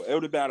up for it. It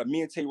would have been out of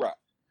me and Tay Rock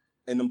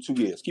in them 2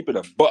 years. Keep it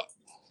a buck.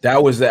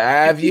 That was the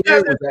Av year.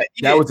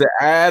 That was the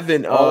Av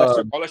and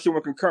all that shit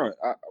went concurrent.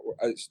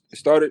 I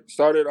started.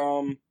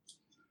 2000.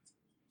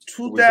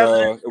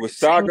 It was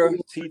Saga,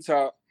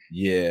 T-Top.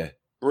 Yeah.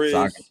 Briz,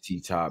 Saga,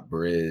 T-Top,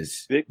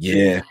 Briz. Big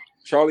T,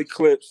 Charlie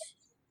Clips,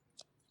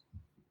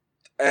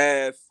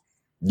 Av.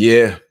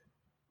 Yeah.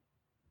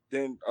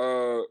 Then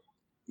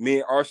me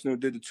and Arsenal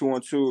did the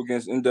 2-on-2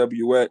 against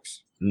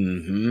NWX.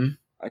 Mm-hmm.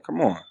 Like,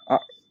 come on. I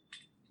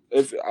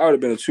would have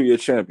been a 2-year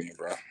champion,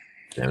 bro.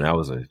 Damn, that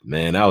was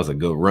a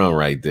good run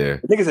right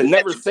there. The niggas would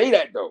never say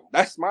that though.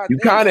 That's my you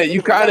kind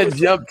of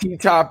jumped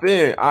T-Top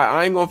in.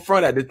 I ain't gonna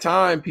front at the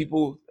time.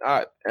 People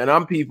and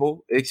I'm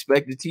people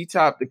expected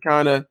T-Top to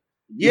kind of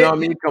you know what I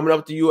mean, coming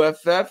up to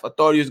UFF. I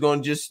thought he was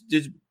gonna just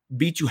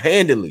beat you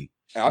handily.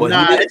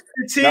 It's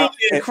the team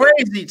getting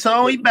crazy,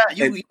 Tony.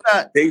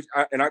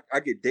 I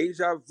get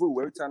deja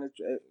vu every time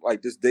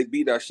like this. They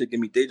beat that shit.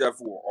 Give me deja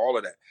vu. All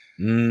of that.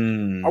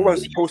 I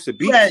wasn't supposed to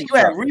beat you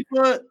had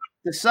Reaper,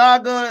 the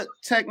Saga,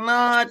 Tech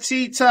Nine,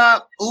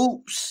 T-Top,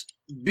 Oops,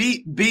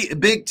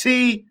 Big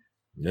T.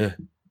 Yeah,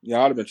 I'd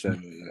have been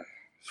champion. Yeah.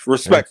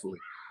 Respectfully.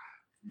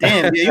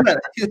 Damn, you had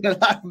a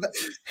lot of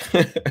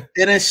that.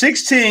 And then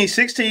 16,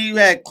 you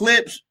had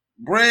Clips,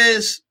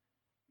 Briz.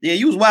 Yeah,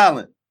 you was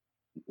wilding.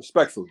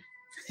 Respectfully.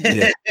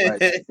 Yeah.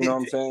 Like, you know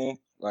what I'm saying?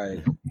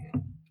 Like,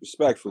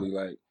 respectfully,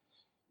 like,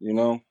 you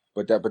know,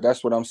 but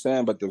that's what I'm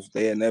saying. But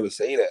they never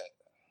say that.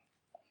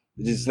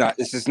 It's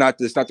not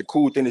the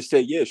cool thing to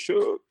say, yeah,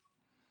 sure.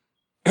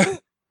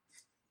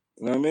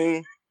 You know what I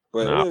mean?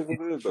 But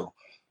it is though.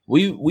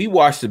 We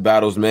watch the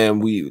battles, man.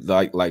 We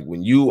like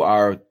when you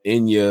are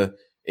in your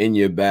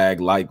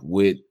bag, like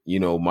with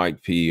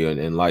Mike P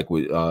and like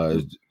with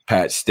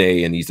Pat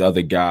Stay and these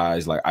other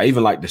guys. Like I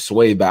even like the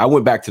Swave battle. I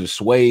went back to the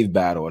Swave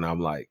battle and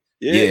I'm like,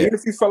 yeah. Even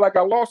if you felt like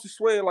I lost the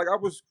Swave, like I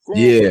was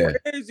going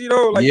crazy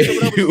though. Like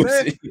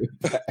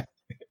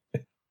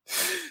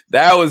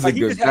that was a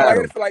good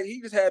battle. I feel like he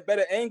just had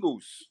better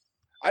angles.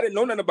 I didn't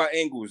know nothing about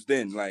angles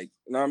then. Like,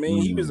 you know what I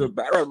mean? He was a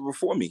battle rapper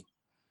before me.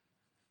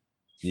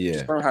 Yeah.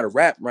 Just learned how to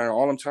rap, man,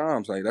 all them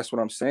times. Like, that's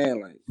what I'm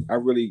saying. Like, I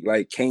really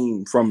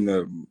came from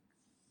the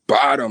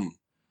bottom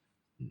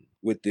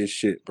with this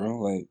shit, bro.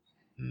 Like,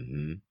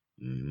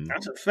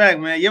 that's a fact,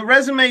 man. Your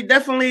resume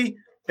definitely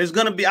is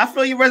gonna be. I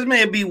feel your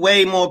resume will be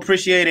way more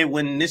appreciated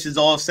when this is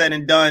all said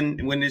and done.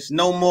 When there's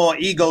no more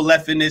ego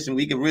left in this, and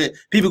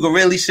people can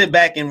really sit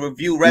back and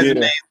review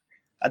resumes. Yeah.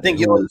 I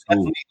think yours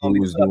definitely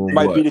gonna be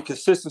might be the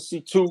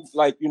consistency too.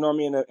 Like, you know what I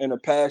mean, in the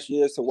past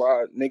years, to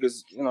why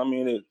niggas, you know what I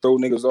mean, they throw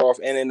niggas off.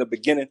 And in the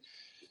beginning,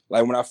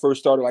 like when I first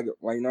started, like you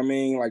know what I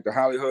mean, like the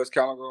Holly Hoods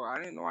Calico, I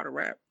didn't know how to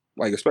rap.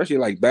 like especially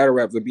like battle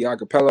rap to be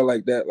acapella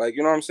like that. Like,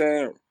 you know what I'm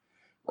saying?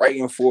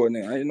 Writing for it.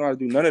 I didn't know how to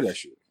do none of that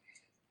shit.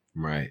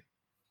 Right.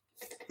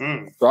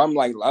 So I'm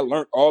like, I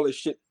learned all this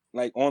shit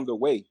like on the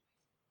way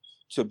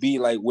to be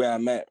like where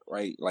I'm at,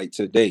 right? Like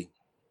today.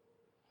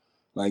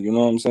 Like, you know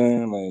what I'm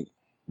saying? Like,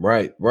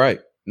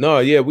 right. No,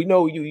 yeah, we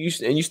know you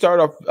and you start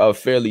off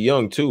fairly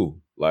young too.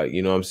 Like,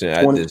 you know what I'm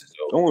saying? 20, At this,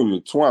 so.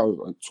 only 20, I was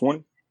like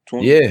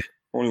 20, Yeah,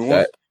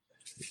 21.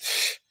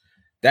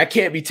 That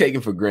can't be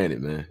taken for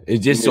granted, man. It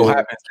just so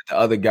happens that the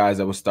other guys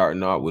that were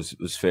starting out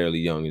was fairly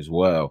young as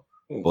well.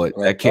 But like,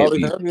 that can't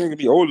be. Nigga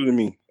be older than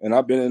me, and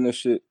I've been in this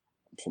shit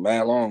for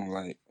mad long.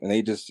 Like, and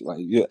they just like,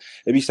 yeah,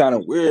 it be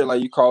sounding weird.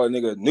 Like you call a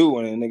nigga new,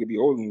 and a nigga be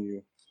older than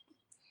you.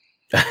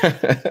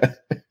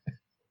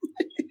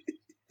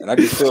 And I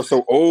just feel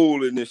so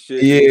old in this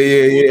shit.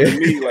 Yeah. To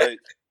me, like,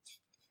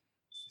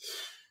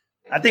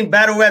 I think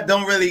battle rap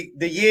the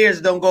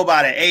years don't go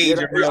by the age.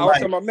 I was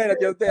telling my man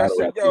the other day, I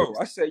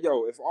said,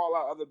 yo, if all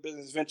our other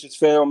business ventures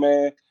fail,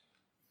 man,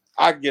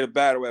 I can get a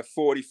battle at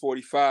 40,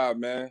 45,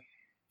 man.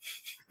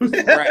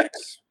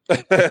 Racks.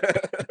 And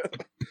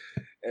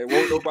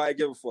won't nobody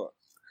give a fuck.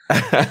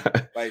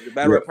 Like the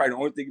battle rap probably the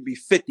only thing to be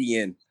 50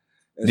 in.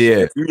 And so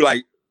if you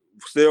like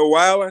still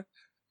wilding,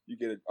 you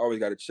always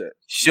got to check.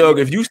 Suge,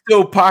 if you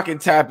still pocket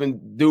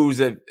tapping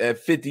dudes at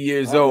 50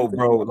 years old,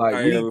 bro, like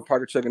I ain't never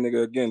pocket check a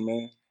nigga again,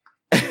 man.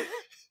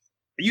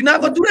 You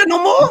not gonna do that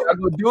no more? You not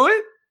gonna do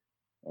it?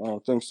 I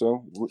don't think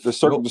so. The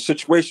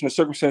situation, the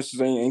circumstances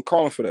ain't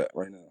calling for that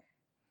right now.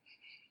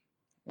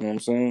 You know what I'm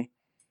saying?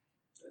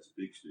 That's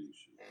big shit.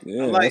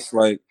 Yeah, that's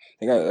like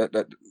they got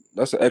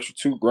that's an extra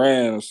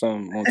 $2,000 or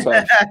something on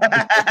top.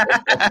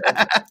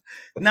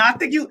 No,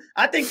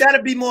 I think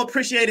that'd be more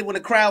appreciated when the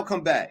crowd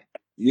come back.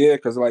 Yeah,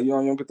 because like you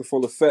don't get the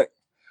full effect.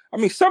 I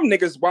mean, some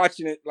niggas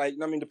watching it, like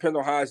I mean, depends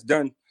on how it's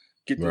done.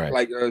 Get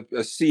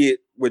to, see it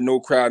with no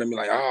crowd and be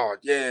like, oh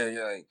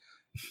yeah.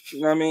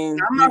 You know what I mean?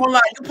 I'm not gonna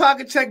lie, you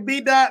pocket check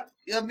B-Dot.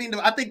 I mean,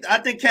 I think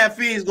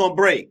Caffeine is gonna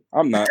break.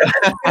 I'm not.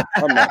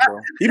 Bro.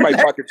 He might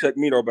pocket check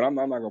me though, but I'm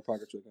not gonna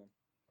pocket check him.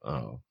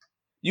 Oh.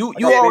 You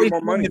always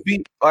want to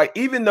be like,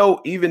 even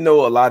though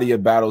a lot of your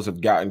battles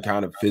have gotten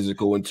kind of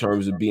physical in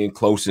terms of being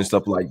close and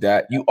stuff like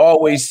that, you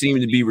always seem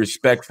to be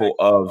respectful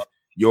of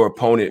your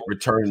opponent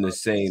returning the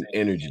same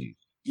energy.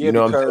 Yeah, you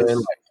know what I'm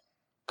saying?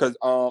 Because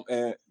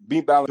and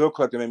being battling Bill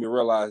Collector made me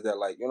realize that,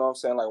 like, you know what I'm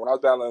saying? Like when I was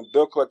battling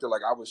Bill Collector,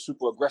 like I was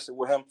super aggressive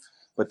with him,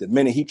 but the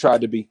minute he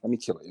tried to be, let me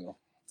kill it, you know.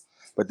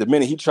 But the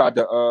minute he tried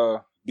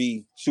to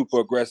be super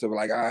aggressive,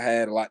 like I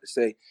had a lot to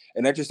say,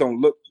 and that just don't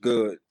look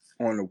good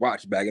on the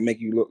watch bag. It make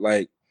you look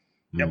like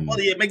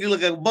bully. It make you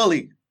look like a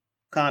bully,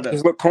 kind of.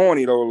 Just look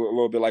corny though, a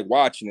little bit, like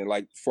watching it,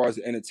 like as far as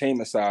the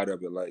entertainment side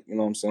of it, like you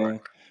know what I'm saying.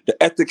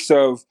 The ethics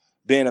of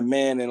being a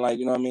man and like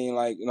you know what I mean,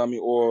 like you know what I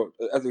mean, or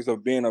the ethics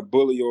of being a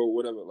bully or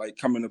whatever, like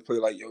coming to play,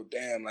 like yo,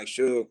 damn, like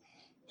sure,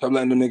 stop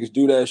letting them niggas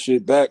do that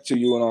shit back to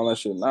you and all that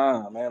shit.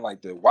 Nah, man,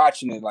 like the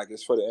watching it, like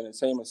it's for the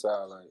entertainment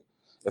side. Like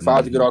if I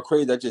was to get all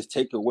crazy, I just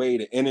take away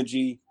the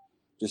energy,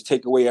 just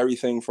take away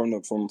everything from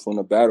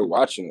the battle.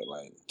 Watching it,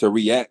 like to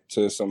react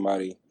to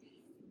somebody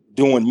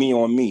doing me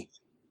on me.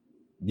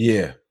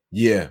 Yeah.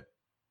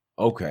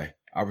 Okay,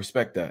 I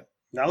respect that.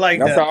 I like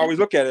That's that. how I always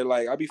look at it.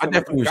 Like I be feeling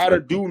like you gotta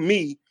do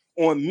me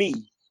on me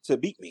to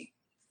beat me.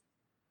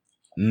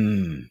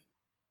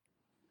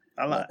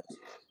 I like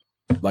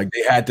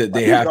they had to.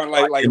 They have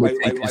like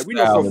we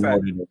know so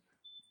fast.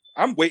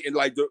 I'm waiting.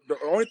 Like the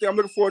only thing I'm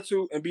looking forward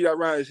to and beat that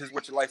round is just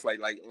what your life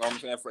like. Like you know what I'm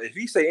saying, if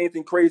he say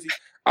anything crazy,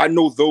 I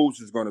know those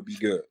is gonna be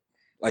good.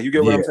 Like you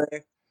get what I'm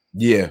saying?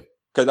 Yeah.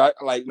 Because I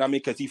like, you know what I mean,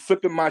 because he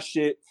flipping my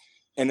shit,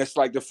 and it's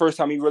like the first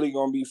time he really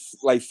gonna be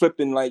like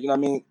flipping, like you know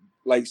what I mean,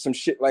 like some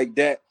shit like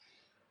that.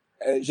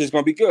 It's just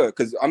gonna be good.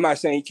 Because I'm not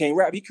saying he can't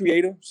rap, he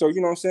creative. So you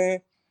know what I'm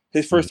saying.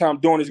 His first time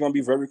doing it is gonna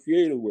be very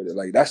creative with it.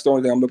 Like that's the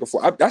only thing I'm looking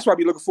for. That's why I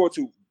be looking forward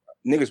to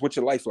niggas with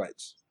your life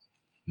likes.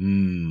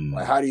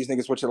 Like how these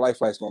niggas with your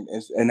life likes going,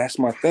 and that's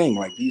my thing.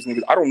 Like these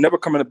niggas, I don't never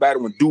come in a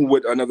battle and do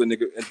what another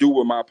nigga and do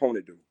what my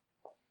opponent do.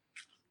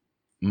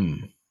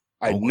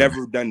 I've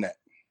never done that.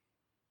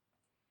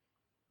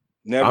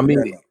 Never. I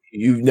mean,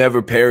 you've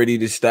never parodied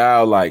the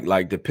style,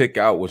 like to pick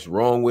out what's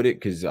wrong with it.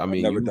 Because I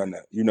mean, I've never done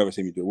that. You never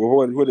seen me do it.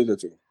 Well, what did it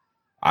to?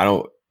 I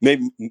don't.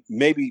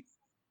 Maybe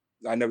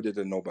I never did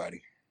it to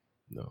nobody.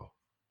 No,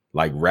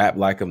 like rap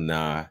like them.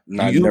 Nah,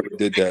 you never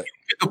did that.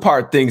 Pick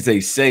apart things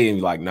they say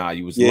and like, nah,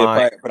 you was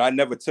lying. But I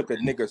never took a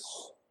nigga's.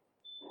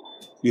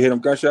 You hear them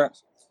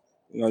gunshots?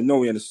 You know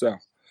we in the South.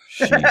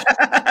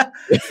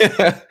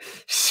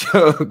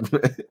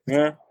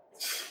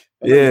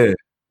 Yeah.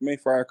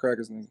 Made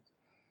firecrackers,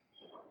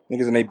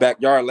 niggas in their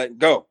backyard letting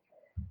go.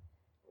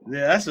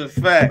 Yeah, that's a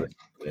fact.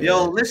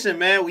 Yo, listen,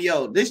 man.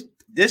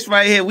 This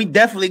right here, we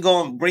definitely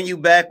gonna bring you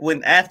back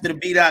when after the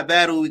B-Dot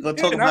battle, we gonna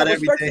talk about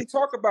everything.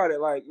 Talk about it,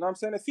 like you know what I'm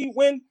saying. If he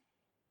win,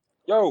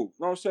 yo, you know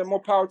what I'm saying,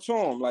 more power to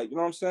him. Like, you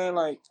know what I'm saying?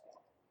 Like,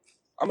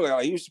 I'm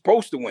like he was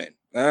supposed to win.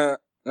 You know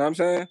what I'm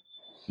saying?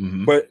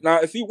 But now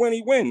if he win,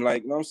 he win.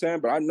 Like, you know what I'm saying?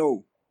 But I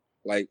know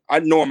I'm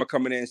gonna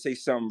come in there and say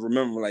something.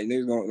 Remember, like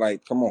niggas gonna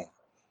like, come on.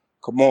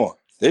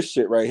 This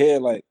shit right here,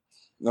 like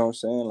You know what I'm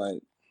saying? Like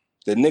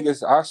the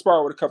niggas, I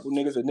sparred with a couple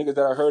niggas, the niggas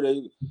that I heard,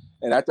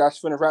 and after I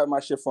finished rapping my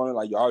shit for them,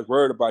 like, yo, I was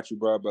worried about you,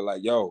 bro. But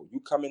like, yo, you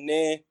coming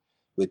in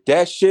with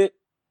that shit,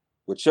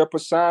 with your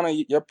persona,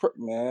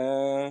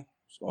 man,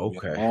 it's gonna be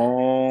a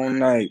long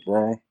night,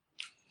 bro.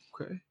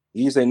 Okay.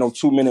 These ain't no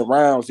 2-minute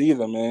rounds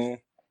either, man.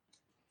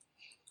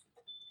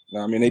 You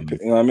know what I mean? You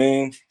know what I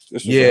mean?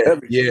 This Yeah.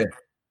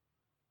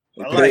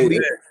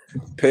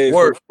 Paid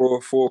for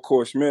a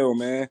full-course meal,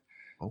 man.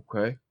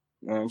 Okay.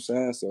 You know what I'm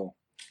saying? So,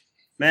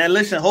 man,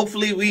 listen,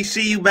 hopefully we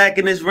see you back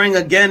in this ring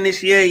again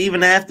this year,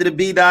 even after the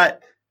B-Dot.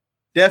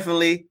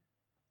 Definitely.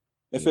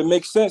 If it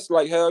makes sense,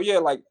 like, hell yeah.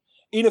 Like,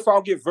 even if I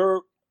don't get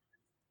Verb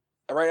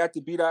right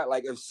after B-Dot,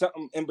 like, if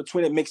something in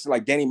between it makes,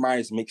 like, Danny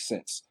Myers makes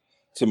sense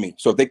to me.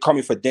 So if they call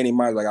me for Danny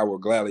Myers, like, I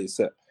would gladly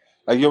accept.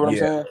 Like, you know what I'm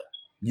saying?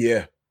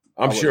 Yeah.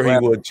 I'm sure he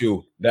would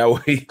too. That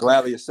way.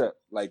 Gladly accept.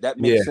 Like, that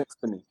makes sense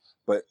to me.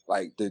 But,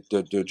 like,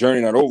 the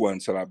journey not over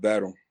until I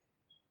battle.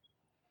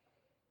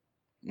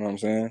 You know what I'm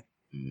saying?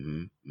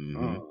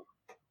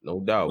 No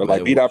doubt. But,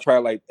 like, B-Dot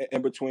probably, like,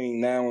 in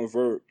between now and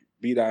Verb,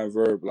 B-Dot and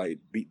Verb, like,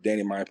 beat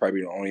Danny Myers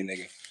probably the only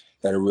nigga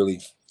that really,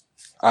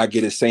 I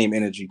get the same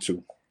energy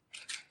to.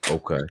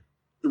 Okay.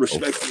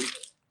 Respectfully.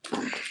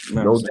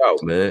 No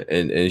doubt, man.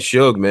 And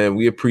Suge, man,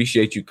 we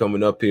appreciate you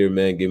coming up here,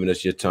 man, giving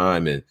us your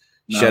time and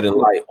shedding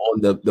light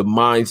on the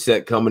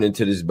mindset coming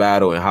into this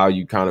battle and how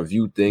you kind of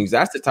view things.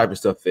 That's the type of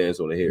stuff fans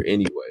want to hear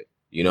anyway.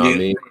 You know what I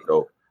mean?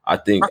 So I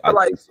think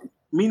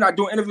me not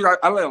doing interviews,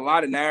 I let a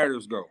lot of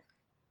narratives go.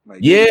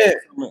 Like, I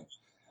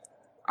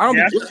don't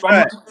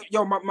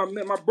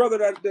my brother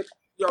that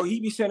he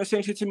be saying the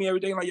same shit to me every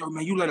day. Like, yo,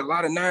 man, you let a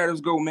lot of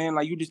narratives go, man.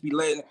 Like, you just be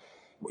letting,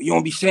 you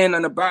don't be saying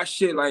nothing about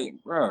shit, like,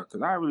 bro,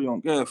 because I really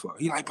don't give a fuck.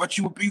 He like, but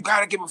you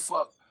gotta give a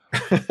fuck.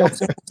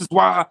 This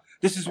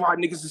is why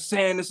niggas is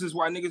saying this is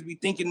why niggas be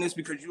thinking this,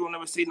 because you don't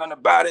never say nothing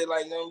about it.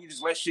 Like, you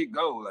just let shit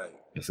go. Like,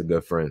 that's a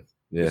good friend.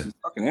 Yeah, this is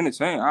fucking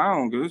entertaining. I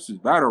don't give. This is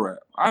battle rap.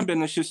 I've been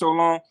in this shit so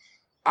long.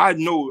 I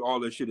know all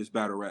this shit is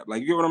battle rap.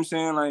 Like, you know what I'm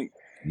saying? Like,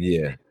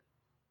 yeah.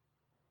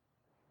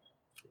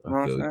 You know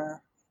what I'm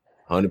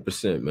saying?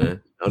 100%,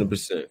 man.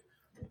 100%.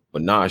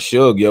 But nah,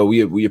 Suge, yo,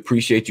 we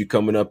appreciate you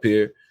coming up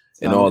here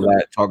and all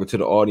that, talking to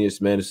the audience,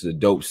 man. This is a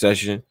dope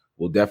session.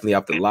 We'll definitely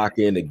have to lock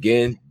in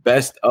again.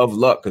 Best of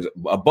luck, because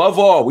above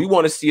all, we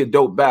want to see a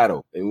dope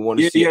battle, and we want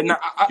to see. Yeah,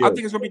 I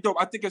think it's gonna be dope.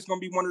 I think it's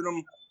gonna be one of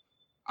them.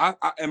 I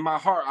in my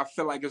heart, I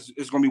feel like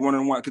it's gonna be one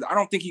of them because I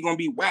don't think he's gonna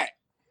be whack.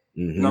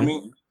 You know what I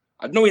mean?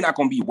 I know he's not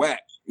gonna be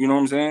whack. You know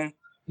what I'm saying?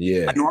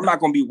 Yeah. I know I'm not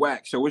gonna be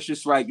whack. So it's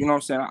just like, you know what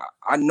I'm saying?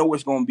 I know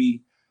it's gonna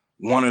be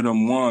one of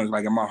them ones.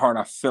 Like, in my heart,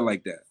 I feel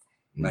like that.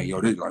 Like,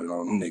 yo, this like,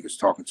 them niggas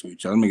talking to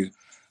each other. Niggas,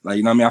 like,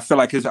 you know what I mean? I feel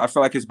like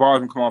his bars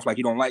gonna come off like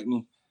he don't like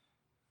me.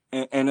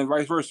 And then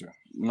vice versa.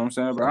 You know what I'm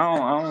saying? But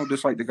I don't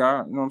dislike the guy.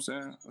 You know what I'm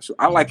saying? So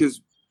I like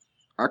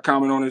I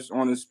comment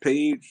on his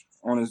page,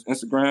 on his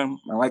Instagram.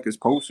 I like his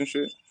posts and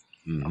shit.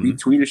 I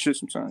retweet his shit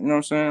sometimes. You know what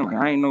I'm saying? Like,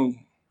 I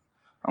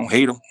don't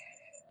hate him.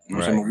 You know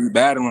what I'm saying? We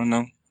battling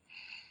them.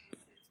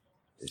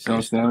 You know what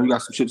I'm saying? We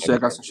got some shit to say. I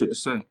got some shit to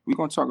say. We're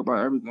gonna talk about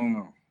everything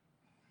though.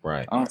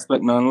 Right. I don't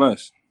expect nothing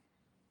less.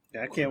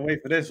 Yeah, I can't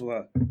wait for this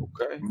one.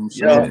 Okay.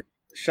 Yo,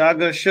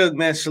 Shotgun Suge,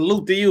 man.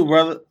 Salute to you,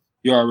 brother.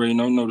 You already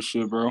know the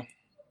shit, bro.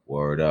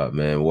 Word up,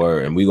 man.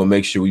 Word. And we're gonna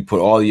make sure we put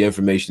all the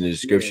information in the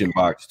description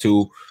box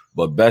too.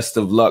 But best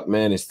of luck,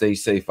 man, and stay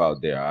safe out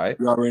there. All right.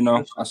 You already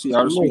know. I see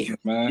y'all this weekend,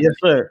 man. Yes,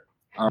 sir.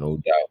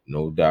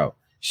 No doubt.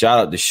 Shout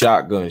out to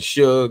Shotgun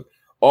Suge.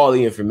 All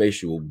the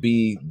information will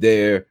be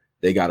there.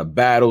 They got a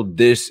battle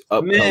this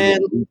upcoming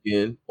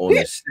weekend on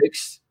the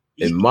 6th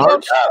in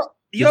March.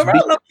 Yo,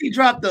 Loki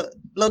dropped the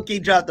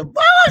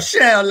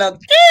bombshell.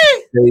 Loki.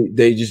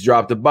 They just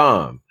dropped a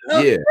bomb.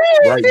 Yeah,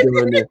 right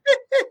during the.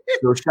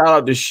 So shout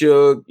out to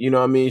Suge, you know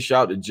what I mean?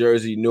 Shout out to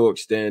Jersey, Newark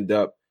stand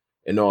up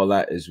and all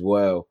that as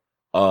well.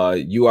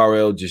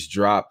 URL just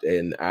dropped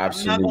an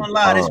absolute. I'm not gonna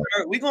lie,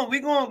 we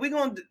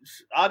gonna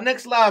our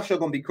next live show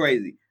gonna be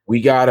crazy. We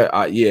gotta,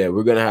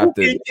 we're gonna have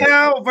to.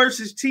 Cal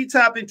versus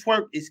T-Top and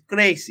Twerk is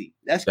crazy.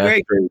 That's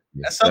crazy.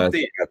 That's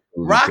something.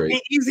 Rock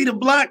and Easy the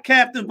Block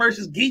Captain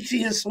versus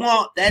Geechee and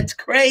Swamp. That's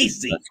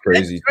crazy.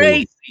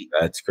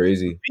 That's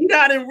crazy.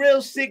 B-Dot and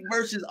Real Sick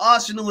versus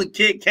Arsenal and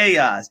Kid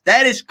Chaos.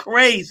 That is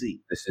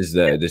crazy.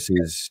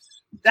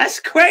 That's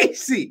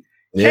crazy.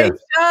 Yeah.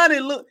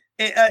 K-Shine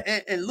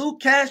and Luke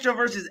Castro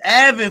versus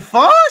Avin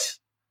Foss.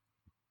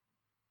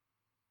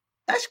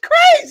 That's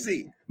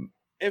crazy.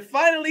 And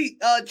finally,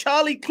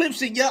 Charlie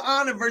Clips in Your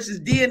Honor versus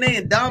DNA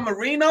and Don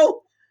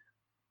Marino.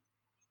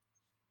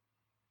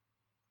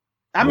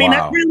 I mean,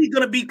 that's really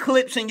gonna be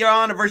Clips in Your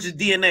Honor versus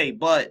DNA,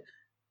 but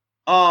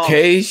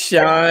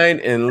K-Shine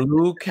and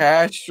Lou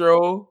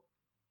Castro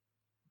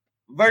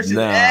versus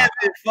Avin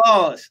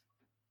Foss.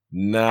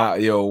 Nah,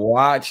 yo,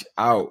 watch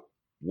out.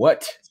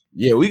 What?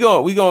 Yeah, we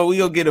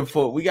gonna get a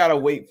full. We gotta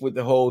wait for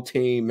the whole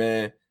team,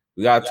 man.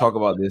 We gotta talk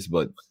about this,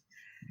 but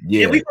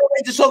yeah, we gonna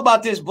wait to talk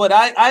about this. But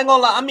I ain't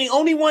gonna lie. I mean,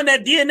 only one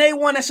that DNA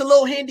one that's a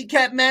little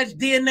handicap match.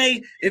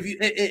 DNA,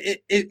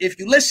 if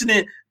you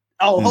listening.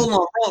 Oh, hold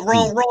on,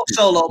 wrong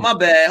solo. My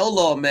bad. Hold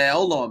on, man.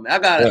 I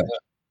got it.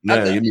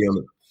 No, you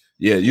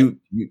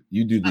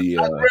do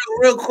the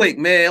real quick,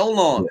 man. Hold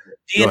on.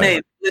 Yeah,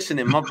 DNA,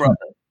 listening, my brother.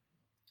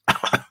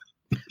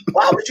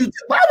 Why would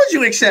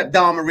you accept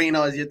Don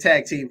Marino as your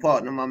tag team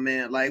partner, my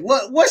man? Like,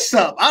 what's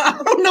up?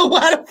 I don't know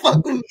why the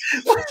fuck.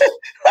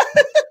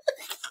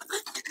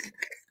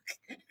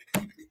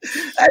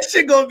 That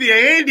shit gonna be a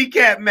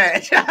handicap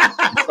match.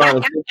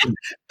 trying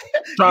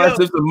to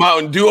sip some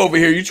Mountain Dew over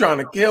here. You trying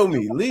to kill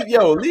me?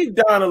 Leave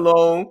Don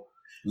alone.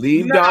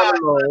 Leave Don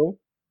alone.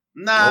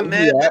 Nah,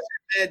 man. Listen,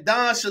 man.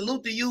 Don,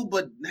 salute to you,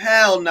 but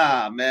hell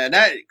nah, man.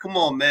 Come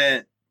on,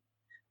 man.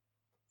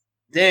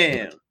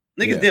 Damn.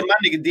 Niggas did my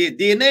nigga did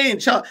DNA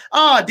and Charlie.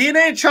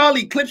 DNA and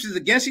Charlie Clips is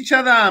against each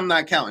other. I'm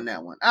not counting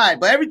that one. All right,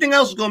 but everything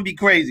else is gonna be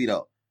crazy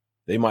though.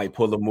 They might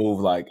pull a move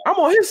like, I'm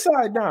on his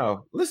side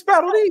now. Let's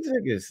battle these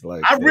niggas.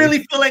 Like, I really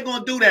feel like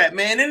gonna do that,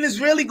 man. And it's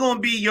really gonna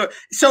be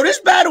so this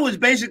battle is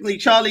basically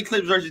Charlie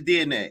Clips versus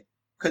DNA.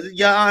 Because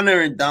Your Honor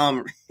and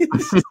Dom.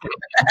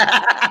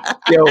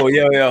 yo,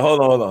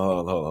 hold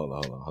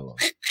on.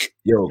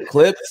 Yo,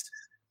 Clips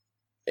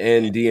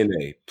and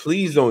DNA,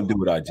 please don't do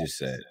what I just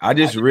said. I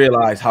just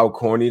realized how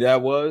corny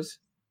that was.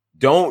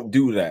 Don't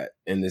do that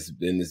in this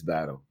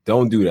battle.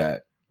 Don't do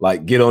that.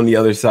 Like, get on the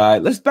other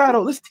side. Let's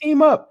battle. Let's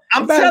team up.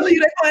 I'm telling you,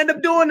 they're gonna end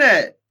up doing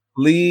that.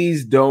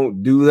 Please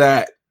don't do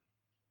that.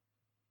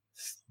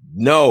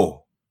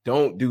 No,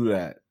 don't do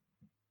that.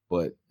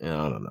 But I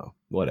don't know.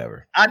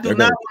 Whatever. I do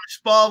not want to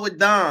spar with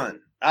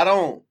Don. I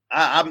don't.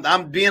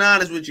 I'm being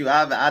honest with you.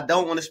 I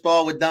don't want to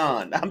spar with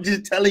Don. I'm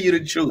just telling you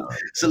the truth.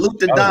 Salute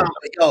to Don.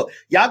 Yo,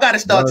 y'all got to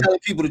start telling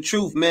people the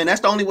truth, man.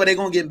 That's the only way they're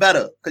gonna get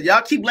better. Because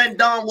y'all keep letting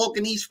Don walk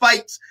in these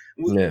fights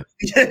with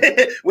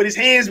his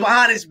hands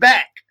behind his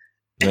back.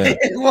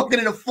 Walking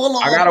in a full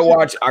on. I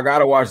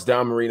gotta watch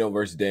Don Marino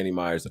versus Danny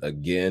Myers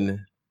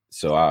again.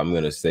 So I'm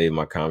gonna save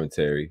my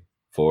commentary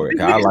for it.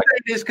 I like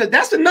this because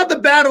that's another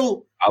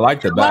battle. I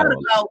like the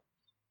battle.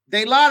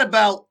 They lied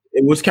about.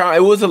 It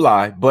was a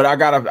lie, but I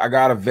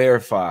gotta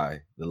verify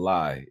the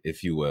lie,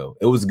 if you will.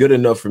 It was good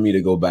enough for me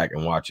to go back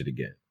and watch it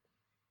again.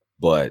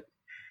 But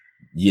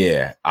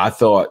yeah, I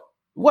thought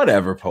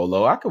whatever,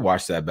 Polo. I could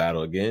watch that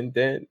battle again.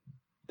 Then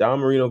Don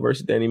Marino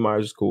versus Danny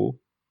Myers is cool.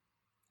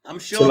 I'm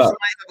sure if somebody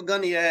have a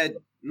gun in your head,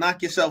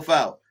 knock yourself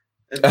out.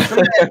 If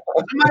somebody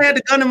had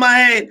a gun in my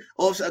head,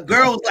 or if a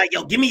girl was like,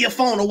 yo, give me your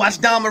phone to watch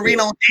Don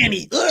Marino and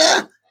Danny.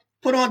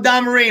 Put on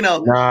Don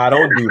Marino. Nah,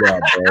 don't do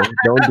that, bro.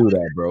 Don't do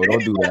that, bro.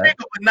 Don't do that.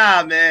 But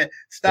nah, man.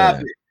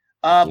 Stop it.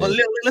 But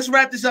let's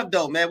wrap this up,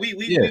 though, man. We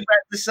wrap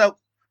this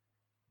up.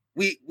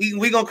 We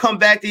gonna come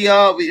back to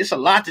y'all. It's a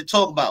lot to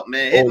talk about,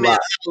 man.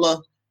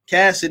 Hitman,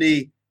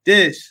 Cassidy,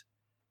 this.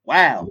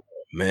 Wow.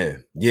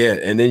 Man, yeah,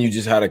 and then you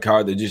just had a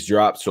card that just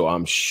dropped, so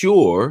I'm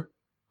sure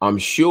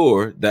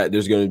that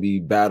there's going to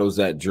be battles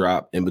that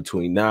drop in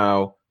between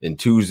now and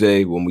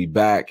Tuesday when we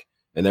back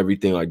and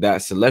everything like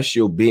that.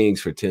 Celestial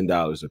Beings for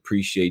 $10.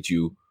 Appreciate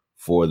you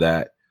for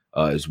that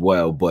as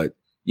well. But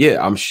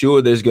yeah, I'm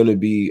sure there's going to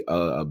be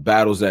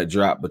battles that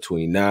drop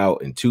between now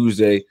and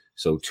Tuesday,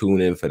 so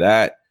tune in for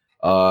that.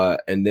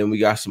 And then we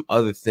got some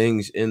other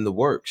things in the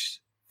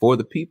works for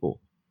the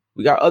people.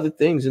 We got other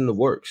things in the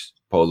works,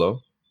 Polo.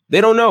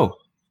 They don't know.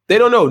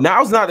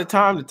 Now's not the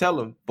time to tell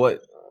them,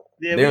 but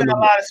yeah, we got a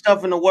lot of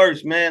stuff in the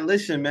works, man.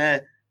 Listen,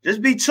 man,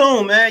 just be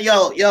tuned, man.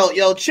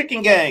 Yo,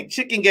 Chicken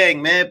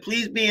Gang, man.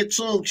 Please be in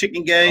tune,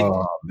 Chicken Gang.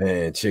 Oh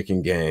man,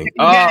 Chicken Gang.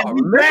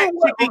 Chicken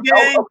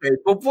Gang. Okay,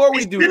 before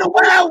we it's been a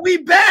while, we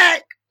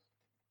back.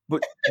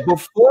 But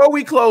before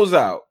we close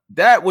out,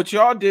 that what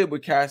y'all did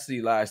with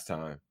Cassidy last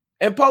time,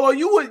 and Polo,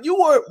 you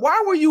were.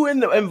 Why were you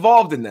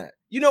involved in that?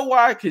 You know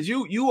why? Because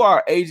you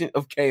are agent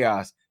of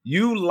chaos.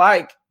 You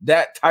like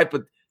that type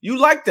of. You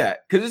like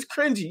that because it's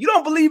cringy. You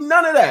don't believe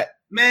none of that.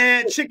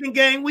 Man, Chicken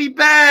Gang, we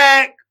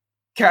back.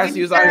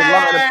 Cassie was out here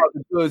lying about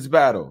the Goods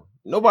battle.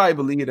 Nobody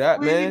believe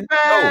that, man.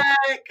 No.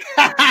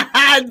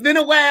 It's been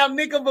a while,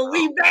 nigga, but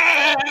we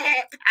back.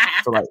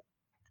 I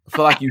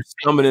feel like you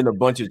summoning a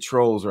bunch of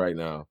trolls right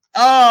now.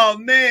 Oh,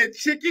 man,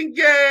 Chicken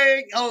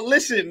Gang. Oh,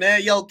 listen,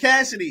 man. Yo,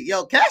 Cassidy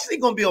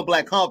gonna be on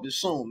Black Compass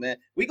soon, man.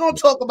 We're gonna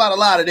talk about a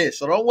lot of this,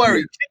 so don't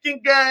worry.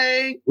 Chicken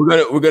Gang.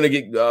 We're gonna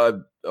get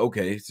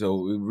okay,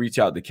 so we reach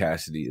out to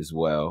Cassidy as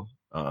well.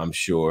 I'm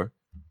sure.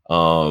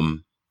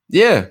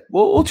 Yeah,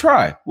 we'll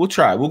try.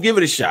 We'll give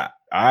it a shot.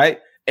 All right.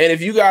 And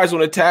if you guys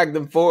want to tag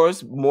them for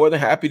us, more than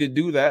happy to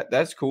do that.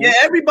 That's cool. Yeah,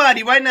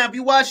 everybody, right now, if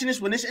you're watching this,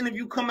 when this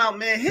interview come out,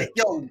 man,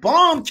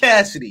 bomb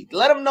Cassidy.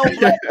 Let him know.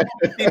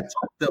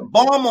 The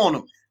bomb on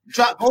him.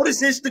 Go to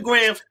his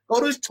Instagram. Go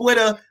to his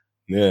Twitter.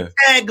 Yeah.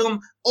 Tag him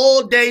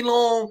all day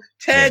long.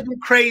 Tag him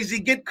crazy.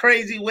 Get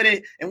crazy with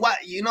it. And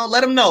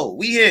let him know.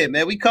 We here,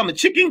 man. We coming.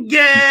 Chicken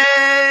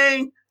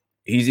Gang.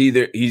 He's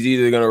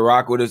either gonna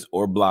rock with us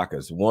or block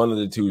us. One of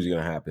the two is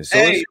gonna happen. So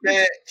hey,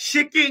 man,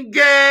 Chicken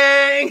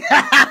Gang.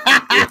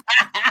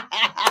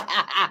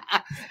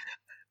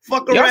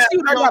 Fuck around.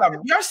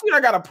 Y'all see what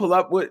I gotta pull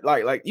up with?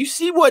 Like you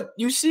see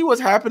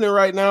what's happening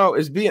right now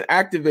is being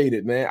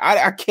activated, man.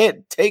 I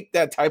can't take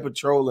that type of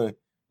trolling.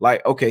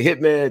 Like, okay,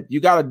 Hitman,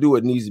 you gotta do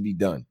what needs to be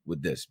done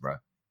with this, bro.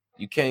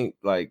 You can't,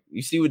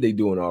 you see what they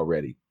doing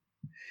already.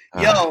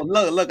 Yo,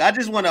 look, I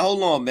just want to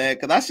hold on, man,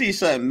 because I see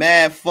something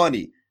mad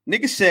funny.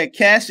 Nigga said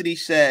Cassidy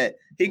said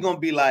he gonna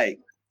be like,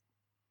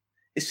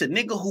 it's a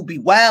nigga who be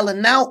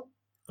wilding out.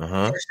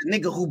 It's a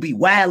nigga who be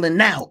wilding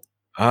out.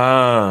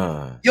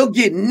 You'll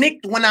get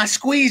nicked when I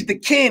squeeze the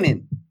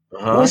cannon.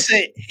 Once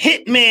a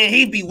hitman,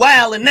 he be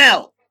wilding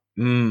out.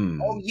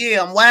 Oh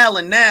yeah, I'm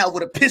wilding now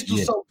with a pistol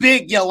so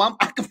big, yo.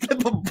 I can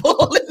flip a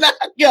bullet now,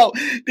 yo.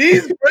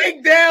 These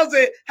breakdowns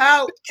and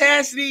how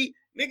Cassidy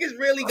niggas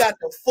really got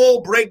the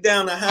full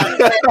breakdown of how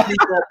Cassidy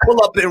gonna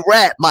pull up and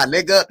rap, my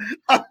nigga.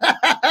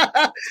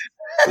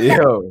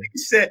 Yo, he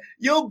said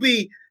you'll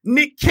be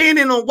Nick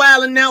Cannon on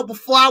Wildin' Out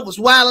before I was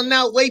wilding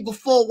out, way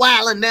before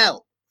wilding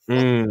out.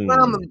 What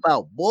I'm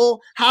about, boy?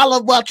 Holla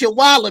about your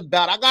wallet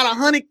about. I got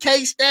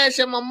 $100K stash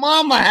at my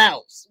mama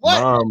house.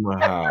 What? Mama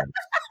house.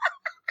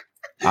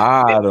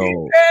 I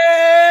don't.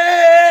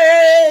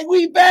 Hey,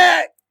 we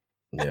back.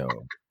 Yo,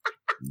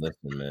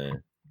 listen,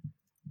 man.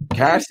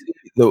 Cassidy,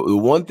 the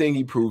one thing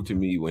he proved to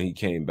me when he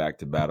came back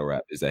to battle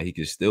rap is that he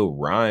can still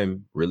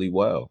rhyme really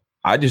well.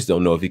 I just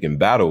don't know if he can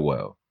battle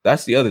well.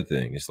 That's the other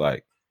thing. It's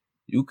like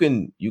you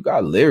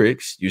got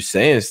lyrics, you're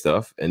saying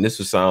stuff, and this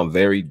will sound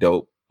very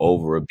dope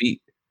over a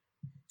beat.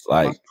 It's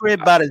like my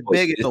crib about as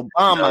big as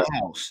Obama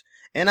house,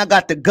 and I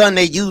got the gun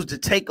they used to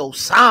take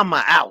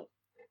Osama out.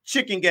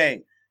 Chicken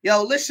Gang.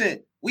 Yo,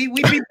 listen, we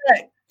be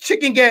back.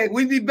 Chicken Gang,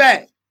 we be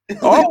back.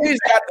 Always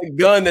got the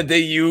gun that they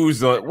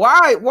use on.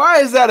 Why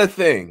is that a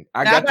thing?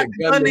 I got the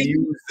gun they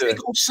use to take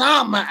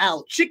Osama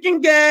out. Chicken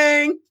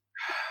Gang.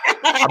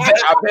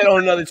 I bet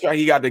on another track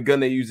he got the gun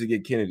they used to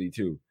get Kennedy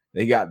too.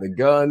 They got the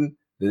gun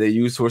that they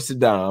used for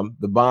Saddam,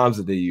 the bombs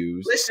that they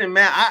used. Listen,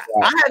 man, I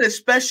had a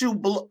special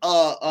book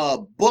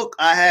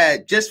I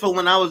had just for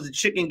when I was the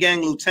Chicken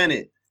Gang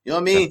lieutenant. You know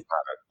what I mean?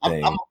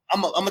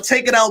 I'm gonna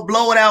take it out,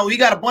 blow it out. We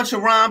got a bunch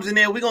of rhymes in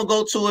there. We're gonna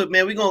go to it,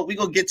 man. We're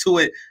gonna get to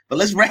it. But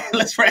let's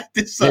wrap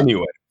this up.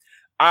 Anyway,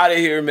 out of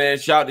here, man.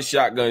 Shout out to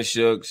Shotgun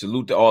Suge.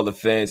 Salute to all the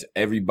fans,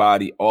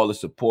 everybody, all the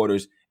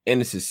supporters in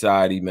the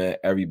society, man.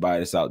 Everybody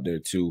that's out there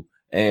too,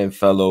 and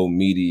fellow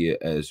media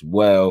as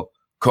well.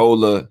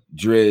 Cola,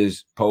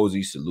 Driz,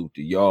 Posey, salute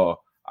to y'all.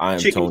 I am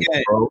Chicken Tony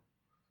Gang. Pro.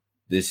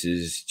 This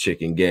is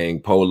Chicken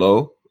Gang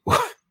Polo.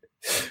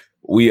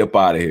 We up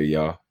out of here,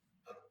 y'all.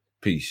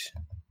 Peace.